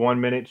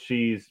 1 minute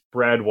she's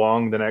Brad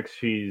Wong, the next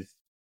she's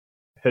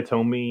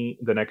Hitomi,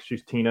 the next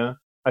she's Tina.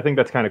 I think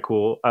that's kind of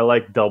cool. I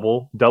like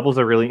Double. Double's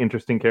a really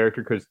interesting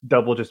character because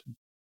Double just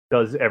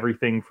does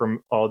everything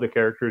from all the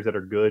characters that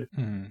are good.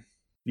 Mm.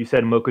 You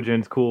said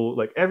Mokujin's cool.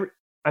 Like,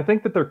 I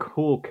think that they're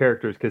cool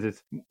characters because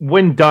it's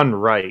when done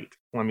right.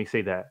 Let me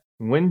say that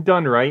when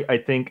done right, I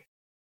think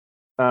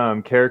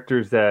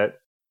characters that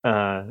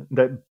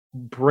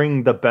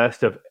bring the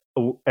best of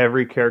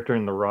every character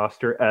in the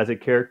roster as a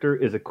character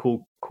is a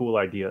cool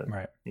idea.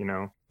 Right. You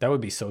know, that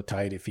would be so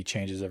tight if he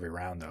changes every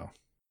round, though.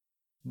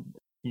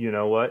 You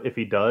know what? If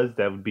he does,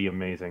 that would be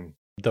amazing.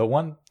 The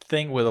one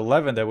thing with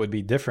 11 that would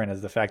be different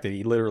is the fact that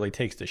he literally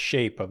takes the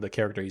shape of the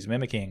character he's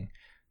mimicking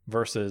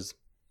versus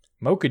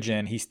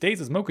Mokujin. He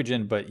stays as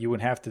Mokujin, but you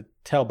would have to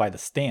tell by the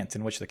stance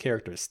in which the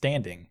character is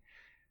standing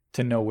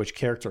to know which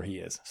character he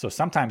is. So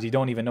sometimes you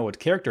don't even know what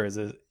character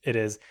it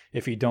is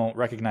if you don't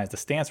recognize the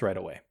stance right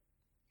away.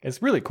 It's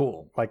really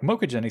cool. Like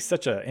Mokujin, he's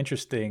such an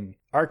interesting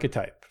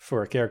archetype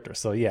for a character.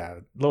 So yeah,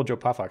 Little Joe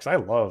Potfox, I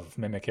love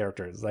mimic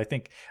characters.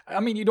 I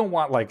mean, you don't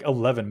want like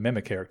 11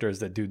 mimic characters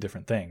that do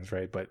different things,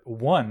 right? But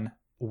one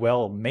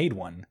well-made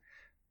one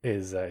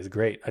is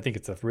great. I think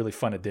it's a really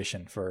fun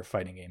addition for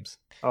fighting games.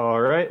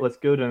 All right, let's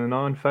go to the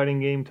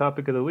non-fighting game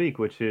topic of the week,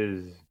 which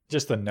is...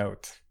 Just a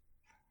note.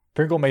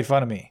 Pringle made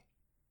fun of me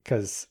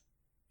because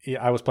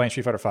I was playing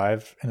Street Fighter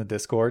V in the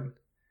Discord,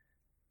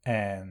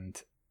 and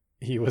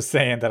he was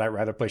saying that I'd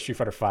rather play Street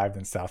Fighter V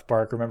than South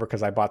Park. Remember,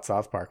 because I bought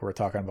South Park. We were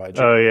talking about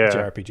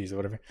JRPGs or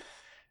whatever.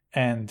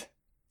 And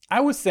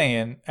I was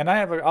saying, and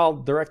I'll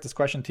direct this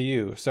question to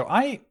you. So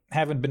I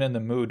haven't been in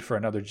the mood for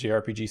another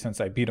JRPG since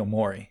I beat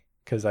Omori,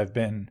 because I've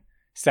been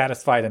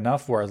satisfied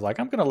enough where I was like,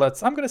 I'm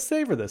gonna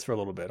savor this for a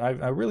little bit.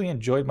 I really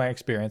enjoyed my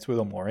experience with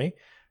Omori.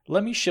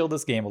 Let me shill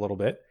this game a little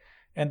bit.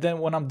 And then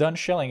when I'm done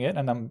shelling it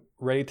and I'm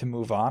ready to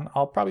move on,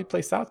 I'll probably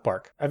play South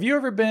Park. Have you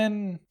ever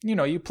been,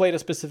 you played a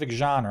specific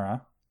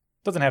genre?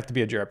 Doesn't have to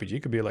be a JRPG. It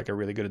could be like a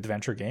really good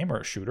adventure game or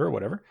a shooter or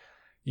whatever.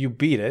 You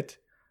beat it,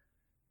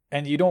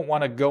 and you don't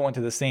want to go into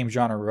the same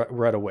genre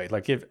right away.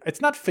 Like it's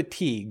not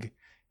fatigue,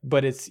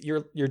 but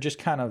you're just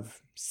kind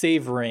of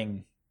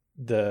savoring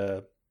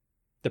the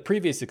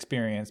previous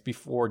experience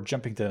before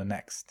jumping to the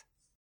next.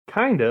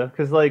 Kinda,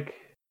 because like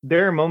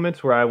there are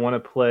moments where I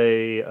want to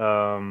play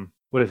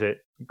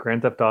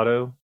Grand Theft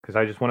Auto, because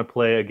I just want to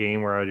play a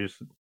game where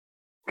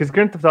because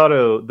Grand Theft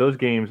Auto, those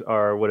games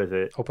are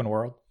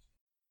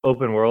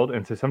open world,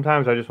 and so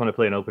sometimes I just want to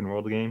play an open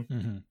world game.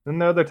 Mm-hmm.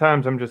 And the other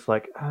times I'm just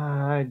like,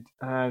 I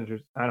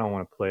don't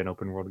want to play an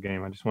open world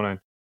game. I just want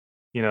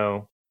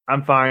to,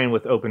 I'm fine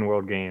with open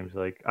world games.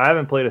 Like, I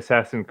haven't played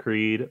Assassin's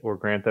Creed or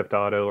Grand Theft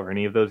Auto or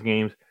any of those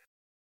games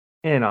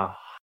in a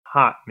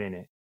hot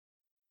minute.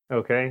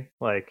 Okay,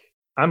 like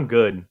I'm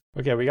good.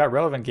 Okay, we got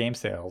relevant game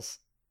sales.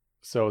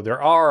 So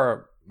there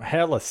are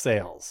hella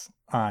sales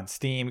on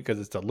Steam because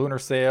it's the Lunar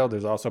sale.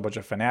 There's also a bunch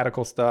of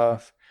Fanatical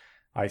stuff.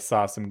 I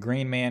saw some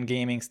Green Man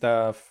Gaming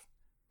stuff.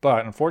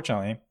 But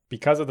unfortunately,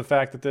 because of the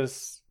fact that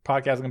this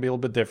podcast is going to be a little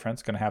bit different,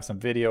 it's going to have some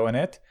video in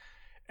it.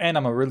 And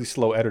I'm a really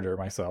slow editor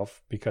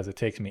myself because it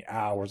takes me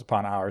hours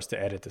upon hours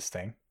to edit this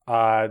thing.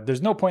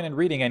 There's no point in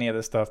reading any of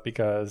this stuff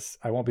because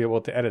I won't be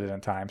able to edit it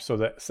in time. So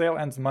the sale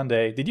ends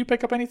Monday. Did you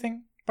pick up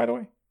anything, by the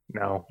way?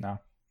 No.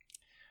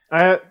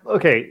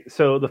 Okay,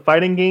 so the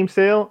fighting game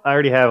sale, I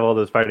already have all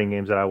those fighting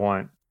games that I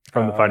want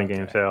from the fighting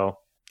game sale.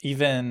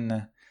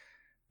 Even...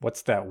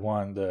 What's that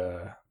one?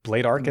 The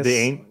Blade Arcus?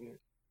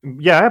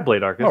 Yeah, I have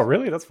Blade Arcus. Oh,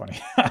 really? That's funny.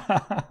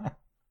 I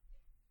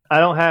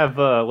don't have,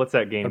 what's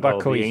that game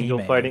called? Koihime? The Angel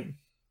Fighting?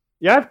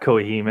 Yeah, I have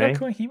Koihime. Yeah,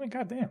 Koihime,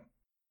 goddamn.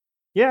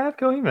 Yeah, I have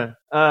Koihime.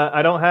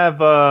 I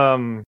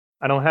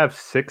don't have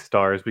 6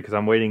 stars because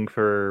I'm waiting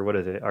for,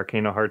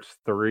 Arcana Hearts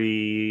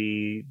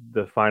 3,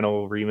 the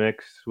final remix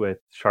with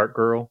Shark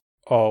Girl.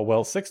 Oh,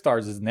 well, 6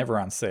 stars is never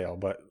on sale,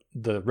 but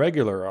the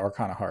regular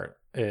Arcana Heart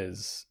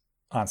is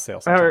on sale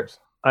sometimes.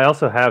 I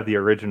also have the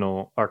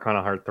original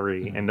Arcana Heart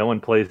 3, and no one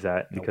plays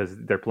that because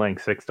they're playing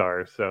 6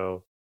 stars,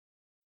 so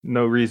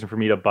no reason for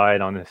me to buy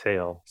it on the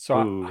sale.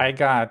 So Ooh. I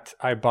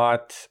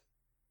bought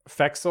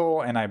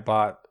Fexel and I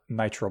bought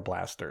Nitro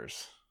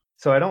Blasters.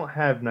 So I don't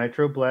have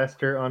Nitro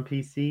Blaster on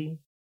PC,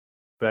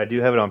 but I do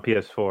have it on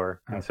PS4,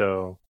 and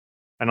so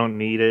I don't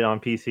need it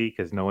on PC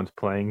because no one's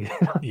playing it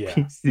on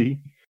PC.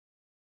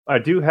 I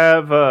do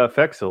have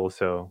Fexel,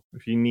 so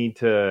if you need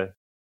to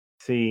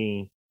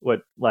see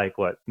what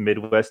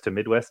Midwest to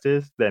Midwest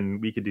is, then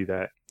we could do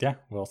that. Yeah,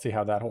 we'll see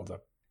how that holds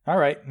up. All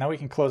right, now we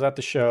can close out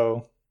the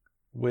show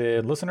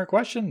with listener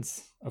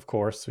questions. Of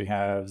course, we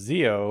have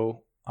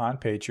Zio on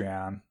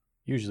Patreon.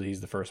 Usually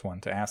he's the first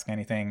one to ask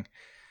anything.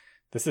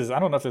 I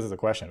don't know if this is a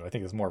question, but I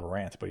think it's more of a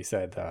rant, but he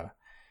said,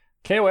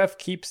 KOF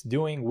keeps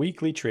doing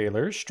weekly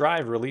trailers.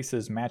 Strive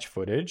releases match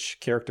footage,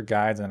 character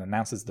guides, and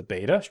announces the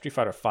beta. Street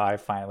Fighter V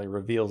finally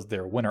reveals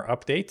their winter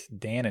update,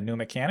 Dan and new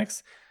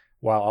mechanics,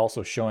 while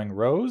also showing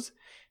Rose.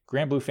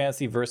 Grand Blue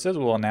Fantasy Versus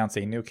will announce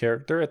a new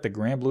character at the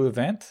Grand Blue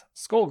event.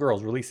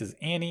 Skullgirls releases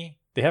Annie.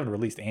 They haven't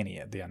released Annie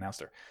yet, they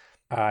announced her.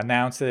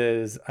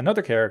 Announces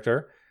another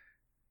character.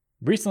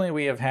 Recently,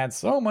 we have had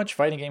so much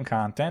fighting game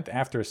content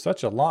after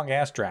such a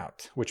long-ass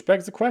drought, which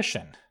begs the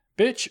question,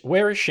 bitch,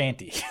 where is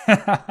Shanty?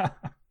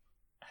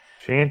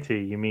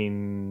 Shanty, you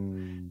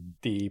mean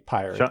The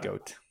pirate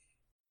goat.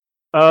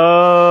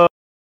 Oh,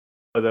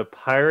 the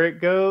pirate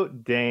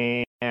goat?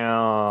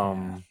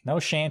 Damn. No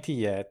Shanty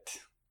yet.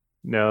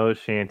 No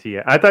Shanty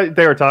yet. I thought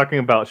they were talking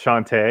about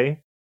Shantae,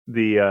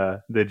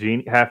 the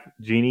genie, half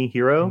genie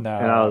hero. No,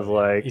 and I was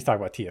like, he's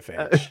talking about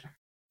TFH.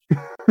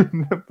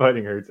 the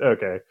fighting hurts.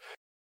 Okay.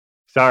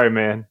 Sorry,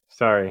 man.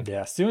 Sorry.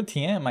 Yeah, soon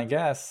TM, I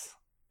guess.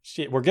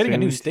 Shit, we're getting a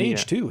new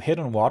stage too.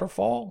 Hidden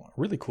Waterfall,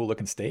 really cool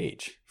looking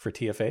stage for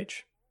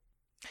TFH.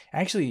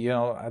 Actually,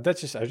 I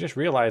just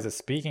realized that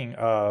speaking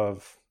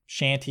of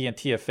Shanty and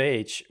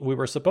TFH, we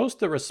were supposed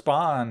to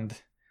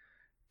respond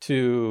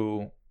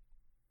to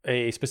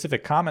a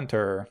specific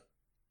commenter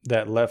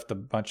that left a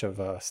bunch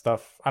of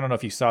stuff. I don't know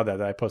if you saw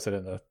that I posted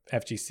in the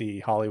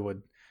FGC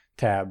Hollywood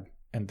tab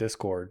in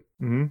Discord.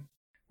 Mm-hmm.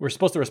 We're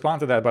supposed to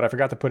respond to that, but I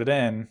forgot to put it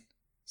in.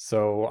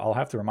 So I'll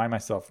have to remind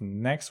myself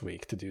next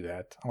week to do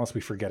that, unless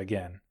we forget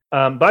again.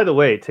 By the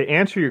way, to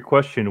answer your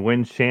question,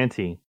 when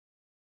Shanty,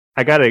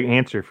 I got an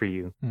answer for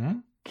you. Mm-hmm.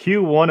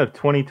 Q1 of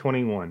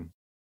 2021.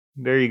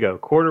 There you go.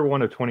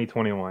 Q1 of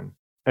 2021.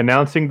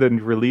 Announcing the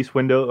release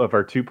window of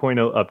our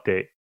 2.0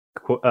 update.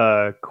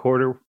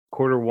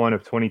 Q1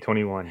 of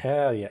 2021.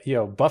 Hell yeah.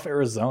 Yo, buff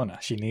Arizona.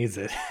 She needs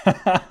it.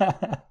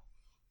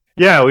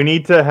 Yeah, we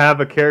need to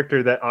have a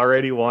character that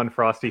already won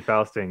Frosty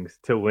Faustings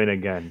to win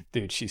again.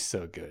 Dude, she's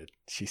so good.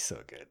 She's so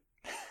good.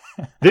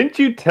 Didn't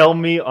you tell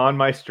me on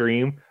my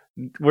stream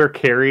we're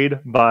carried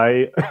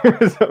by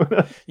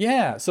Arizona?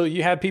 Yeah, so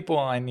you had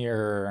people in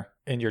your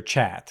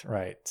chat,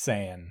 right,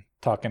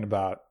 talking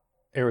about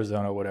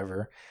Arizona,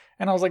 whatever.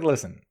 And I was like,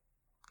 listen,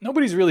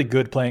 nobody's really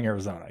good playing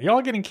Arizona.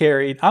 Y'all getting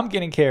carried. I'm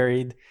getting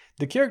carried.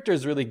 The character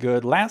is really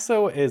good.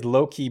 Lasso is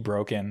low-key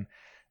broken.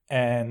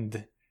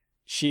 And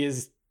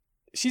she's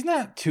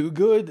not too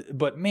good,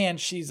 but man,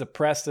 she's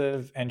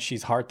oppressive and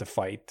she's hard to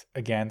fight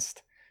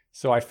against.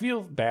 So I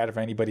feel bad for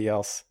anybody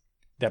else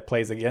that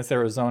plays against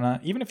Arizona,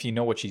 even if you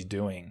know what she's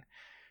doing.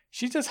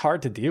 She's just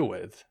hard to deal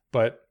with.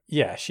 But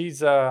yeah,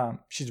 she's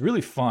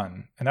really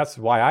fun, and that's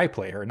why I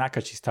play her, not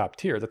because she's top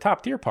tier. The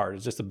top tier part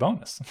is just a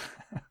bonus.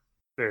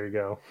 There you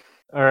go.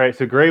 All right,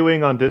 so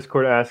Greywing on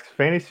Discord asks,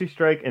 Fantasy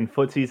Strike and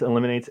Footsies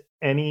eliminates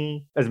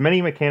as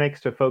many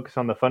mechanics to focus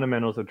on the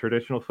fundamentals of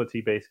traditional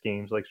footsie-based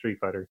games like Street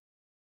Fighter.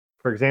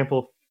 For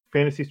example,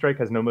 Fantasy Strike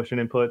has no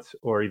motion inputs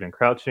or even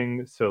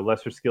crouching, so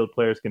lesser skilled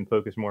players can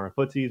focus more on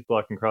footsies,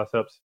 blocking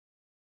cross-ups,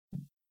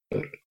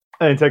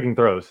 and taking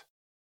throws.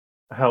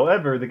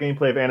 However, the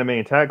gameplay of anime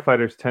and tag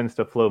fighters tends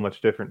to flow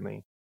much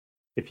differently.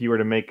 If you were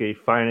to make a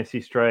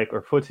Fantasy Strike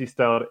or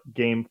footsie-styled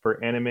game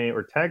for anime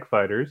or tag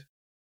fighters,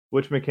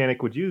 which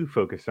mechanic would you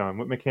focus on?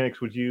 What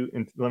mechanics would you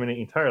eliminate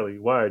entirely?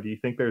 Why? Do you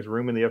think there's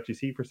room in the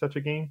FGC for such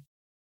a game?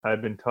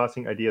 I've been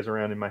tossing ideas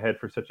around in my head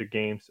for such a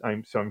game,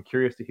 so I'm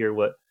curious to hear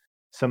what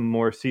some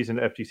more seasoned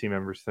FGC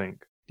members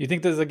think. Do you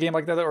think there's a game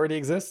like that already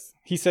exists?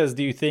 He says,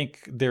 do you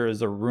think there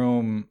is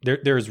room in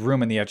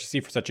the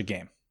FGC for such a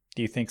game?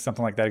 Do you think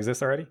something like that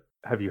exists already?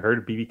 Have you heard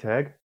of BB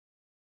Tag?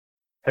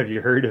 Have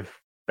you heard of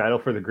Battle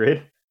for the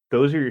Grid?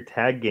 Those are your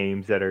tag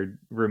games that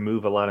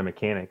remove a lot of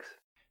mechanics.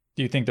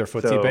 Do you think they're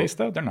footsie-based,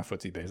 though? They're not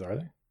footsie-based, are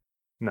they?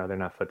 No, they're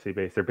not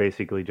footsie-based. They're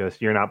basically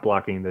just, you're not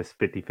blocking this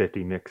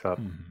 50-50 mix-up.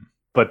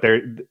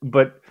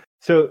 Mm-hmm.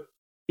 So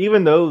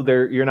even though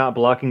you're not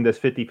blocking this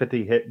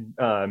 50-50 hit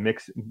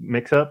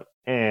mix up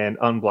and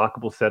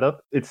unblockable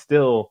setup, it's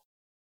still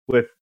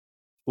with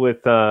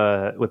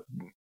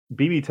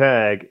BB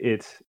Tag,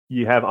 it's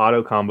you have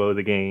auto combo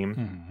the game,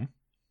 mm-hmm.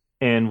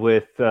 and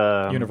with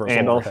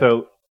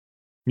also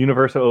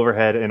universal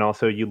overhead, and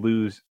also you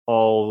lose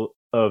all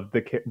of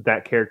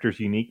that character's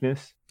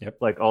uniqueness. Yep,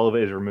 like all of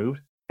it is removed.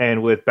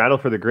 And with Battle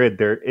for the Grid,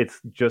 it's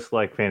just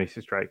like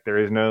Fantasy Strike. There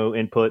is no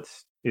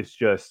inputs. It's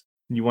just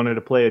you wanted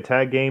to play a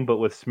tag game, but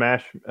with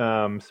Smash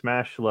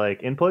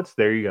like inputs.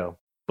 There you go.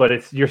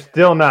 But you're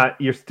still not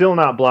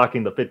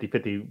blocking the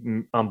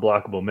 50-50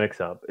 unblockable mix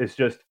up. It's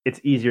just it's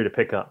easier to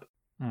pick up.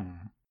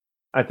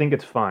 I think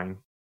it's fine.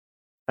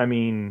 I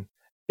mean,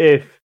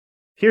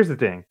 here's the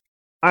thing.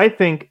 I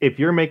think if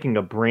you're making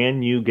a brand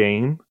new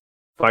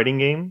fighting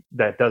game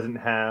that doesn't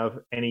have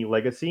any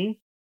legacy,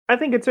 I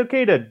think it's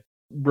okay to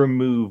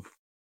remove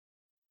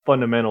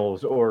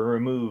fundamentals or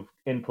remove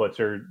inputs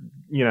or,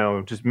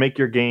 just make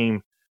your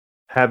game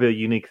have a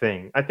unique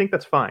thing. I think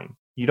that's fine.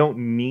 You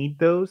don't need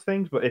those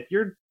things, but if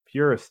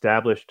you're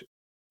established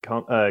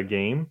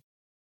game,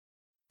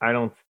 I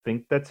don't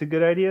think that's a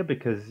good idea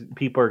because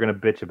people are going to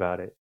bitch about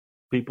it.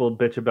 People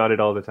bitch about it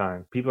all the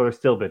time. People are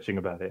still bitching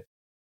about it.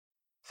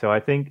 So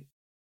I think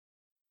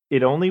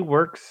it only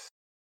works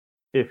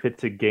if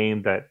it's a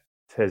game that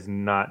has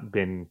not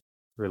been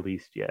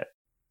released yet.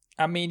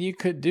 I mean, you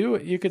could do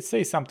it. You could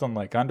say something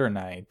like Under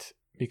Night,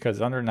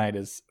 because Under Night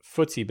is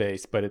footsie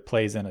based, but it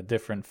plays in a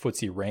different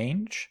footsie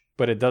range.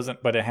 But it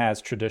doesn't. But it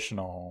has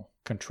traditional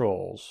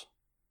controls.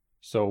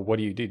 So what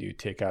do? You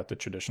take out the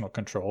traditional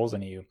controls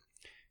and you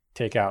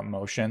take out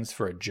motions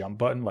for a jump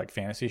button like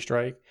Fantasy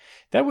Strike?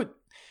 That would.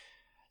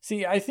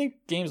 See, I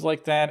think games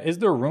like that, is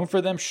there room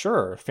for them?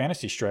 Sure,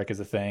 Fantasy Strike is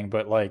a thing,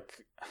 but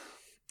like,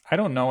 I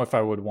don't know if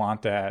I would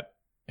want that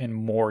in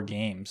more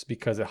games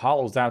because it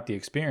hollows out the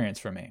experience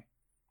for me.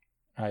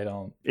 I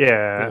don't.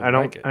 Yeah, really I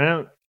don't. like it. I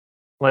don't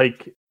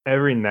like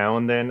every now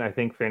and then. I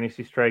think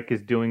Fantasy Strike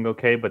is doing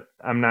okay, but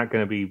I'm not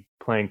going to be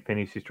playing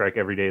Fantasy Strike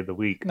every day of the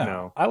week.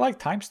 No. I like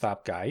Time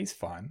Stop Guy. He's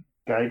fun.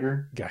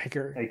 Geiger,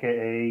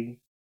 aka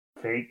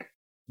Fake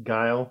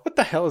Guile. What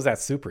the hell is that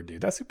super,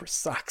 dude? That super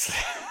sucks.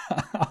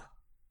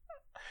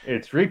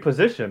 It's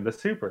repositioned. The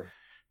super.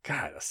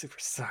 God, that super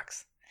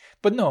sucks.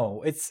 But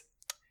no, it's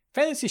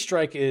Fantasy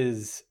Strike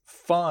is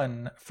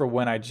fun for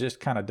when I just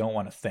kind of don't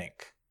want to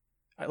think.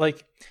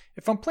 Like,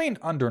 if I'm playing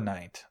Under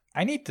Night,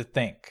 I need to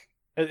think.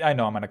 I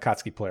know I'm an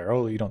Akatsuki player.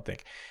 Oh, you don't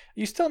think.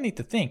 You still need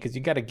to think because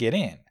you got to get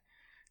in.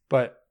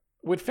 But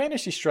with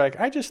Fantasy Strike,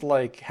 I just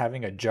like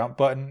having a jump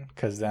button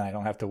because then I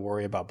don't have to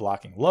worry about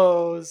blocking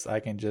lows. I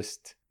can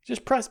just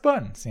press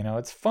buttons. You know,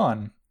 it's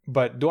fun.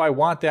 But do I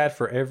want that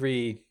for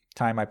every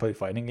time I play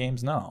fighting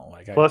games? No.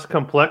 Plus,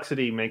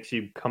 complexity makes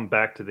you come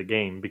back to the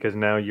game because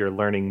now you're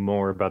learning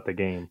more about the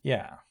game.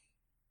 Yeah.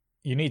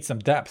 You need some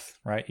depth,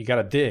 right? You got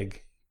to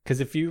dig. Because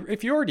if you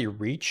already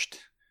reached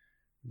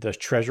the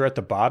treasure at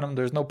the bottom,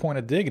 there's no point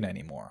of digging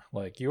anymore.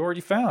 Like, you already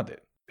found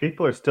it.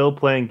 People are still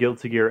playing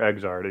Guilty Gear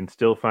Xrd and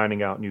still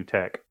finding out new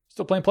tech.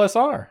 Still playing Plus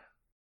R.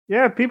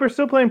 Yeah, people are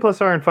still playing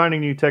Plus R and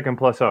finding new tech in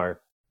Plus R.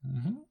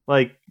 Mm-hmm.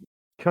 Like,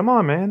 come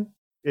on, man.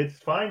 It's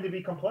fine to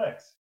be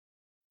complex.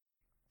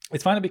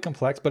 It's fine to be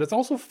complex, but it's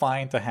also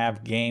fine to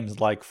have games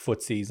like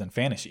Footsies and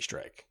Fantasy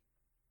Strike.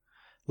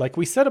 Like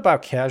we said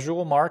about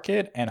casual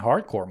market and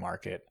hardcore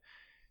market,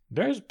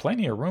 there's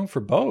plenty of room for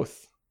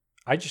both.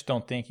 I just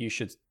don't think you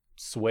should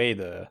sway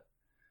the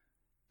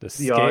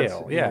scale. Odds,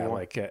 yeah,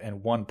 like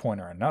in one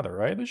point or another,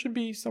 right? There should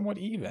be somewhat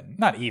even.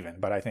 Not even,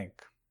 but I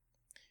think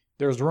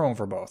there's room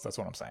for both. That's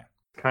what I'm saying.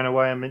 Kind of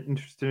why I'm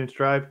interested in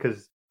Strive,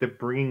 because they're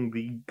bringing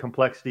the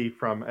complexity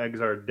from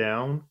Xrd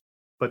down,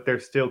 but they're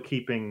still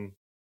keeping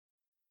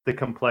the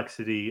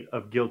complexity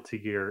of Guilty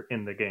Gear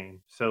in the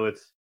game. So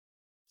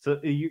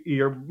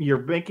you're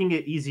making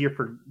it easier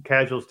for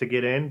casuals to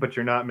get in, but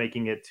you're not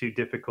making it too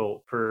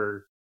difficult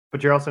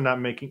but you're also not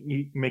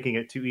making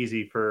it too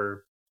easy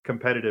for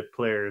competitive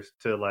players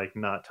to like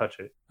not touch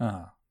it.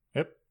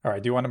 Yep. All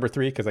right. Do you want number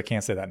 3? Because I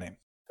can't say that name.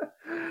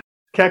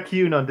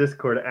 Kakune on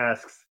Discord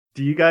asks,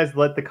 do you guys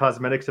let the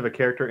cosmetics of a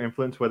character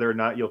influence whether or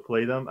not you'll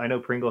play them? I know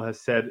Pringle has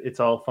said it's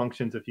all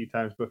functions a few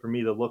times, but for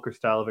me, the look or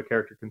style of a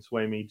character can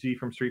sway me. G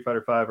from Street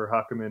Fighter V or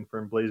Hakumen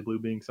from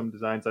BlazBlue being some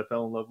designs I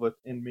fell in love with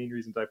and main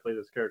reasons I play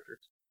those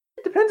characters.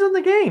 It depends on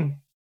the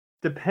game.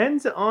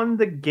 Depends on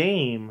the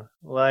game.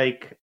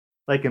 Like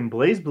in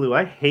BlazBlue,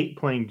 I hate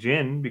playing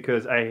Jin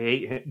because I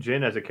hate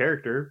Jin as a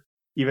character,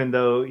 even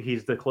though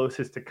he's the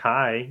closest to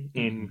Kai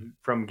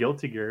from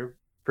Guilty Gear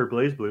for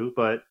BlazBlue,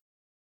 but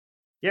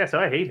yeah, so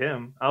I hate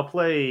him. I'll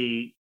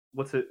play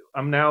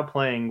I'm now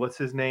playing what's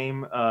his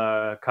name?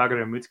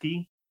 Kagura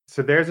Mutsuki.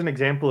 So there's an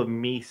example of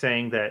me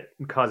saying that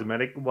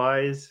cosmetic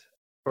wise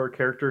or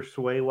character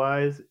sway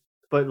wise,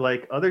 but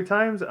like other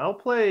times I'll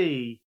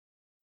play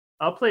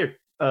a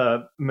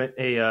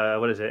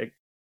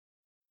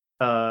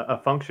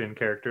function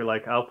character.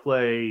 Like I'll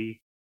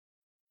play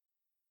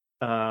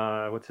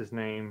what's his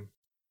name?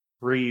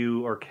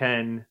 Ryu or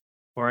Ken,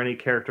 or any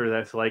character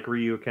that's like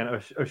Ryu, Ken, a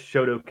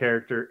Shoto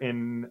character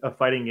in a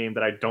fighting game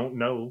that I don't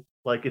know.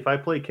 Like if I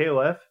play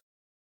KOF,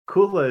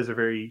 Kula is a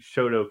very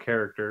Shoto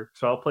character,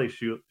 so I'll play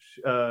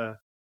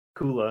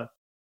Kula.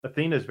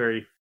 Athena is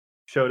very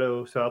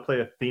Shoto, so I'll play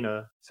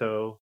Athena.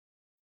 So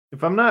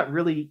if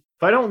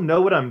I don't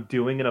know what I'm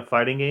doing in a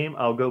fighting game,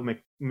 I'll go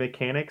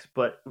mechanics.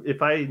 But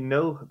if I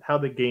know how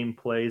the game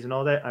plays and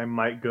all that, I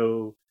might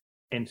go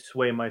and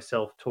sway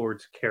myself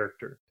towards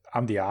character.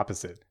 I'm the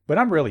opposite, but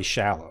I'm really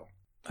shallow.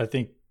 I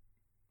think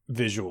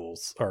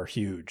visuals are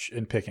huge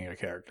in picking a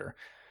character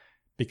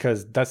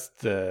because that's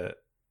the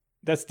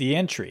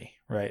entry,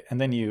 right? And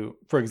then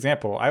for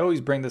example, I always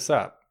bring this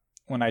up.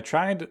 When I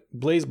tried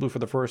BlazBlue for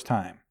the first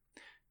time,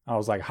 I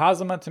was like,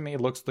 Hazama to me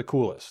looks the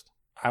coolest.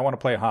 I want to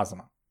play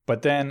Hazama.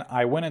 But then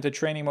I went into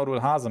training mode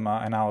with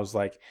Hazama and I was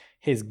like,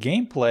 his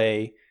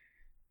gameplay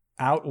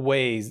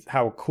outweighs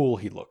how cool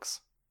he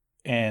looks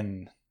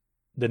in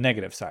the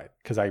negative side,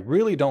 because I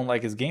really don't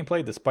like his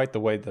gameplay despite the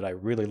way that I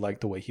really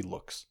like the way he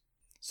looks.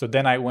 So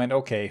then I went,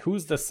 okay,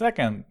 who's the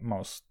second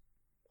most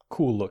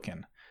cool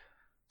looking?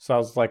 So I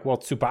was like, well,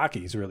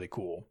 Tsubaki's really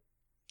cool.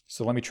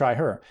 So let me try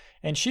her.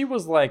 And she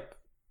was like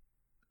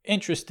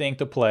interesting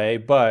to play,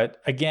 but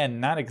again,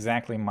 not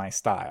exactly my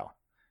style.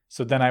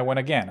 So then I went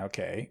again,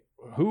 okay,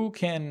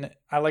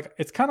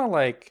 it's kind of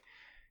like,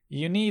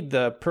 you need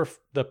the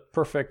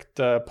perfect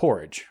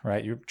porridge,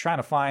 right? You're trying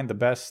to find the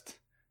best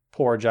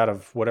porridge out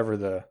of whatever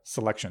the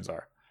selections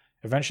are.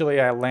 Eventually,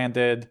 I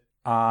landed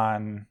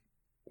on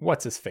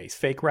what's his face,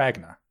 fake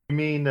Ragna. You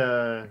mean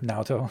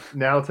Naoto?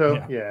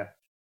 Naoto? Yeah.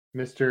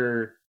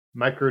 Mr.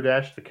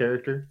 Microdash, the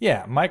character.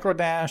 Yeah,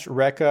 Microdash,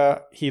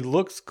 Rekka. He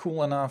looks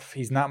cool enough.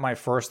 He's not my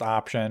first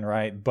option,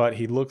 right? But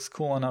he looks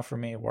cool enough for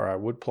me where I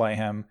would play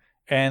him.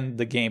 And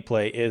the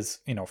gameplay is,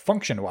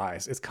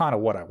 function-wise, it's kind of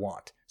what I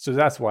want. So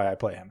that's why I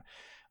play him.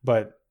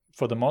 But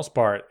for the most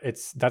part,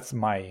 that's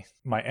my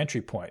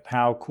entry point.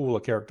 How cool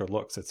a character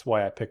looks. It's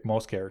why I pick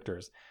most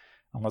characters,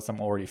 unless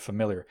I'm already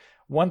familiar.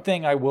 One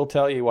thing I will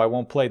tell you, I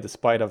won't play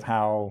despite of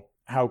how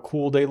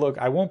cool they look.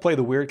 I won't play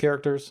the weird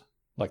characters,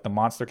 like the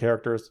monster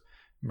characters.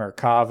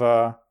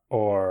 Merkava,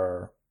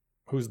 or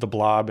who's the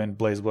blob in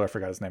BlazBlue? I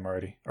forgot his name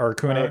already.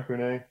 Arakune.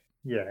 Arakune.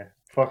 Yeah.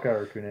 Fuck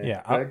Arakune.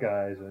 Yeah. That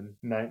guy is a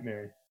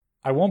nightmare.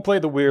 I won't play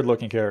the weird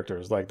looking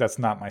characters. Like, that's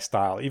not my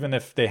style. Even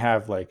if they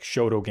have like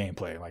Shoto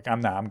gameplay. Like,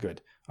 I'm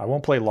good. I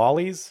won't play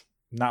lollies.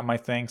 Not my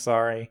thing,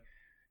 sorry.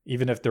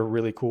 Even if they're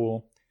really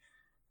cool.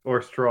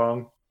 Or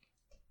strong.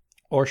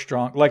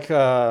 Like,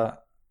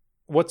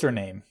 what's her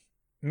name?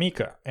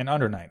 Mika in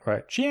Under Night,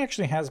 right? She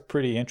actually has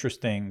pretty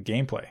interesting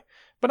gameplay.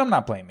 But I'm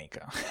not playing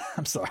Mika.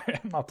 I'm sorry.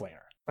 I'm not playing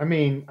her. I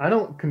mean, I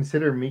don't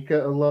consider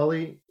Mika a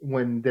lolly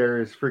when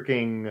there's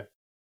freaking...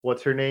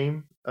 What's her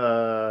name?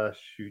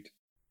 Shoot.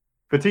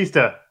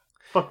 Batista.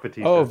 Fuck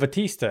Batista. Oh,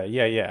 Batista.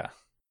 Yeah.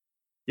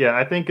 Yeah,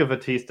 I think of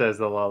Batista as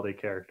the lolly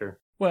character.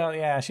 Well,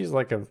 yeah, she's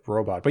like a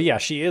robot. But yeah,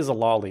 she is a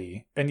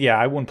lolly. And yeah,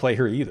 I wouldn't play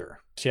her either.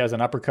 She has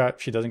an uppercut.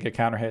 She doesn't get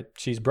counter hit.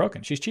 She's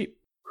broken. She's cheap.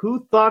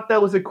 Who thought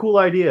that was a cool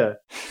idea?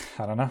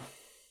 I don't know.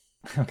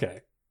 Okay.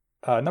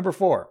 Number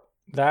 4.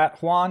 That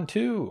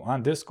Juan2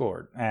 on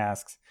Discord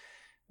asks,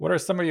 what are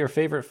some of your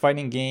favorite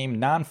fighting game,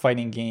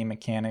 non-fighting game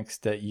mechanics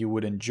that you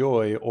would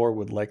enjoy or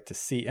would like to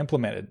see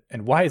implemented?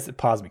 And why is it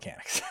pause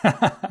mechanics?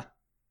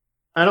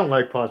 I don't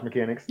like pause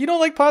mechanics. You don't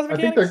like pause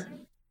mechanics?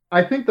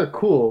 I think they're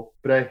cool,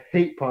 but I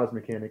hate pause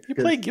mechanics. You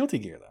play Guilty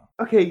Gear,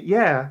 though. Okay,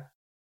 yeah.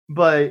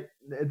 But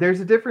there's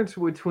a difference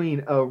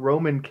between a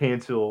Roman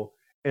cancel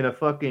and a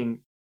fucking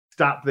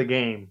stop the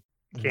game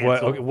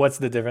cancel. What's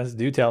the difference?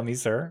 Do tell me,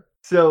 sir.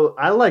 So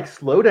I like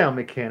slowdown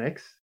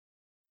mechanics,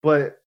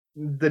 but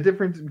the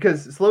difference,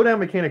 because slowdown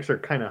mechanics are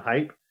kind of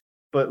hype,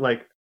 but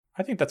like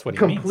I think that's what he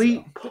complete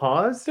means,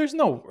 pause. There's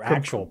no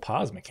actual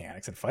pause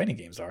mechanics in fighting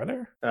games, are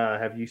there?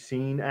 Have you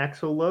seen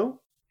Axel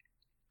Low?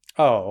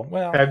 Oh,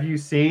 well. Have you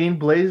seen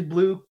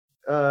BlazBlue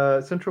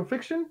Central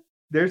Fiction?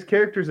 There's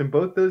characters in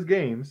both those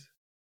games.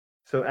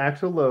 So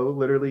Axel Low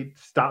literally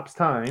stops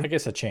time. I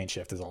guess a chain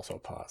shift is also a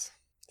pause.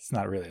 It's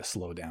not really a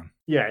slowdown.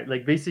 Yeah,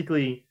 like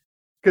basically,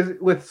 because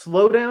with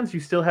slowdowns you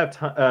still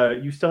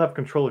have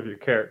control of your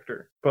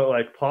character, but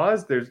like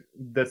pause,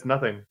 that's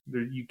nothing.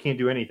 You can't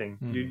do anything.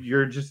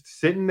 You're just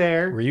sitting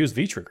there. Reuse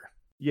V trigger.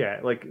 Yeah,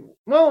 like,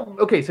 well,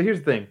 okay. So here's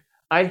the thing: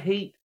 I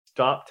hate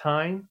stop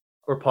time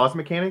or pause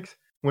mechanics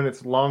when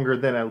it's longer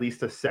than at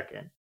least a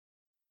second.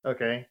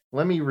 Okay,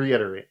 let me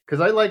reiterate,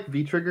 because I like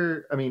V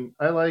trigger. I mean,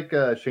 I like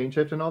chain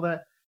shift and all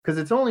that because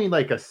it's only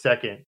like a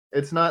second.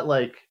 It's not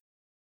like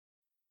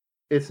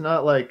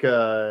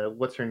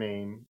what's her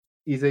name?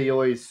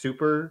 Izayoi's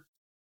super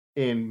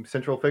in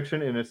Central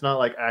Fiction, and it's not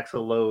like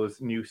Axel Low's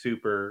new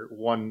super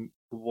one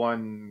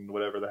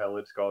whatever the hell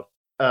it's called.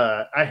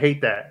 I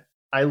hate that.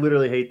 I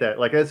literally hate that.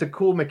 Like, it's a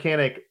cool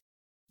mechanic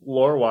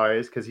lore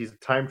wise because he's a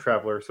time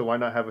traveler, so why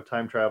not have a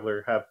time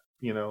traveler have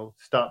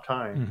stop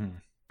time? Mm-hmm.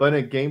 But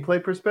in a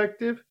gameplay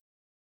perspective,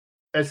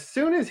 as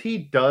soon as he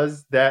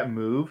does that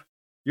move,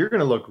 you're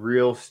gonna look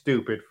real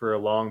stupid for a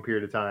long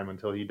period of time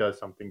until he does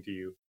something to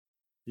you.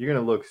 You're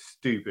going to look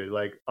stupid.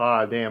 Like,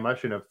 damn, I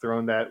shouldn't have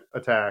thrown that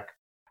attack.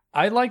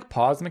 I like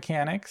pause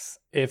mechanics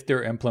if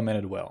they're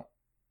implemented well.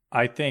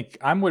 I think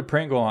I'm with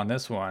Pringle on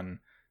this one.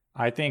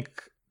 I think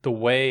the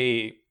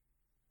way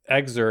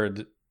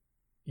Exerd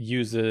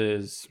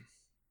uses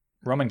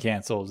Roman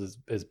cancels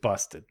is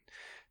busted.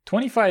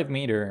 25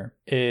 meter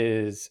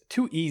is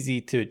too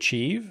easy to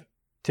achieve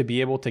to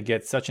be able to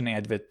get such an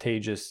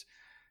advantageous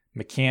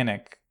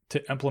mechanic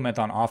to implement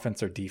on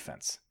offense or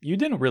defense. You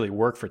didn't really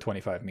work for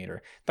 25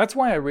 meter. That's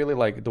why I really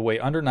like the way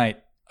Under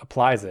Night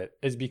applies it,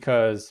 is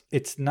because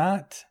it's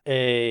not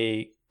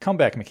a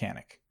comeback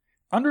mechanic.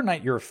 Under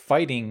Night, you're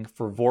fighting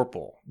for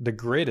Vorpal. The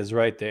grid is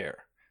right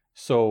there.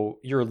 So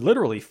you're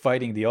literally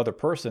fighting the other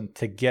person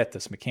to get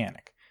this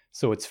mechanic.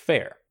 So it's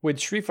fair. With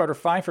Street Fighter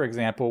V, for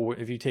example,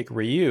 if you take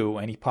Ryu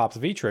and he pops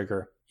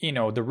V-Trigger,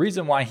 the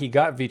reason why he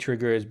got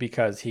V-Trigger is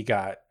because he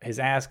got his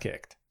ass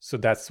kicked. So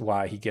that's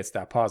why he gets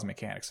that pause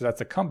mechanic. So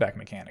that's a comeback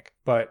mechanic.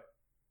 But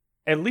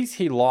at least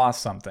he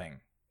lost something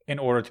in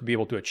order to be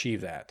able to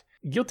achieve that.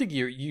 Guilty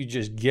Gear, you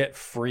just get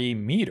free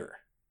meter.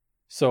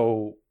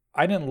 So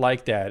I didn't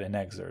like that in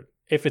Exerd.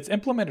 If it's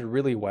implemented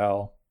really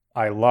well,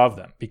 I love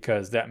them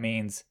because that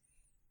means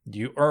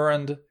you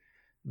earned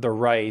the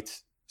right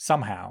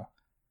somehow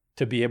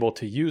to be able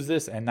to use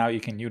this, and now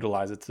you can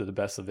utilize it to the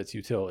best of its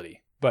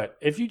utility. But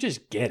if you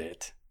just get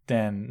it,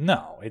 then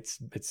no, it's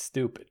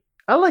stupid.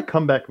 I like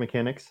comeback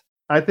mechanics.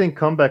 I think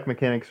comeback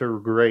mechanics are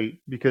great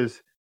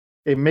because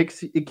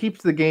it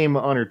keeps the game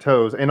on your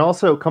toes, and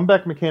also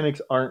comeback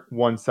mechanics aren't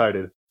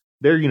one-sided;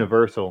 they're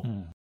universal.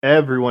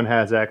 Everyone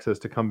has access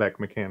to comeback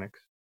mechanics.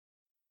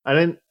 I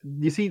didn't.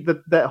 You see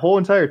that whole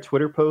entire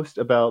Twitter post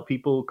about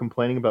people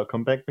complaining about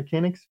comeback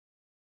mechanics?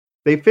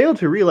 They failed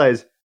to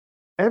realize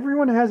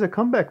everyone has a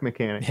comeback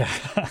mechanic.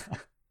 Yeah.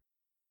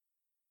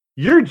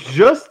 You're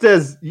just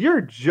as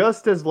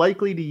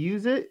likely to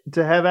use it,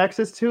 to have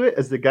access to it,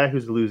 as the guy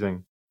who's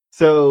losing.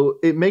 So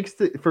it makes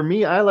for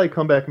me, I like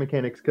comeback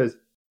mechanics because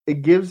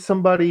it gives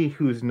somebody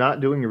who's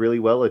not doing really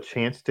well a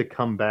chance to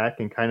come back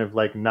and kind of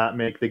like not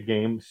make the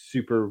game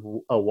super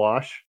a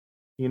wash,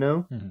 you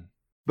know? Mm-hmm.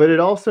 But it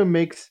also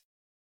makes,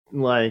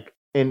 like,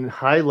 in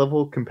high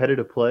level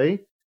competitive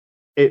play,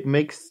 it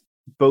makes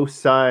both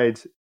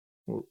sides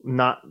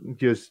not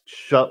just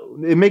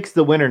it makes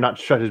the winner not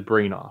shut his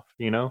brain off,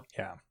 you know?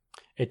 Yeah.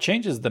 It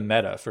changes the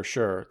meta for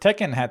sure.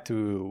 Tekken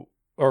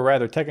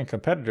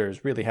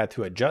competitors really had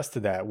to adjust to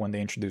that when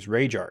they introduced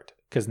Rage Art,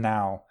 because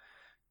now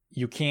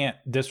you can't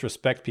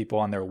disrespect people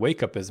on their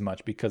wake up as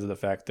much because of the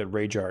fact that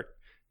Rage Art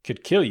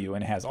could kill you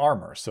and it has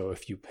armor. So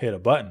if you hit a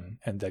button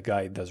and the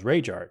guy does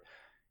Rage Art,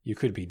 you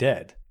could be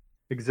dead.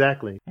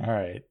 Exactly. All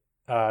right.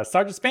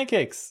 Sergeant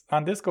Spancakes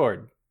on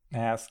Discord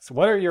asks,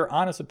 what are your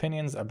honest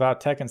opinions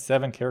about Tekken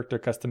 7 character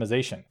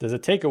customization? Does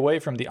it take away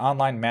from the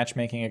online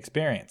matchmaking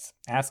experience?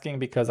 Asking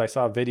because I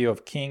saw a video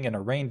of King in a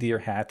reindeer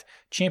hat,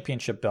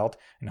 championship belt,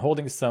 and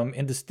holding some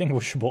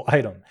indistinguishable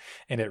item,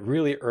 and it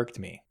really irked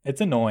me. It's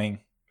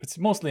annoying. It's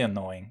mostly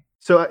annoying.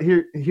 So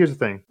here's the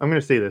thing. I'm going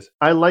to say this.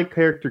 I like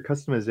character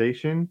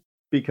customization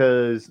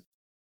because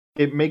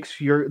it makes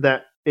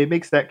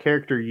that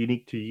character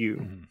unique to you.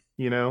 Mm-hmm.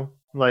 You know?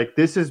 Like,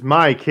 this is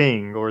my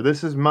King, or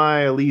this is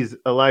my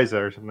Eliza,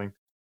 or something.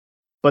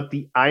 But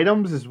the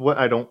items is what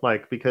I don't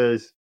like,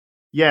 because,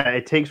 yeah,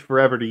 it takes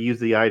forever to use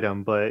the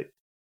item, but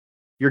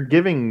you're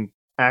giving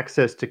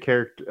access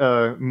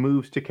to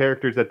moves to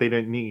characters that they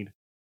didn't need.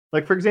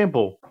 Like, for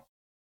example,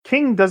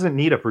 King doesn't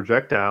need a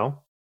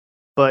projectile,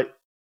 but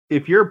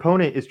if your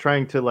opponent is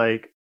trying to,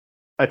 like,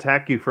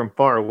 attack you from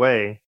far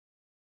away,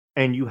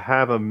 and you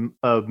have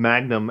a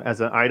Magnum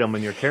as an item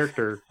in your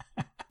character...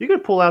 You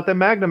could pull out that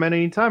Magnum at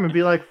any time and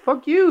be like,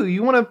 "Fuck you!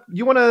 You wanna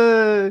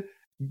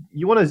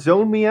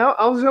zone me out?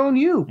 I'll zone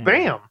you!" Mm.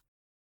 Bam.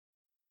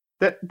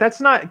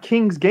 That's not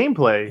King's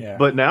gameplay,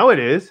 but now it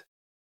is.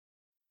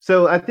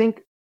 So I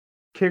think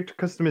character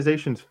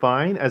customization's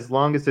fine as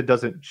long as it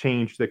doesn't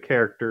change the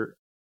character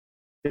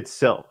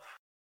itself.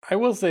 I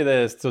will say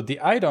this: so the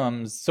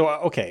items. So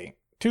okay.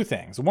 Two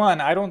things.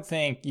 One, I don't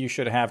think you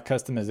should have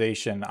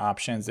customization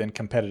options in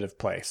competitive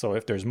play. So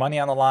if there's money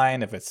on the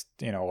line, if it's,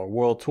 a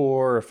world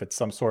tour, if it's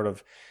some sort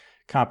of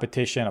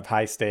competition of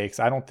high stakes,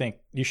 I don't think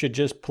you should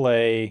just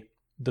play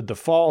the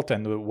default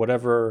and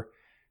whatever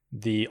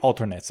the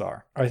alternates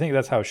are. I think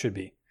that's how it should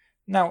be.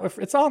 Now, if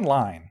it's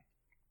online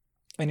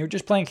and you're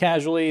just playing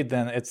casually,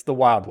 then it's the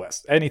Wild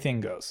West.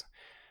 Anything goes.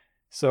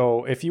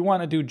 So if you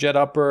want to do jet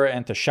upper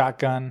and to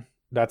shotgun,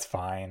 that's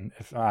fine.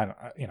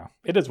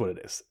 It is what it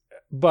is.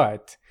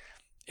 But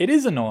it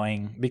is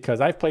annoying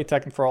because I've played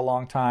Tekken for a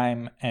long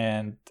time,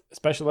 and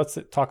especially let's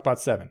talk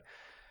about 7.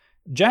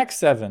 Jack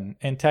 7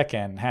 in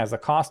Tekken has a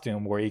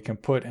costume where he can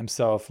put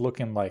himself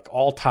looking like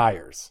all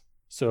tires.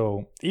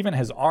 So even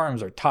his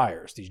arms are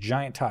tires, these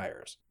giant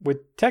tires.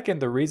 With Tekken,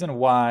 the reason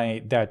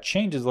why that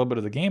changes a little bit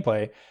of the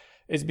gameplay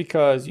is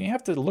because you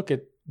have to look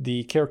at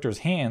the character's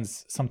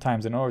hands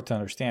sometimes in order to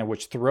understand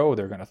which throw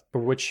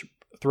which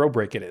throw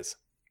break it is.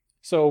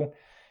 So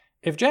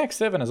if Jack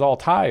 7 is all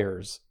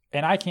tires,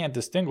 and I can't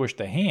distinguish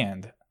the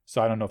hand,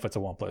 so I don't know if it's a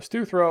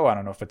 1+2 throw, I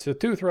don't know if it's a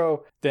 2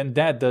 throw, then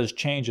that does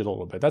change it a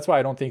little bit. That's why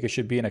I don't think it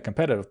should be in a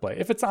competitive play.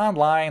 If it's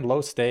online,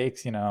 low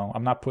stakes,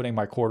 I'm not putting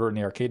my quarter in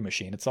the arcade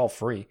machine. It's all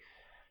free.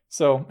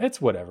 So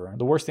it's whatever.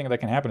 The worst thing that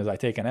can happen is I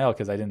take an L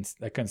because I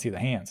couldn't see the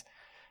hands.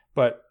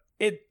 But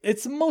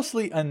it's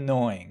mostly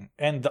annoying.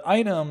 And the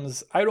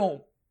items, I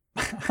don't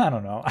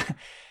know.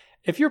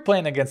 If you're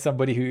playing against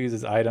somebody who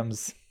uses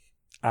items,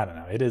 I don't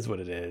know. It is what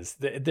it is.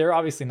 They're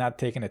obviously not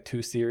taking it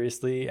too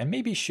seriously, and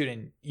maybe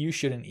you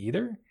shouldn't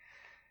either.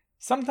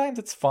 Sometimes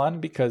it's fun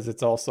because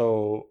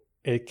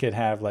it could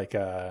have like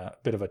a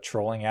bit of a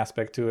trolling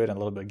aspect to it and a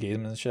little bit of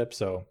gamesmanship.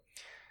 So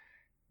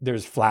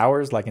there's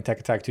flowers, like in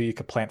Tekken Tag 2, you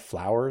could plant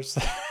flowers.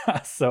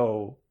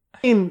 So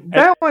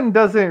that one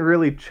doesn't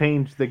really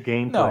change the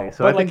gameplay. No,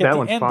 so I think that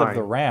one's fine. At the end of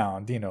the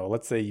round,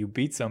 let's say you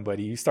beat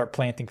somebody, you start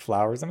planting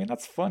flowers. I mean,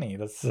 that's funny.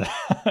 That's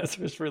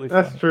just really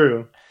funny. That's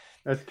true.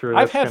 That's true.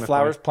 I've had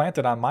flowers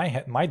planted on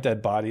my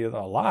dead body a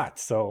lot,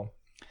 so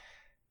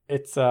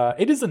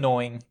it is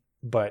annoying.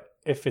 But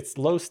if it's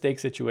low stake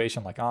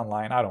situation like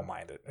online, I don't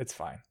mind it. It's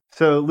fine.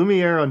 So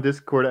Lumiere on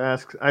Discord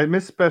asks, "I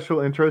miss special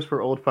intros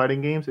for old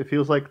fighting games. It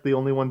feels like the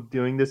only one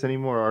doing this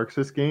anymore are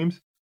ArcSys games."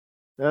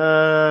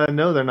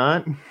 No, they're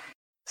not.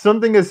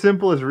 Something as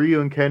simple as Ryu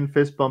and Ken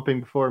fist bumping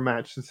before a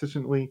match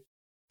consistently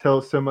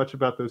tells so much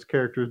about those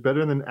characters,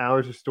 better than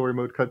hours of story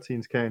mode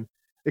cutscenes can.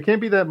 It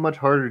can't be that much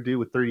harder to do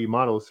with 3D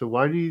models, so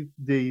why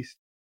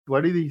Why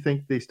do you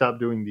think they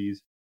stopped doing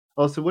these?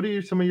 Also, what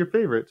are some of your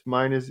favorites?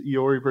 Mine is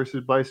Iori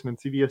versus Bison in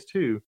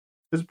CVS2.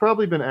 This has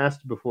probably been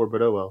asked before,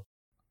 but oh well.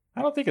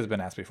 I don't think it's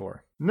been asked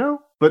before. No,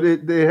 but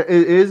it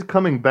is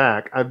coming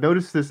back. I've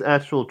noticed this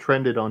actual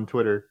trended on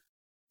Twitter.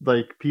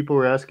 Like, people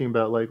were asking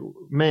about, like,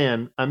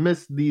 man, I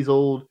miss these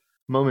old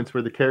moments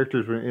where the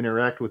characters would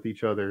interact with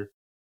each other.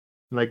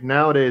 Like,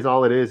 nowadays,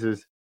 all it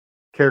is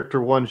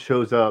character 1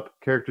 shows up,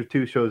 character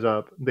 2 shows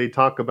up, they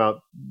talk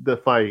about the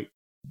fight,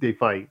 they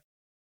fight.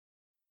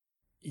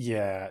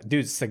 Yeah,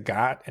 dude,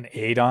 Sagat and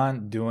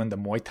Adon doing the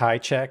Muay Thai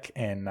check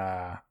in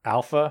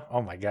Alpha.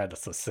 Oh my god,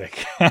 that's so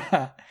sick.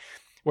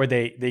 Where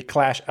they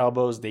clash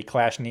elbows, they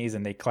clash knees,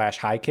 and they clash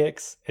high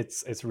kicks.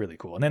 It's really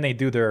cool. And then they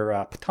do their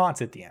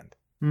patants at the end.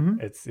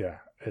 Mm-hmm.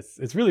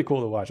 It's really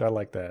cool to watch. I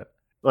like that.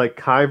 Like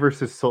Kai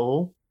versus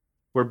Soul,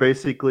 where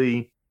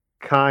basically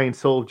Kai and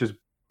Soul just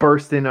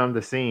burst in on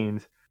the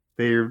scenes.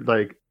 They're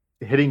like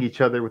hitting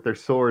each other with their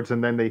swords,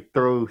 and then they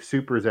throw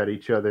supers at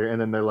each other, and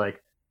then they're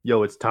like,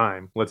 "Yo, it's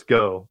time. Let's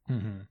go."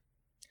 Mm-hmm.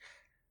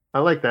 I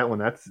like that one.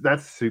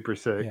 That's super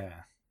sick. Yeah,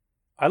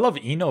 I love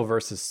Ino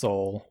versus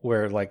Soul,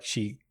 where like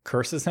she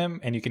curses him,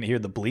 and you can hear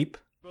the bleep.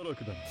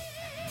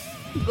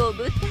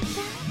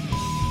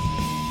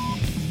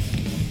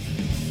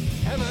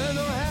 Heaven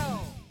or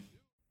hell?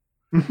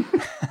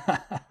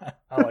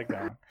 I like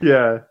that one.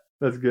 Yeah,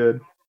 that's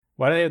good.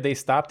 Why did they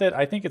stopped it?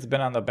 I think it's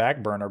been on the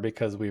back burner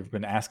because we've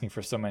been asking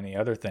for so many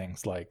other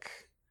things, like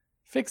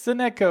fix the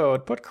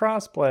netcode, put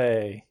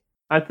crossplay.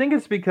 I think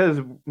it's because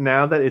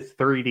now that it's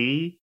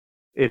 3D,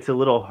 it's a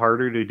little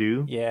harder to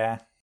do. Yeah.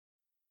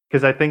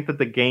 Because I think that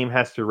the game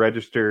has to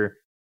register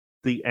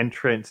the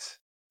entrance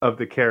of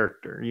the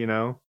character, you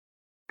know?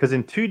 Because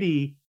in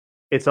 2D,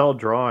 it's all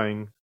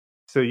drawing,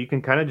 so you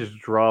can kind of just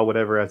draw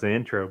whatever as an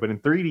intro. But in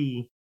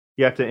 3D,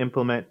 you have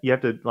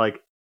to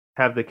like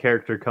have the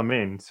character come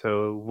in.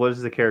 So what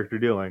is the character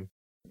doing?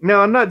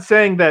 Now, I'm not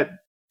saying that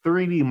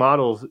 3D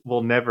models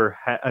will never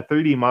a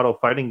 3D model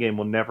fighting game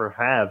will never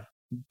have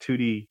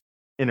 2D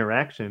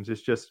interactions.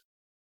 It's just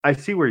I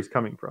see where he's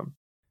coming from.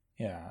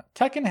 Yeah.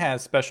 Tekken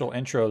has special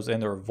intros in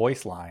their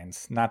voice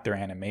lines, not their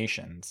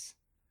animations.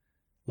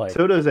 Like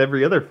So does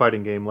every other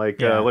fighting game. Like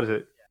Yeah. What is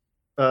it?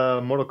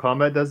 Mortal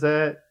Kombat does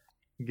that.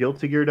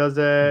 Guilty Gear does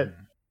that.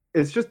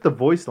 It's just the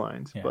voice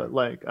lines, Yeah. but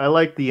like I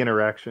like the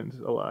interactions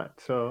a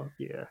lot. So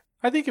yeah.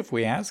 I think if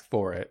we ask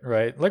for it,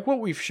 right? Like what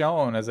we've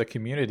shown as a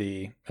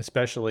community,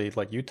 especially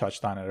like you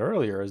touched on it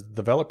earlier, is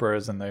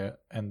developers and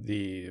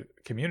the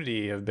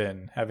community have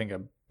been having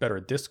a better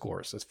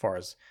discourse as far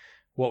as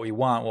what we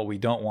want, what we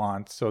don't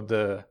want. So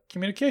the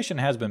communication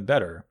has been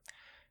better.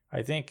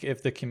 I think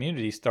if the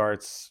community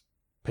starts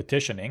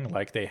petitioning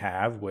like they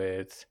have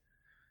with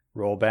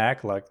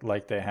rollback,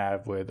 like they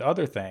have with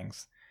other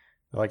things,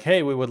 like,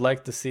 hey, we would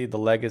like to see the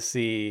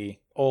legacy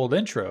old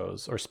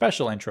intros or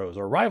special intros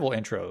or rival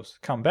intros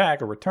come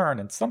back or return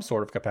in some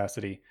sort of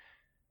capacity,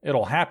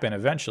 it'll happen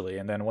eventually.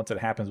 And then once it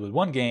happens with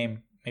one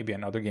game, maybe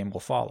another game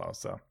will follow.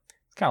 So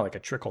it's kind of like a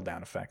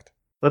trickle-down effect.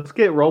 Let's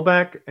get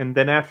rollback, and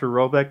then after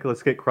rollback,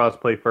 let's get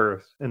crossplay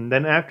first. And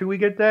then after we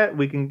get that,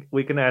 we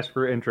can ask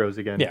for intros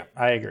again. Yeah,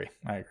 I agree.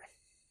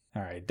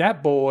 All right,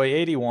 Dat Boy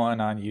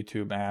 81 on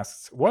YouTube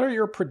asks, what are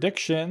your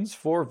predictions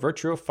for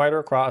Virtua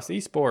Fighter Cross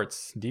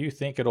Esports? Do you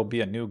think it'll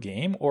be a new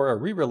game or a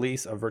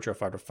re-release of Virtua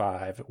Fighter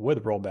 5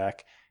 with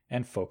rollback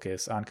and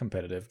focus on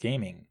competitive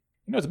gaming?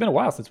 You know, it's been a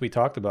while since we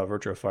talked about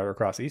Virtua Fighter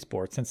Cross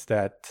Esports, since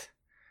that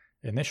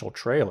initial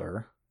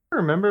trailer. If I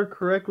remember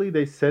correctly,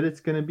 they said it's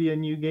going to be a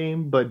new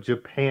game, but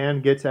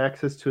Japan gets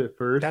access to it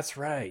first. That's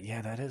right.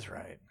 Yeah, that is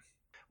right.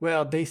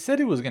 Well, they said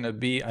it was going to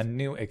be a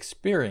new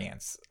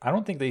experience. I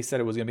don't think they said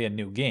it was going to be a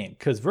new game,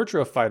 because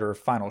Virtua Fighter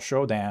Final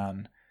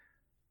Showdown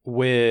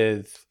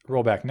with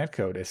rollback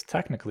netcode is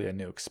technically a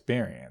new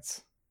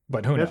experience.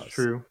 But who knows? That's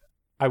true.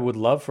 I would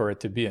love for it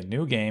to be a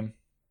new game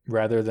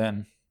rather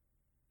than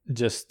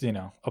just,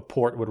 a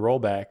port with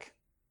rollback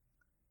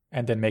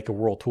and then make a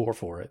world tour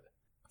for it.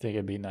 I think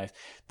it'd be nice.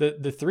 The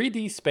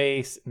 3D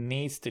space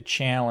needs to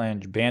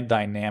challenge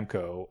Bandai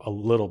Namco a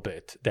little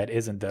bit that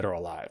isn't Dead or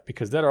Alive,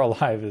 because Dead or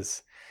Alive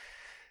is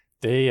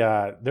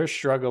they're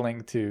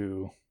struggling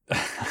to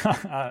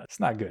it's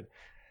not good.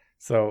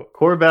 So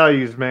Core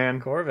values,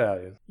 man. Core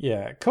values.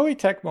 Yeah, Koei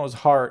Tecmo's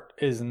heart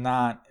is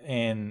not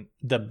in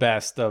the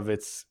best of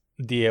its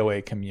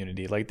DOA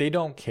community. Like, they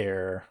don't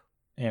care.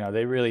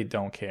 They really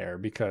don't care,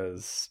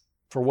 because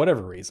for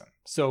whatever reason.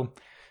 So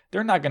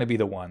they're not going to be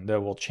the one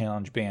that will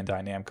challenge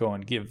Bandai Namco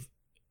and give,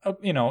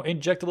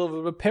 inject a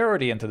little bit of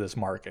parity into this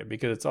market,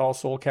 because it's all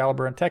Soul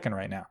Calibur and Tekken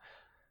right now.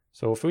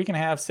 So if we can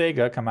have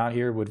Sega come out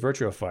here with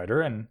Virtua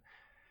Fighter and,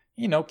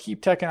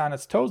 keep Tekken on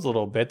its toes a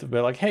little bit, to be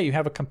like, hey, you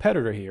have a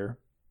competitor here,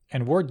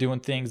 and we're doing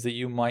things that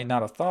you might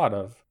not have thought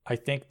of, I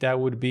think that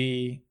would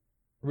be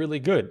really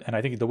good. And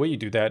I think the way you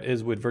do that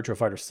is with Virtua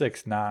Fighter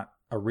 6, not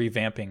a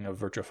revamping of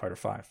Virtua Fighter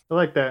 5. I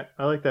like that.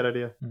 I like that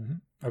idea.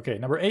 Mm-hmm. Okay,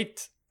 number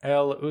 8.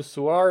 El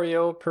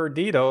Usuario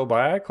Perdido, but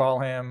I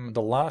call him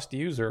the Lost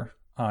User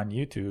on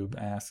YouTube,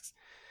 asks,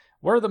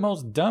 what are the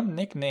most dumb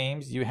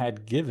nicknames you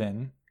had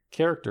given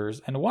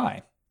characters and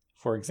why?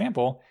 For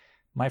example,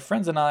 my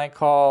friends and I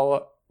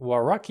call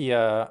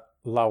Warakia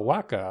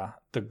Lawaka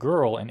the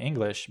girl in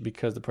English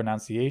because the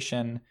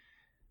pronunciation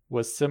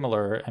was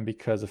similar and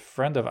because a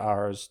friend of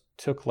ours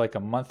took like a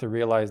month to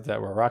realize that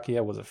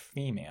Warakia was a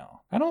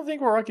female. I don't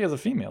think Warakia is a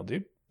female,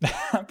 dude.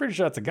 I'm pretty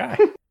sure that's a guy.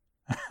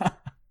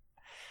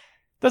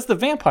 That's the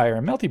vampire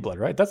in Melty Blood,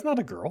 right? That's not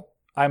a girl.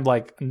 I'm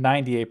like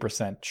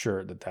 98%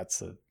 sure that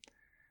that's a...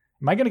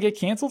 Am I going to get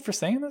canceled for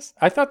saying this?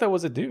 I thought that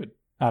was a dude.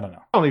 I don't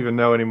know. I don't even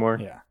know anymore.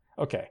 Yeah.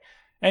 Okay.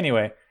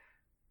 Anyway,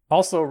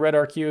 also Red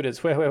Arcute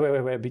is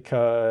wait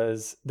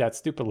because that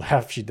stupid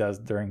laugh she does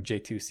during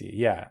J2C.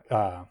 Yeah.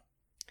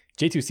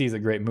 J2C is a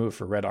great move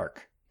for Red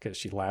Arc because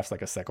she laughs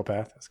like a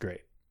psychopath. It's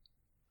great.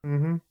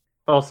 Mm-hmm.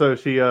 Also,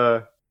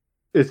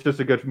 it's just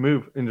a good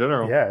move in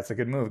general. Yeah, it's a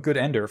good move. Good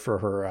ender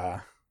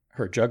for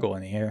her juggle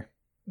in the air.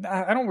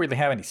 I don't really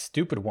have any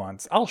stupid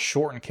ones. I'll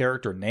shorten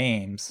character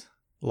names.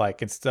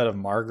 Like instead of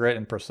Margaret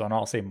in Persona,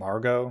 I'll say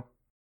Margot.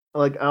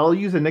 Like I'll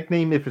use a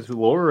nickname if it's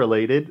lore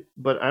related,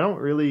 but I don't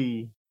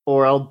really.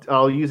 Or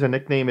I'll use a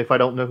nickname if I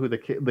don't know who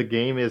the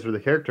game is or the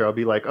character. I'll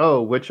be like,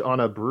 oh, witch on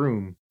a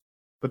broom.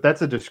 But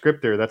that's a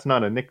descriptor. That's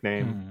not a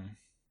nickname.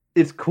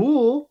 It's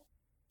cool,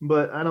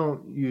 but I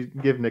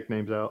don't give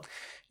nicknames out.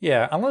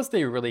 Yeah, unless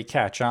they really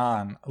catch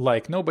on.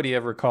 Like nobody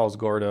ever calls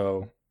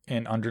Gordo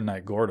in Under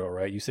Night Gordo,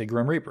 right? You say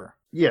Grim Reaper.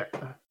 Yeah,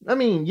 I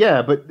mean,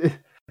 yeah, but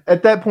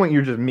at that point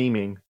you're just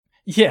memeing.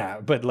 Yeah,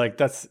 but like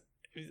that's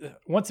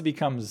once it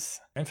becomes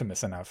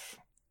infamous enough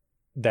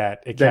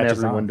that it then catches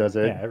everyone on. does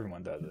it. Yeah,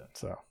 everyone does it.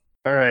 So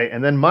all right,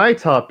 and then my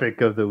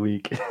topic of the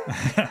week.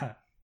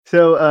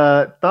 So,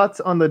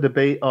 thoughts on the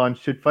debate on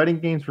should fighting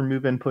games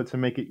remove inputs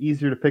and make it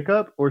easier to pick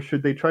up, or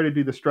should they try to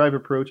do the Strive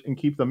approach and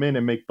keep them in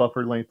and make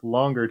buffer length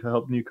longer to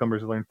help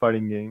newcomers learn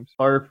fighting games?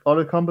 Are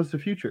auto combos the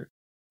future?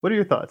 What are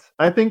your thoughts?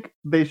 I think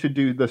they should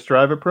do the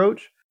Strive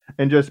approach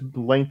and just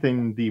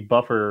lengthen the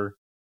buffer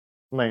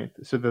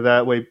length so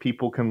that way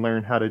people can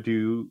learn how to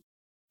do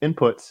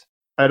inputs.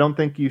 I don't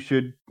think you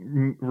should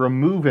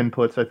remove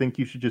inputs. I think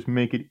you should just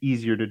make it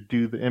easier to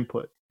do the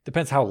input.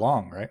 depends how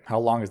long, right? How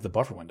long is the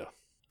buffer window?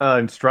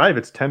 In Strive,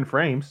 it's 10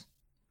 frames.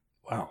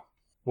 Wow.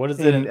 What is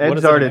it in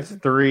Edzard? It's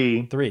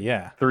 3. 3,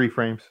 yeah. 3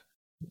 frames.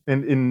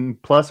 And in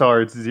Plus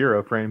R, it's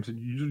 0 frames.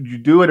 You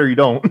do it or you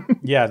don't.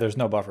 Yeah, there's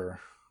no buffer.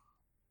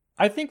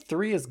 I think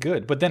 3 is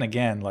good, but then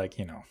again, like,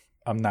 you know,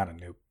 I'm not a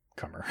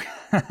newcomer.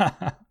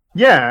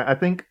 Yeah, I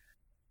think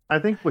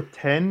with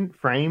 10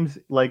 frames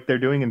like they're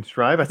doing in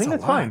Strive, I think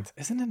that's fine.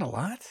 Isn't it a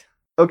lot?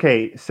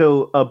 Okay,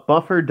 so a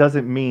buffer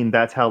doesn't mean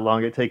that's how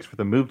long it takes for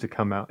the move to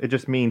come out. It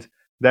just means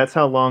that's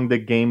how long the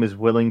game is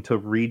willing to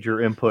read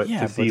your input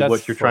to see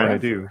what you're trying to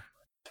do.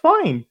 It's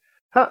fine.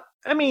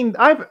 I mean,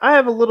 I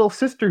have a little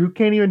sister who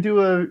can't even do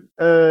a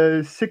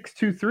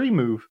 6-2-3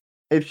 move.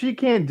 If she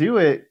can't do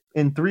it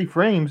in 3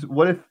 frames,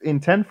 what if in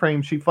 10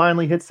 frames she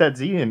finally hits that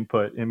Z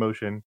input in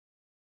motion?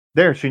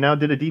 There, she now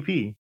did a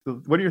DP.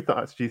 What are your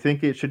thoughts? Do you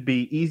think it should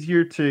be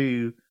easier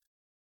to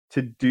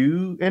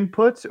do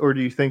inputs, or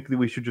do you think that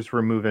we should just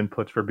remove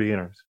inputs for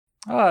beginners?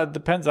 It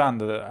depends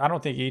on I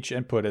don't think each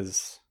input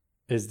is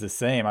the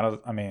same.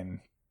 I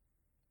mean,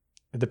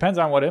 it depends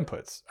on what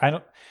inputs.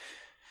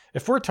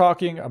 If we're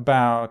talking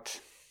about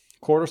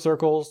quarter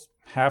circles,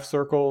 half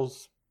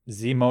circles,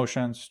 Z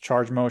motions,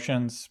 charge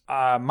motions,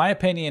 my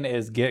opinion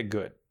is get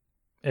good.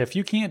 If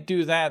you can't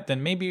do that,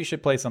 then maybe you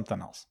should play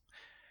something else.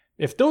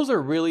 If those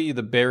are really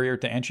the barrier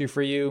to entry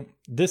for you,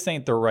 this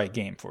ain't the right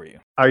game for you.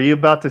 Are you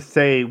about to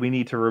say we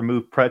need to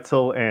remove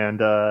pretzel and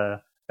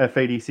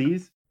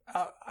FADCs?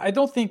 I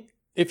don't think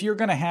if you're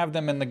going to have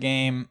them in the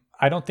game,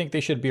 I don't think they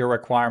should be a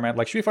requirement.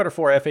 Like Street Fighter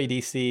IV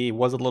FADC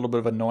was a little bit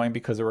of annoying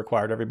because it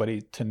required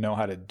everybody to know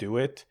how to do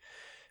it.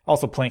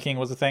 Also, plinking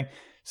was a thing.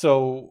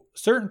 So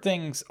certain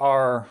things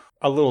are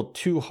a little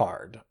too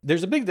hard.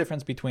 There's a big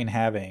difference between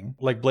having,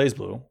 like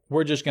BlazBlue,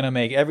 we're just going to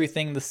make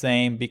everything the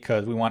same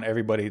because we want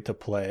everybody to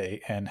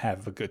play and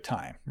have a good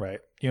time, right?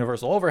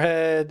 Universal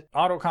overhead,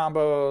 auto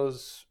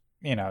combos,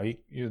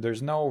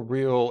 there's no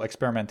real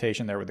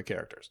experimentation there with the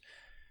characters.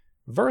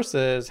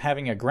 Versus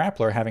having a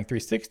grappler having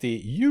 360,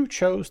 you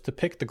chose to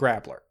pick the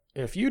grappler.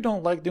 If you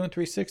don't like doing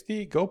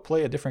 360, go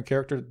play a different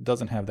character that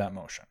doesn't have that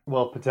motion.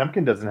 Well,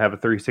 Potemkin doesn't have a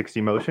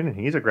 360 motion, and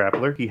he's a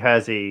grappler. He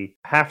has a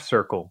half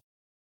circle.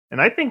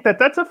 And I think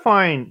that's a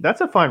fine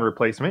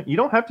replacement. You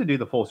don't have to do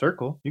the full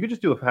circle. You could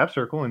just do a half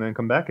circle and then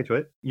come back into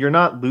it. You're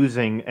not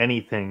losing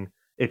anything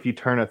if you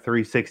turn a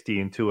 360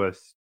 into a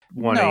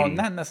 180.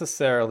 No, not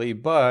necessarily,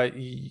 but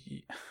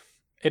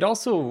it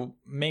also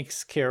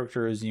makes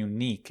characters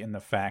unique in the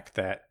fact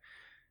that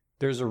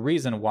there's a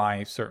reason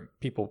why certain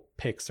people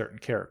pick certain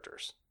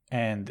characters.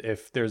 And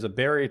if there's a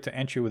barrier to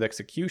entry with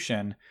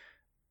execution,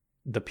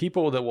 the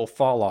people that will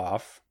fall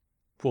off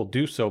will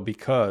do so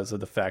because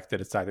of the fact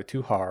that it's either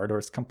too hard or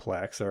it's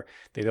complex or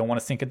they don't want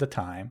to sink at the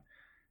time.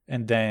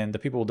 And then the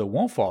people that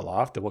won't fall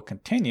off, that will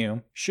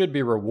continue, should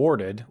be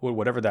rewarded with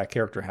whatever that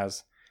character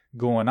has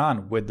going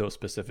on with those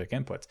specific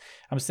inputs.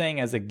 I'm saying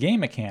as a game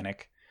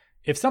mechanic,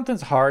 if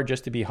something's hard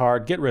just to be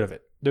hard, get rid of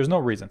it. There's no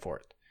reason for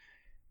it.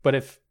 But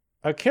if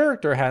a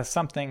character has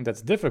something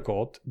that's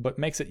difficult but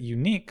makes it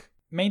unique,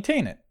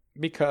 maintain it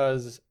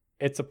because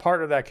it's a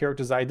part of that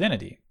character's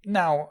identity.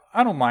 Now,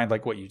 I don't mind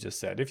like what you just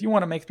said. If you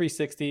want to make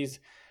 360s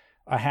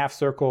a half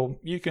circle,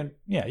 you can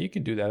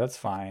do that. That's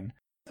fine.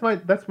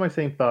 That's my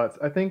same thoughts.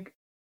 I think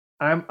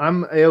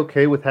I'm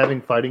okay with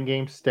having fighting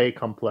games stay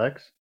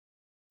complex.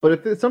 But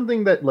if it's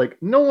something that like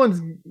no one's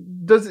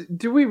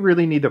do we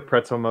really need the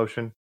pretzel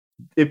motion?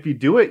 If you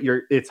do it,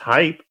 it's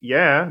hype,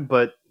 yeah,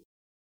 but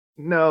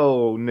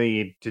no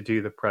need to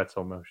do the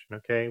pretzel motion.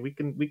 Okay, we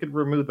could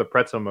remove the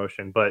pretzel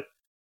motion, but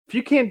if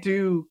you can't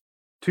do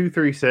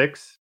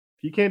 236,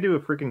 if you can't do a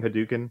freaking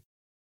Hadouken,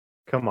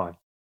 come on.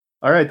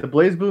 All right, the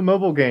BlazBlue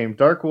mobile game,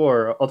 Dark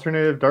War,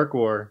 alternative Dark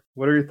War.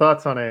 What are your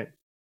thoughts on it?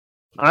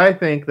 I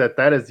think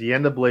that is the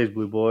end of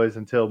BlazBlue, boys,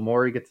 until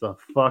Mori gets the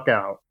fuck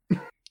out.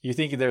 You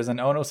think there's an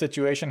Ono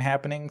situation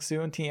happening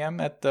soon,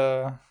 TM, at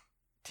the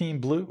Team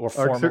Blue, or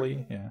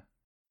formally? Yeah.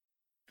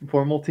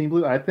 Formal Team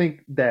Blue? I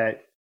think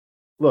that,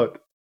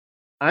 look,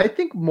 I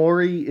think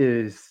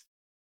Mori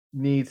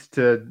needs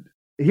to...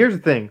 Here's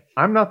the thing.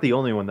 I'm not the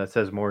only one that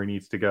says Mori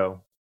needs to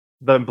go.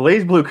 The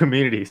BlazBlue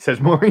community says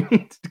Mori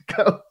needs to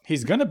go.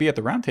 He's going to be at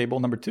the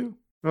roundtable number 2.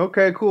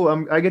 Okay,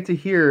 cool. I get to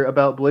hear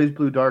about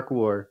BlazBlue Dark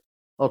War,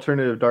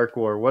 alternative Dark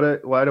War.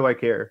 Why do I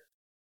care?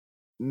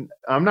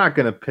 I'm not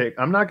gonna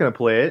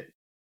play it.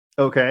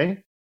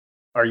 Okay.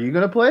 Are you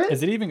gonna play it?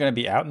 Is it even gonna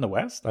be out in the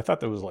West? I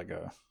thought there was like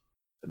a...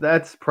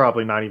 That's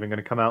probably not even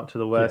gonna come out to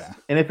the West. Yeah.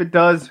 And if it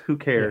does, who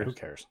cares? Yeah, who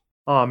cares?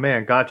 Oh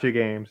man, gotcha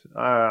games.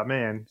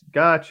 Man,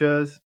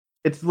 gotchas.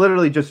 It's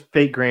literally just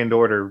Fate Grand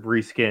Order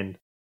reskinned.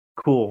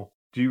 Cool.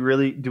 Do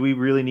we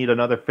really need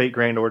another Fate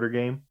Grand Order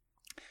game?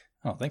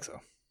 I don't think so.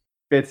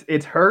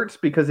 It hurts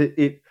because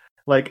it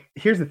like,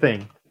 here's the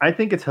thing. I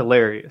think it's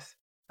hilarious.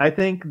 I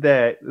think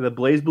that the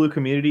BlazBlue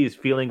community is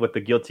feeling what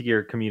the Guilty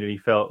Gear community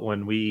felt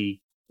when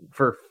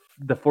for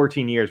the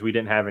 14 years, we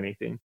didn't have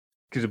anything.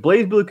 Because the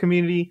BlazBlue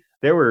community,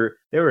 they were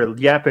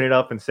yapping it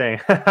up and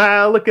saying,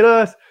 "Ha, look at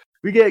us,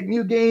 we get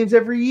new games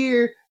every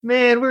year,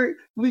 man.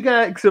 We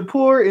got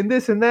support and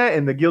this and that."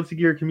 And the Guilty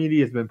Gear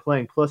community has been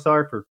playing Plus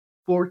R for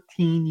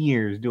 14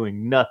 years,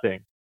 doing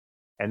nothing.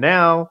 And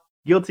now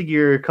Guilty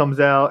Gear comes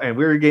out and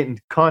we're getting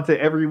content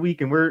every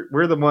week, and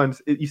we're the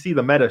ones. You see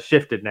the meta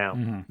shifted now.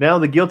 Mm-hmm. Now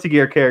the Guilty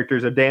Gear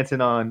characters are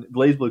dancing on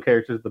BlazBlue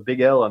characters with the big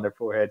L on their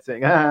forehead,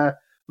 saying,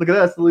 look at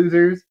us,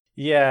 losers."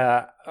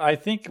 Yeah, I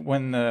think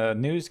when the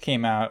news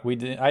came out,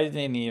 I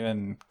didn't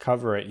even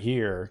cover it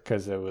here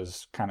because it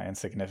was kind of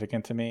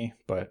insignificant to me.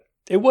 But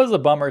it was a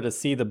bummer to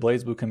see the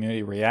BlazBlue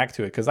community react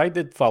to it, because I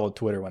did follow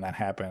Twitter when that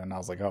happened, and I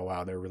was like, oh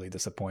wow, they're really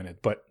disappointed.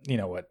 But you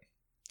know what?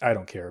 I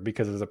don't care,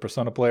 because as a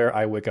Persona player,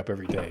 I wake up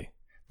every day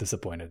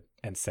disappointed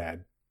and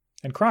sad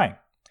and crying.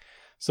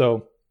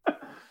 So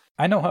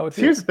I know how it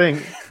feels. Here's the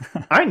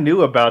thing. I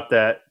knew about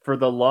that for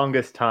the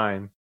longest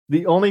time.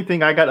 The only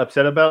thing I got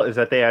upset about is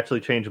that they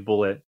actually changed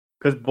Bullet.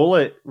 Because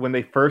Bullet, when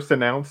they first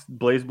announced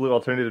BlazBlue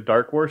Alternative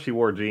Dark War, she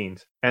wore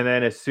jeans. And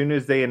then as soon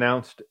as they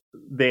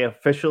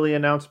officially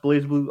announced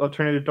BlazBlue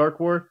Alternative Dark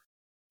War,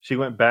 she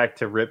went back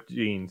to ripped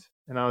jeans.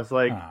 And I was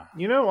like,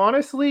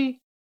 honestly,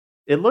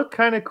 it looked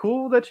kind of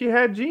cool that she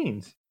had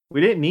jeans.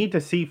 We didn't need to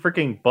see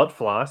freaking butt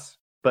floss.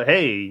 But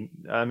hey,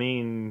 I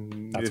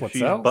mean, That's if what she's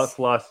sells. butt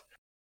floss,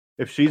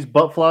 if she's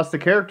butt floss the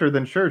character,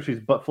 then sure, she's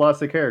butt floss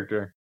the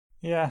character.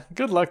 Yeah,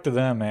 good luck to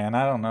them, man.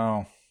 I don't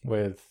know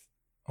with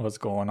what's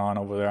going on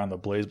over there on the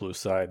BlazBlue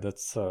side.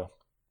 That's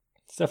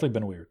it's definitely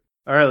been weird.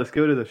 All right, let's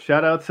go to the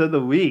shout outs of the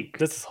week.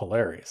 This is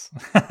hilarious.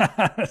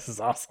 This is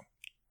awesome.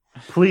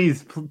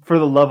 Please, for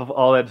the love of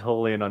all that's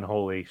holy and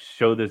unholy,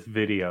 show this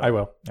video. I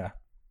will. Yeah.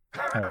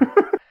 I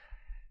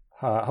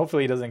will.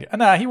 Hopefully he doesn't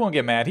he won't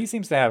get mad. He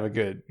seems to have a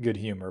good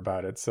humor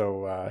about it.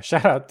 So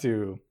shout out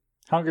to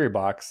Hungry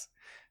Box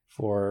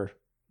for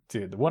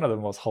one of the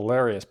most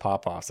hilarious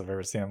pop-offs I've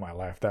ever seen in my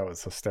life. That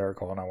was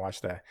hysterical when I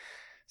watched that.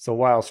 So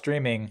while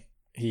streaming,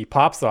 he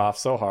pops off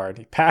so hard,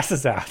 he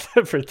passes out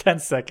for 10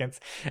 seconds,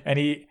 and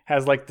he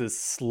has like this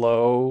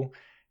slow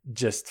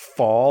just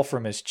fall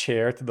from his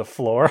chair to the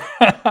floor.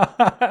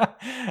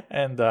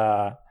 And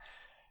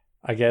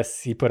I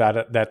guess he put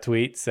out that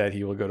tweet, said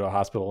he will go to a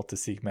hospital to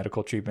seek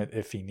medical treatment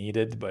if he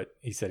needed, but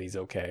he said he's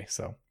okay.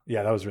 So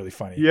yeah, that was really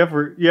funny.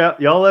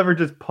 Y'all ever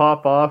just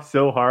pop off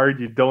so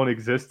hard you don't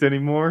exist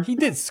anymore? He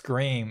did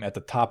scream at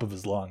the top of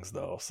his lungs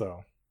though,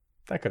 so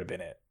that could have been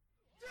it.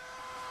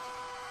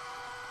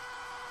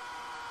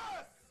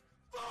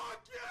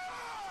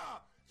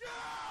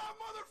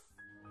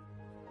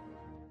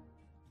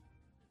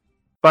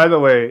 By the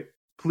way,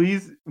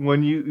 please,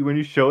 when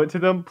you show it to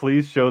them,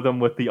 please show them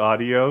with the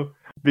audio,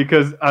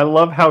 because I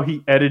love how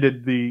he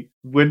edited the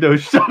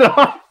Windows shut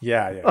off.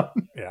 Yeah.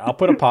 I'll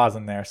put a pause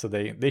in there, so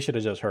they should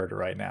have just heard it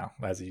right now,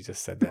 as you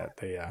just said that.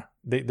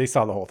 They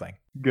saw the whole thing.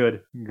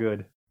 Good.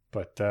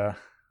 But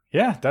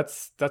yeah,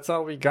 that's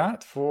all we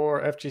got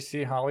for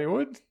FGC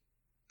Hollywood,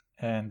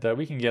 and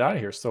we can get out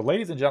of here. So,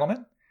 ladies and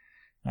gentlemen,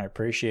 I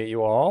appreciate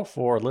you all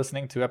for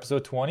listening to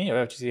episode 20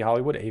 of FGC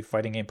Hollywood, a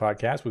fighting game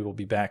podcast. We will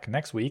be back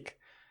next week.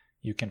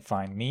 You can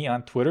find me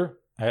on Twitter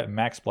at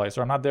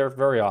MaxSplicer. I'm not there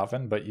very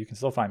often, but you can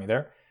still find me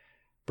there.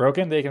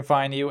 Broken, they can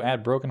find you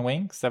at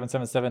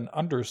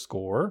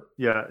BrokenWing777_.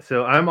 Yeah,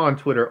 so I'm on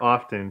Twitter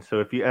often. So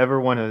if you ever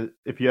want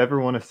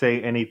to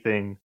say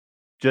anything,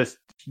 just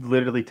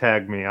literally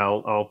tag me.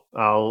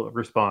 I'll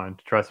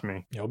respond. Trust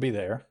me. You'll be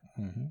there.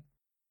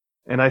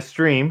 And I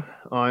stream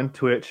on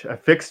Twitch. I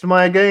fixed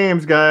my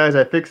games, guys.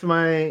 I fixed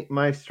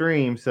my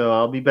stream, so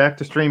I'll be back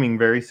to streaming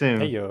very soon.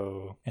 Hey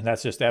yo, and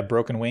that's just at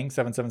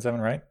BrokenWing777,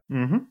 right?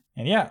 Mm-hmm.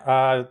 And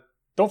yeah,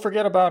 don't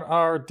forget about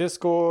our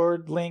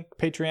Discord link,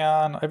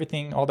 Patreon,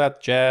 everything, all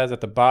that jazz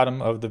at the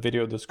bottom of the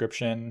video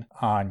description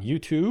on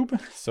YouTube.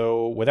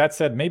 So with that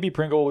said, maybe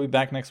Pringle will be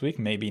back next week,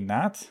 maybe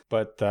not.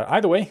 But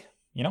either way,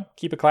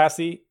 keep it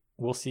classy.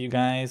 We'll see you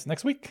guys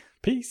next week.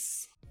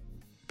 Peace.